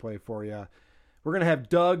that we're going to play for you. We're going to have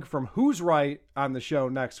Doug from Who's Right on the show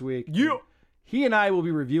next week. Yeah. He and I will be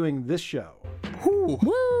reviewing this show. Woo!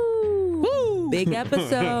 Big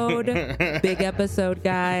episode. Big episode,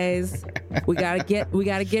 guys. We gotta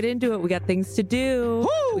get into it. We got things to do.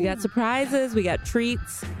 Woo! We got surprises. We got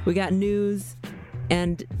treats. We got news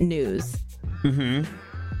and news. Mm-hmm.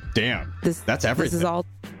 Damn. That's everything. This is all.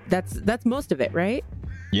 That's most of it, right?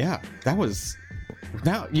 Yeah. That was.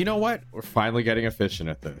 Now you know what? We're finally getting efficient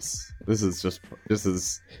at this. This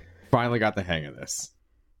is finally got the hang of this.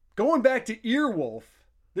 Going back to Earwolf,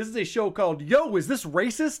 this is a show called Yo, Is This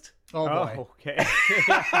Racist? Oh boy. Okay.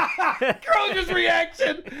 Croger's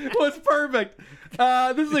reaction was perfect.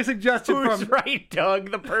 This is a suggestion Who's from right,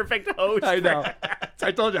 Doug? The perfect host. I know.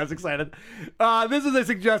 I told you I was excited. This is a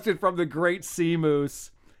suggestion from the great Sea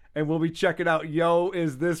Moose, and we'll be checking out Yo,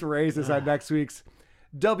 Is This Racist on next week's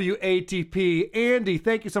WATP. Andy,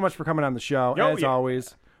 thank you so much for coming on the show. As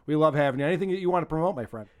always, we love having you. Anything that you want to promote, my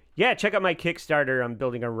friend? Yeah, check out my Kickstarter. I'm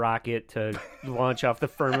building a rocket to launch off the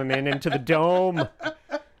firmament into the dome.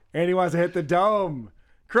 Andy wants to hit the dome.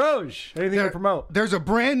 Croge, anything to promote? There's a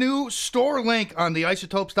brand new store link on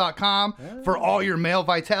theisotopes.com for all your male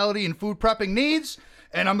vitality and food prepping needs.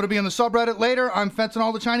 And I'm going to be on the subreddit later. I'm fencing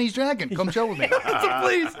all the Chinese dragon. Come chill with me. So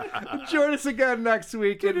please join us again next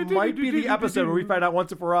week. It might be the episode where we find out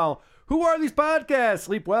once and for all, who are these podcasts?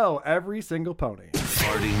 Sleep well, every single pony.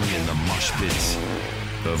 Farting in the mosh pits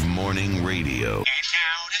of morning radio.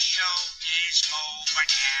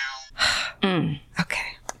 Okay.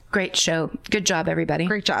 Great show. Good job, everybody.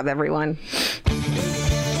 Great job, everyone.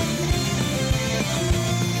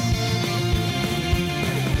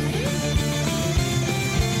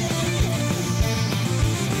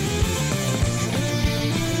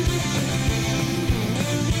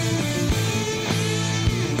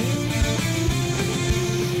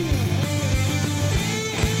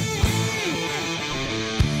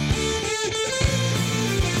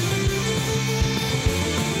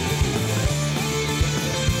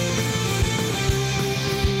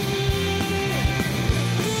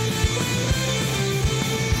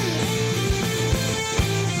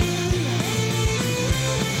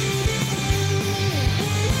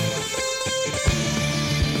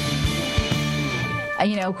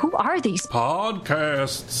 Who are these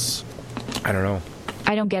podcasts? I don't know.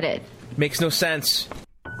 I don't get it. Makes no sense.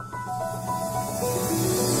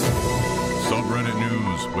 Subreddit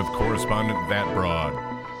news with correspondent That Broad.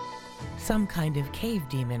 Some kind of cave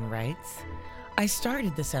demon writes, I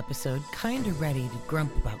started this episode kinda ready to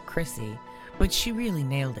grump about Chrissy, but she really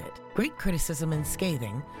nailed it. Great criticism and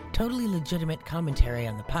scathing, totally legitimate commentary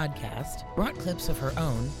on the podcast, brought clips of her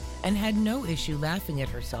own, and had no issue laughing at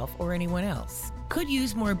herself or anyone else. Could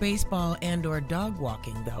use more baseball and or dog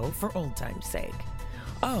walking, though, for old time's sake.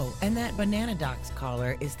 Oh, and that Banana Docs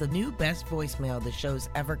caller is the new best voicemail the show's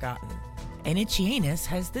ever gotten. And Itchy Anus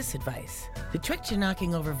has this advice. The trick to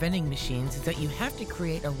knocking over vending machines is that you have to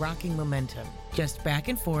create a rocking momentum. Just back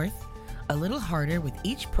and forth, a little harder with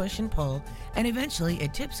each push and pull, and eventually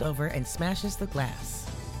it tips over and smashes the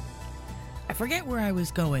glass. I forget where I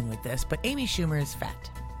was going with this, but Amy Schumer is fat.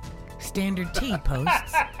 Standard T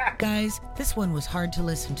posts, guys, this one was hard to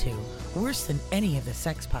listen to, worse than any of the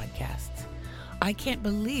sex podcasts. I can't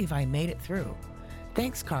believe I made it through.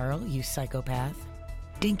 Thanks, Carl, you psychopath.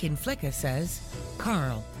 Dinkin Flicka says,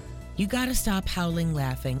 Carl, You gotta stop howling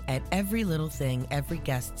laughing at every little thing every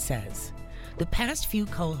guest says. The past few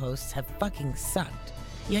co-hosts have fucking sucked,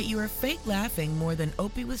 yet you are fake laughing more than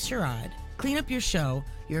Opie with Sherrod. Clean up your show,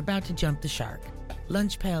 you're about to jump the shark.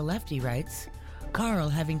 Lunch Pail Lefty writes, Carl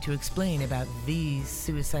having to explain about these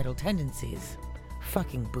suicidal tendencies.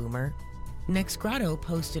 Fucking boomer. Next Grotto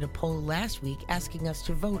posted a poll last week asking us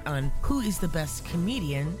to vote on who is the best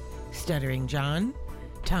comedian, Stuttering John,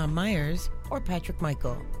 Tom Myers, or Patrick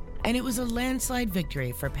Michael. And it was a landslide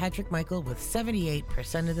victory for Patrick Michael with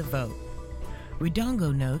 78% of the vote.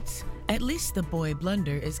 Redongo notes, at least the boy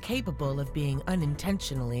Blunder is capable of being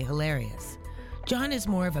unintentionally hilarious. John is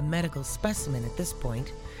more of a medical specimen at this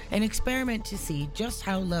point, an experiment to see just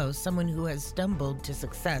how low someone who has stumbled to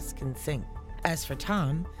success can sink. As for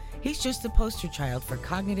Tom, he's just the poster child for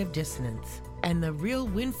cognitive dissonance. And the real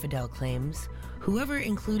Winfidel claims, whoever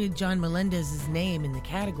included John Melendez's name in the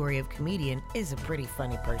category of comedian is a pretty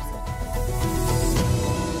funny person.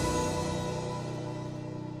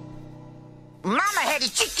 Mama had a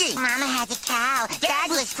chicken. Mama had a cow. Dad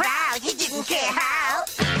was proud. He didn't care how.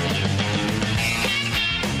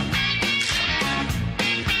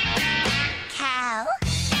 Cow.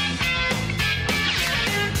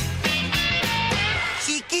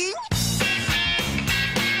 Chicken.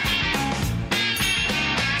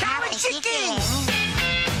 Cow and chicken.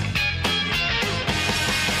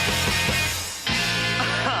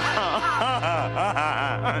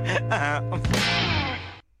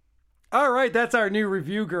 All right, that's our new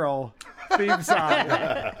Review Girl theme song.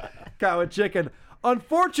 Cow and Chicken.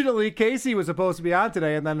 Unfortunately, Casey was supposed to be on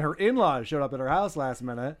today, and then her in-laws showed up at her house last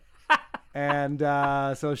minute. And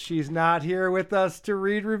so she's not here with us to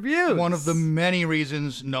read reviews. One of the many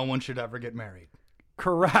reasons no one should ever get married.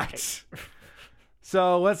 Correct.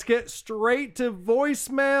 So let's get straight to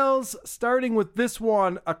voicemails, starting with this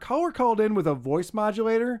one. A caller called in with a voice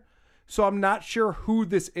modulator, so I'm not sure who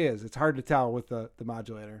this is. It's hard to tell with the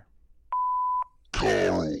modulator.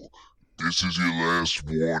 Carl, this is your last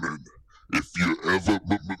warning. If you ever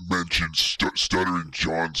mention Stuttering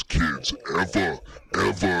John's kids ever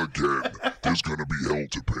again, there's gonna be hell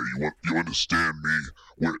to pay. You understand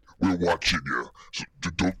me? We're watching you. So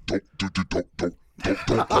don't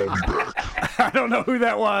call me back. I don't know who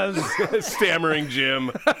that was. Stammering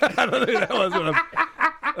Jim. I don't know who that was,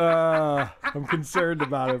 but I'm concerned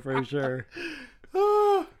about it for sure.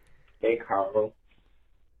 Hey, Carl.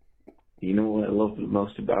 You know what I love the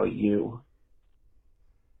most about you?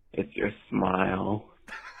 It's your smile.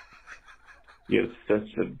 You have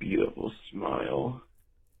such a beautiful smile.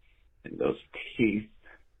 And those teeth.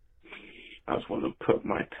 I just want to put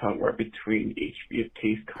my tongue right between each of your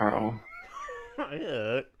teeth, Carl.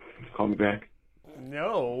 Call me back.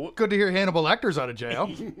 No. Good to hear Hannibal Lecter's out of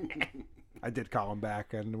jail. I did call him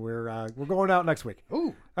back, and we're going out next week.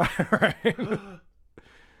 Ooh. All right.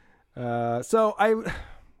 So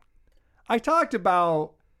I talked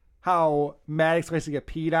about how Maddox likes to get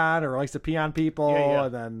peed on or likes to pee on people,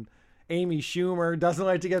 and then Amy Schumer doesn't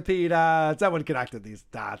like to get peed on. Someone connected these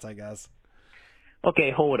dots, I guess.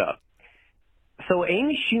 Okay, hold up. So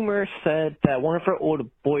Amy Schumer said that one of her old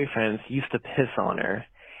boyfriends used to piss on her.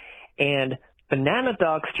 And Banana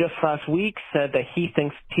Docs just last week said that he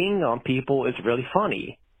thinks peeing on people is really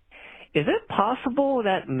funny. Is it possible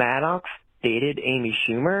that Maddox dated Amy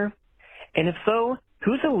Schumer? And if so,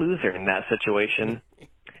 who's a loser in that situation?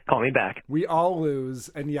 Call me back. We all lose,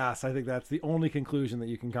 and yes, I think that's the only conclusion that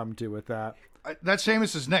you can come to with that. That's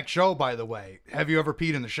Seamus's next show, by the way. Have you ever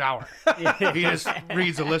peed in the shower? He just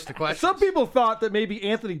reads a list of questions. Some people thought that maybe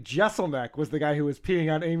Anthony Jeselnik was the guy who was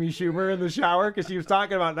peeing on Amy Schumer in the shower because she was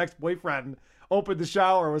talking about an ex-boyfriend opened the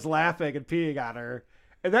shower, was laughing and peeing on her.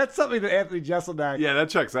 And that's something that Anthony Jeselnik... Yeah, that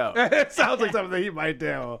checks out. It sounds like something that he might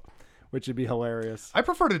do, which would be hilarious. I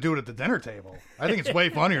prefer to do it at the dinner table. I think it's way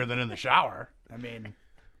funnier than in the shower. I mean...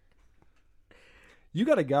 You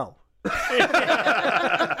got to go.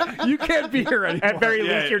 You can't be here anymore. At very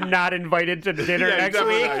least, you're not invited to dinner next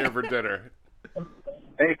week. Not here for dinner.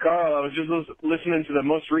 Hey, Carl, I was just listening to the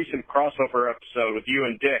most recent crossover episode with you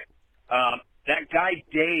and Dick. That guy,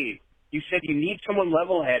 Dave, you said you need someone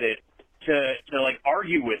level-headed to like,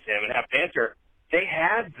 argue with him and have banter. They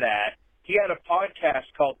had that. He had a podcast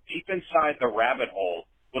called Deep Inside the Rabbit Hole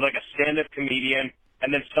with, like, a stand-up comedian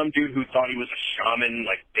and then some dude who thought he was a shaman,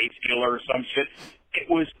 like, faith healer or some shit. It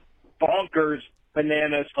was bonkers,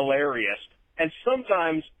 bananas, hilarious. And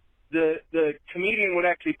sometimes the comedian would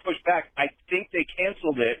actually push back. I think they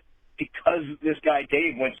canceled it because this guy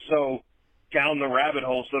Dave went so down the rabbit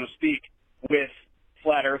hole, so to speak, with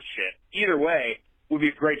flat earth shit. Either way, would be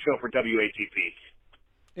a great show for WATP.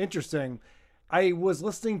 Interesting. I was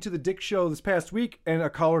listening to the Dick Show this past week, and a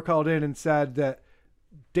caller called in and said that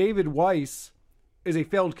David Weiss is a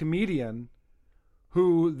failed comedian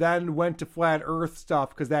who then went to Flat Earth stuff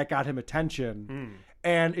because that got him attention.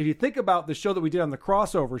 And if you think about the show that we did on the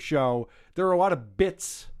crossover show, there are a lot of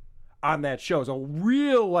bits on that show. So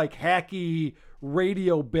real like hacky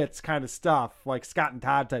radio bits kind of stuff, like Scott and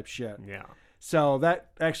Todd type shit. Yeah. So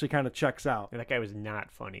that actually kind of checks out. That guy was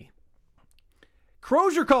not funny.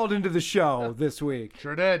 Crozier called into the show this week.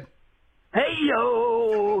 Sure did. Hey,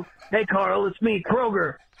 yo! Hey, Carl, it's me,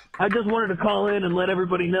 Kroger. I just wanted to call in and let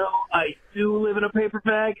everybody know I do live in a paper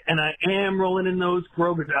bag, and I am rolling in those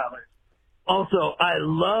Kroger dollars. Also, I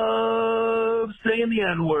love saying the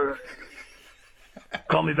N-word.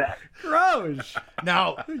 Call me back. Croge!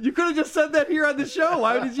 Now, you could have just said that here on the show.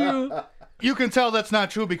 Why did you... You can tell that's not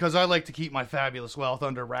true because I like to keep my fabulous wealth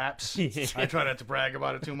under wraps. I try not to brag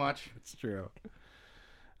about it too much. It's true.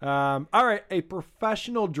 All right, a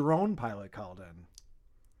professional drone pilot called in.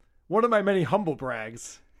 One of my many humble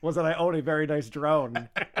brags was that I own a very nice drone,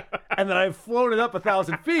 and that I've flown it up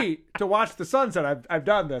 1,000 feet to watch the sunset. I've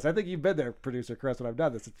done this. I think you've been there, producer Chris, when I've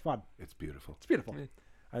done this. It's fun. It's beautiful. It's beautiful.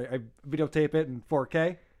 I videotape it in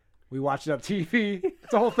 4K. We watch it on TV.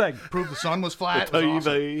 It's a whole thing. Prove the sun was flat. It was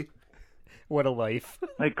awesome. What a life.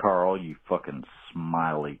 Hey, Carl, you fucking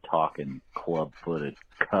smiley talking club-footed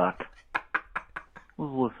cuck. I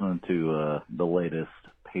was listening to the latest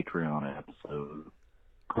Patreon episode,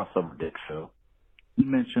 Crossover Dick Show. You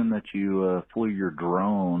mentioned that you flew your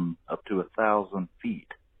drone up to 1,000 feet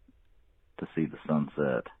to see the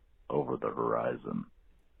sunset over the horizon.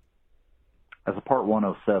 As a Part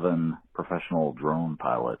 107 professional drone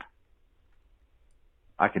pilot,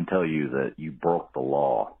 I can tell you that you broke the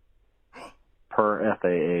law. Per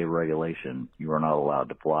FAA regulation, you are not allowed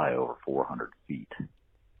to fly over 400 feet.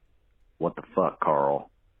 What the fuck, Carl?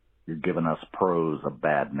 You're giving us pros a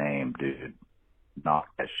bad name, dude. Knock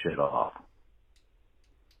that shit off.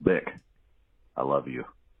 Vic, I love you.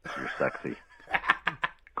 You're sexy.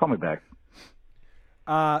 Call me back.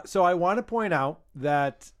 So I want to point out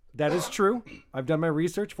that is true. I've done my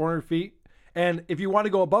research, 400 feet. And if you want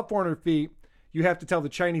to go above 400 feet, you have to tell the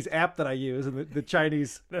Chinese app that I use, and the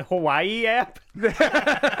Chinese... The Hawaii app? The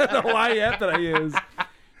Hawaii app that I use.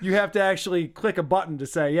 You have to actually click a button to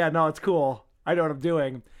say, yeah, no, it's cool. I know what I'm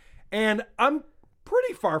doing. And I'm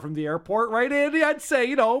pretty far from the airport, right, Andy? I'd say,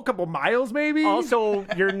 a couple miles maybe. Also,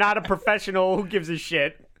 you're not a professional. Who gives a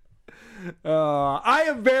shit? I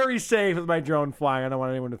am very safe with my drone flying. I don't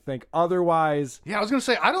want anyone to think otherwise. Yeah, I was going to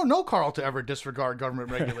say, I don't know Carl to ever disregard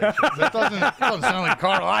government regulations. That doesn't sound like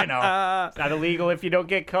Carl I know. It's not illegal if you don't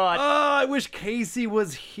get caught. I wish Casey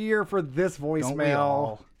was here for this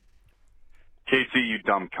voicemail. Casey, you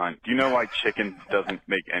dumb cunt. Do you know why chicken doesn't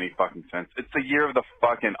make any fucking sense? It's the year of the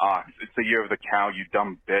fucking ox. It's the year of the cow, you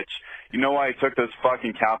dumb bitch. You know why I took those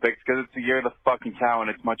fucking cow pics? Because it's the year of the fucking cow, and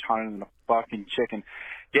it's much hotter than the fucking chicken.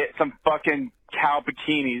 Get some fucking cow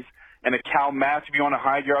bikinis and a cow mask if you want to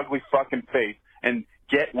hide your ugly fucking face, and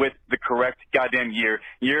get with the correct goddamn year.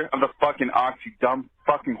 Year of the fucking ox, you dumb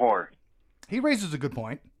fucking whore. He raises a good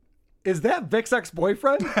point. Is that Vic's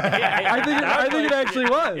ex-boyfriend? I think it actually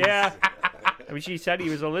was. Yeah. I mean, she said he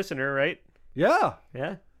was a listener, right? Yeah.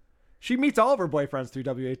 Yeah. She meets all of her boyfriends through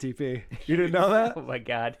WATP. You didn't know that? Oh, my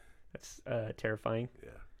God. That's terrifying.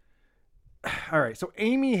 Yeah. All right. So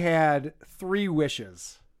Amy had 3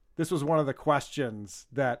 wishes. This was one of the questions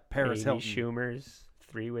that Paris Hilton... Schumer's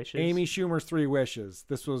 3 wishes? Amy Schumer's 3 wishes.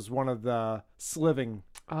 This was one of the sliving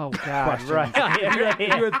questions. Right.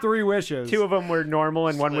 You had 3 wishes. 2 of them were normal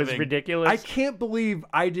and one was ridiculous. I can't believe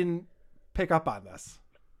I didn't pick up on this.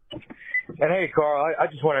 And hey, Carl, I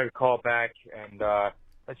just wanted to call back and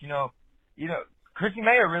let you know, Chrissy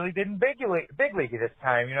Mayer really didn't big league this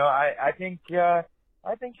time. I think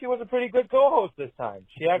she was a pretty good co-host this time.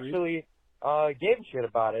 She actually gave a shit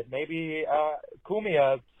about it. Maybe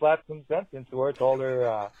Kumia slapped some sense into her, told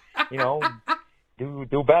her,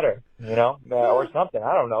 do better, or something.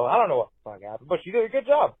 I don't know what the fuck happened, but she did a good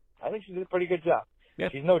job. I think she did a pretty good job. Yeah.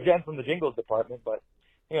 She's no Jen from the Jingles department, but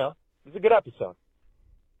it was a good episode.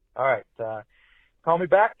 All right. Call me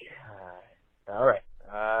back. All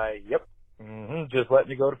right. Yep. Just let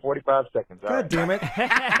me go to 45 seconds. God damn it.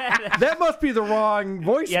 That must be the wrong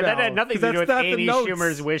voicemail. Yeah, that had nothing to do with Amy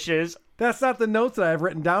Schumer's wishes. That's not the notes that I've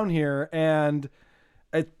written down here. And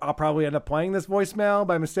I'll probably end up playing this voicemail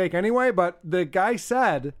by mistake anyway. But the guy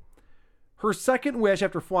said her second wish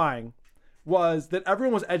after flying was that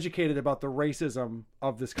everyone was educated about the racism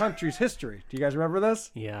of this country's history. Do you guys remember this?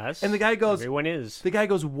 Yes. And the guy goes, everyone is. The guy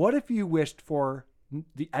goes, what if you wished for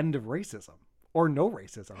the end of racism or no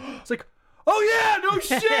racism? It's like, Oh yeah, no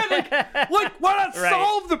shit. Like why not Right.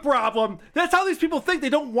 solve the problem? That's how these people think. They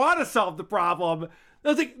don't want to solve the problem. I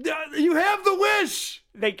was like, you have the wish.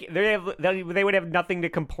 They would have nothing to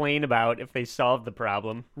complain about if they solved the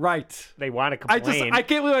problem. Right. They want to complain. I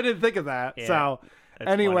can't believe I didn't think of that. Yeah, So that's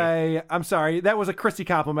anyway, I'm sorry. That was a Chrissy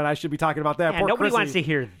compliment. I should be talking about that. Yeah, Poor nobody Chrissy. wants to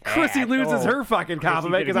hear that. Chrissy loses Oh. her fucking Chrissy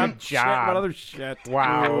compliment did a because I'm good shitting job. about other shit.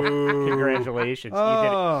 Wow. Congratulations. You did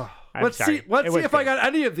it. Oh. I'm Let's sorry. see. Let's It see was if I good. got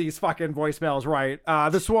any of these fucking voicemails right.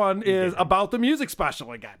 This one is about the music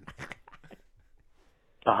special again.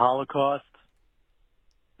 The Holocaust,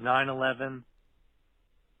 9/11,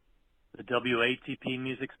 the WATP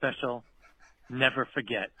music special. Never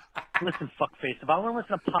forget. Listen, fuckface, if I want to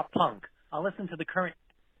listen to pop punk, I'll listen to the current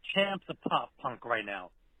champs of pop punk right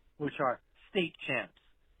now, which are state champs,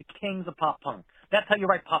 the kings of pop punk. That's how you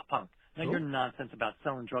write pop punk. Now your nonsense about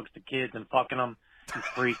selling drugs to kids and fucking them, you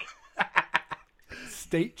freak.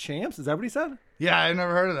 State champs? Is that what he said? Yeah, I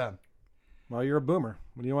never heard of them. Well, you're a boomer.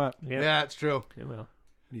 What do you want? Yeah, it's true. Well.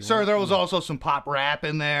 Sir, there was also some pop rap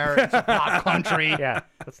in there and some pop country. Yeah,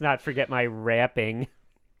 let's not forget my rapping.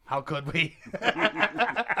 How could we?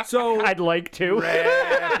 So I'd like to.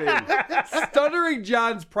 Stuttering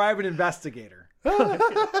John's private investigator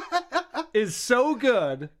is so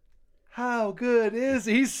good. How good is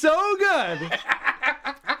he? He's so good.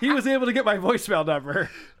 He was able to get my voicemail number.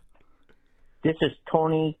 This is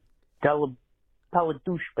Tony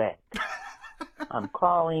Douchebag. I'm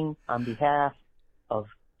calling on behalf of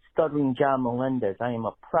Stuttering John Melendez. I am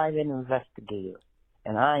a private investigator,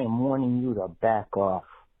 and I am warning you to back off.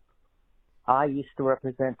 I used to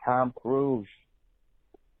represent Tom Cruise,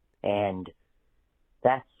 and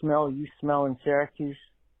that smell you smell in Syracuse,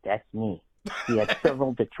 that's me. He had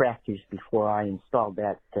several detractors before I installed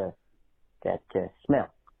that smell.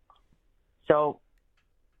 So,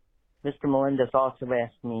 Mr. Melendez also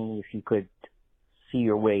asked me if you could see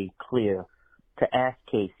your way clear to ask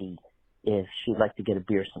Casey if she'd like to get a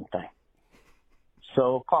beer sometime.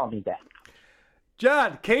 So call me back.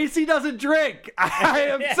 John, Casey doesn't drink. I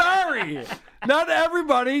am sorry. Not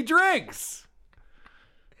everybody drinks.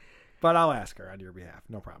 But I'll ask her on your behalf.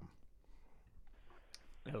 No problem.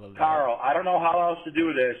 Carl, I don't know how else to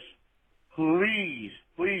do this. Please,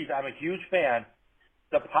 I'm a huge fan.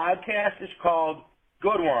 The podcast is called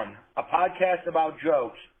Good One, a podcast about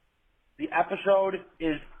jokes. The episode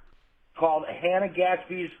is called Hannah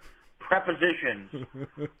Gatsby's Prepositions.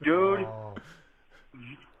 Dude,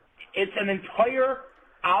 it's an entire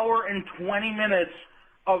hour and 20 minutes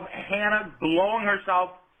of Hannah blowing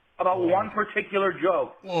herself about one particular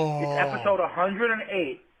joke. It's episode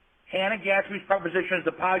 108. Hannah Gatsby's Prepositions.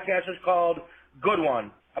 The podcast is called Good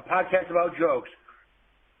One, a podcast about jokes.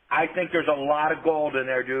 I think there's a lot of gold in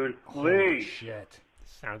there, dude. Please. Shit.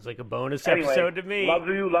 Sounds like a bonus Anyway, episode to me. Love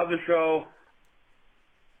you, love the show.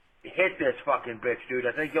 Hit this fucking bitch, dude.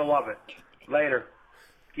 I think you'll love it. Later.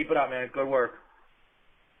 Keep it up, man. Good work.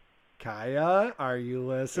 Kaya, are you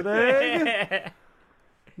listening?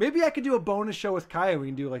 Maybe I could do a bonus show with Kaya. We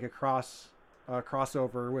can do like a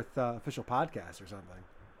crossover with official podcast or something.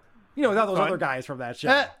 You know, without those Fun. other guys from that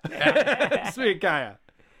show. Sweet Kaya.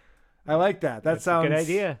 I like that. That's sounds a good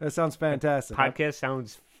idea. That sounds fantastic. Podcast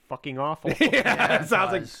sounds fucking awful. Yeah, it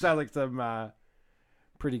sounds like some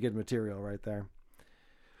pretty good material right there.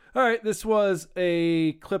 All right, this was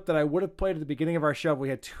a clip that I would have played at the beginning of our show. But we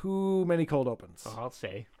had too many cold opens. Oh, I'll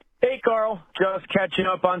say. Hey, Carl. Just catching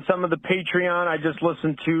up on some of the Patreon. I just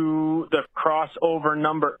listened to the crossover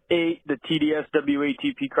number 8, the TDS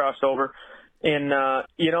WATP crossover. And,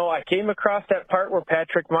 I came across that part where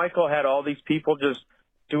Patrick Michael had all these people just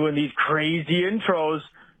doing these crazy intros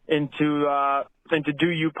into Do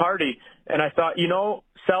You Party. And I thought,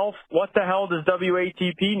 self, what the hell does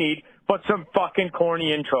WATP need but some fucking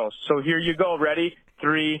corny intros? So here you go. Ready?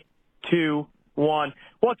 3, 2, 1.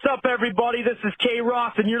 What's up, everybody? This is K.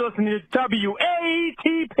 Ross, and you're listening to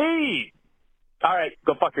WATP. All right,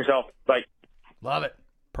 go fuck yourself. Bye. Love it.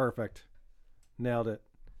 Perfect. Nailed it.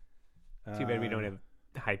 Too bad we don't have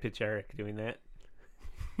High Pitch Eric doing that.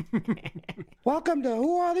 Welcome to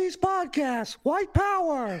Who Are These Podcasts? White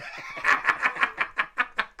Power.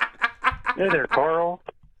 Hey there, Carl.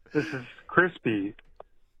 This is Crispy.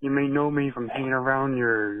 You may know me from hanging around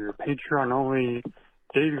your Patreon only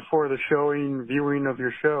day before the viewing of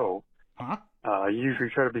your show. Huh? You usually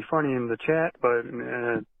try to be funny in the chat, but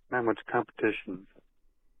not much competition.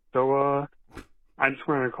 So, I just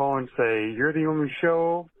wanted to call and say you're the only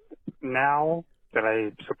show now that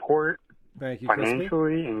I support Thank you,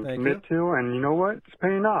 financially and commit to, and you know what? It's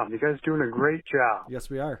paying off. You guys are doing a great job. Yes,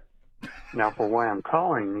 we are. Now, for why I'm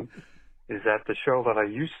calling is that the show that I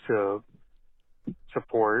used to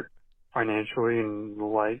support financially and the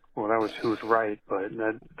like. Well, that was who's right, but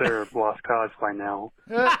they're lost cause by now.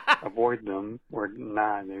 Avoid them or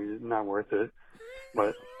not. They're not worth it.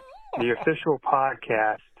 But the official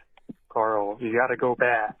podcast, Carl, you got to go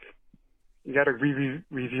back. You got to review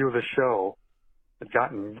the show. They've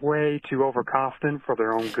gotten way too overconfident for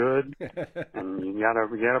their own good, and you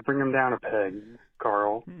gotta bring them down a peg,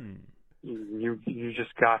 Carl. You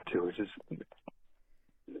just got to. It's just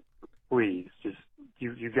please, just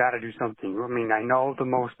you got to do something. I mean, I know the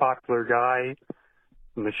most popular guy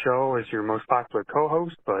in the show is your most popular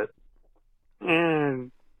co-host, but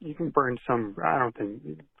you can burn some. I don't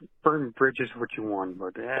think burn bridges what you want,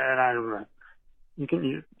 but I don't know.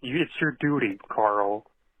 It's your duty, Carl,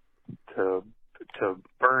 to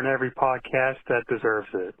burn every podcast that deserves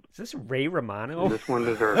it. Is this Ray Romano? This one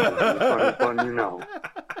deserves it. This one, you know.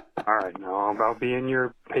 All right, now I'll be in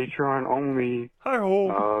your Patreon only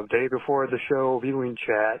day before the show viewing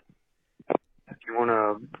chat. If you want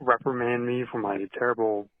to reprimand me for my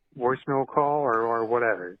terrible voicemail call or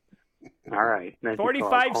whatever. All right.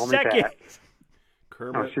 45 seconds.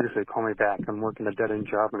 No, seriously, call me back. I'm working a dead-end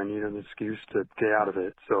job and I need an excuse to get out of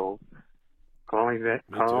it. So call me back.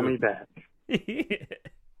 Call me back.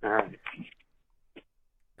 All right.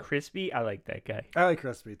 Crispy, I like that guy. I like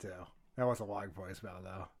Crispy too. That was a long voicemail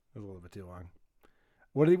though. It was a little bit too long.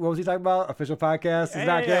 What was he talking about? Official podcast? He's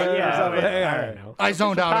not getting it or something? I don't know. I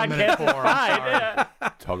zoned out in a minute 4. I'm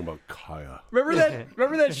sorry. Talking about Kaya.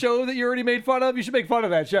 Remember that show that you already made fun of? You should make fun of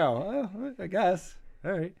that show. I guess.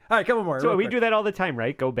 All right, couple more. So we do that all the time,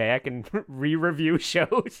 right? Go back and re-review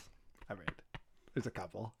shows. I mean, there's a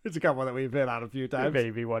couple. There's a couple that we've been on a few times.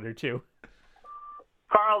 Maybe one or two.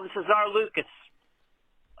 Carl, this is our Lucas.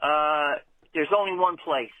 There's only one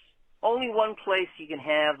place. Only one place you can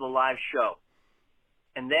have the live show.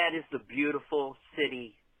 And that is the beautiful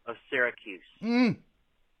city of Syracuse.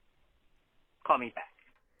 Call me back.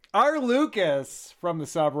 Our Lucas from the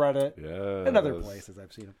subreddit. Yes. And other places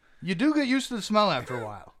I've seen him. You do get used to the smell after a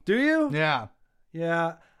while. Do you? Yeah.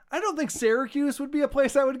 Yeah. I don't think Syracuse would be a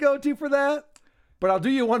place I would go to for that. But I'll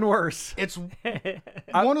do you one worse. It's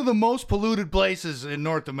one of the most polluted places in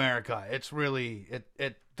North America. It's really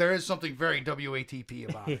there is something very WATP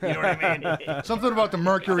about it. You know what I mean? Something about the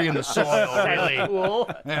mercury in the soil, really.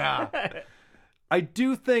 Cool. Yeah. I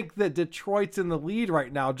do think that Detroit's in the lead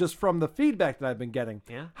right now, just from the feedback that I've been getting.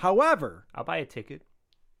 Yeah. However, I'll buy a ticket.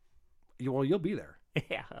 You'll be there.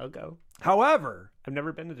 Yeah, I'll go. However, I've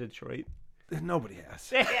never been to Detroit. Nobody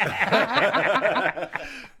has.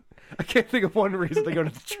 I can't think of one reason to go to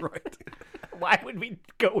Detroit. Why would we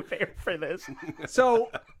go there for this? So,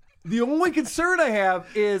 the only concern I have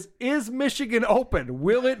is Michigan open?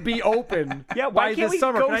 Will it be open Yeah, why by can't this we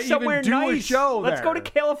summer? go Can I somewhere even do nice? a show Let's go to there?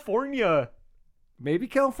 California. Maybe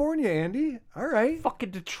California, Andy. All right.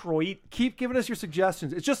 Fucking Detroit. Keep giving us your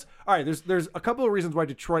suggestions. It's just, all right, there's a couple of reasons why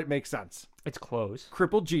Detroit makes sense. It's close.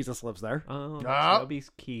 Crippled Jesus lives there. Oh, so that'll be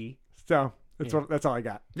key. So, that's all I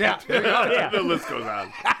got. Yeah. The list goes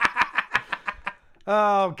on.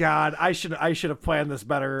 Oh God, I should have planned this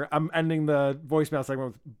better. I'm ending the voicemail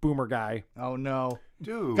segment with Boomer Guy. Oh no,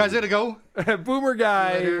 dude. Guys, gotta go. Boomer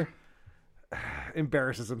Guy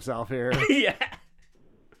embarrasses himself here. Yeah.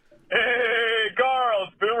 Hey, Carl,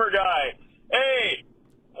 it's Boomer Guy. Hey,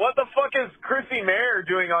 what the fuck is Chrissy Mayer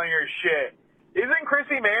doing on your shit? Isn't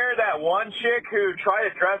Chrissy Mayer that one chick who tried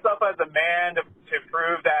to dress up as a man to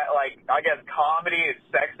prove that, like, I guess comedy is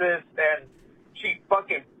sexist, and she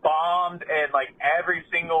fucking bombed in, like, every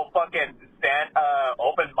single fucking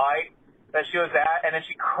open mic that she was at, and then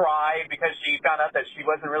she cried because she found out that she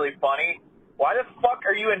wasn't really funny? Why the fuck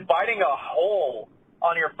are you inviting a hole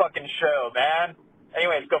on your fucking show, man?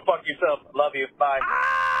 Anyways, go fuck yourself. Love you. Bye.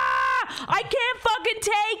 I can't fucking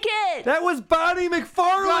take it! That was Bonnie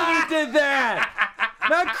McFarlane who did that!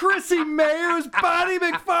 Not Chrissy Mayer, it was Bonnie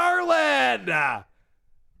McFarlane!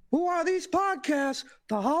 Who are these podcasts?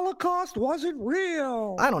 The Holocaust wasn't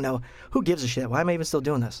real. I don't know. Who gives a shit? Why am I even still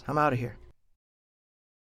doing this? I'm out of here.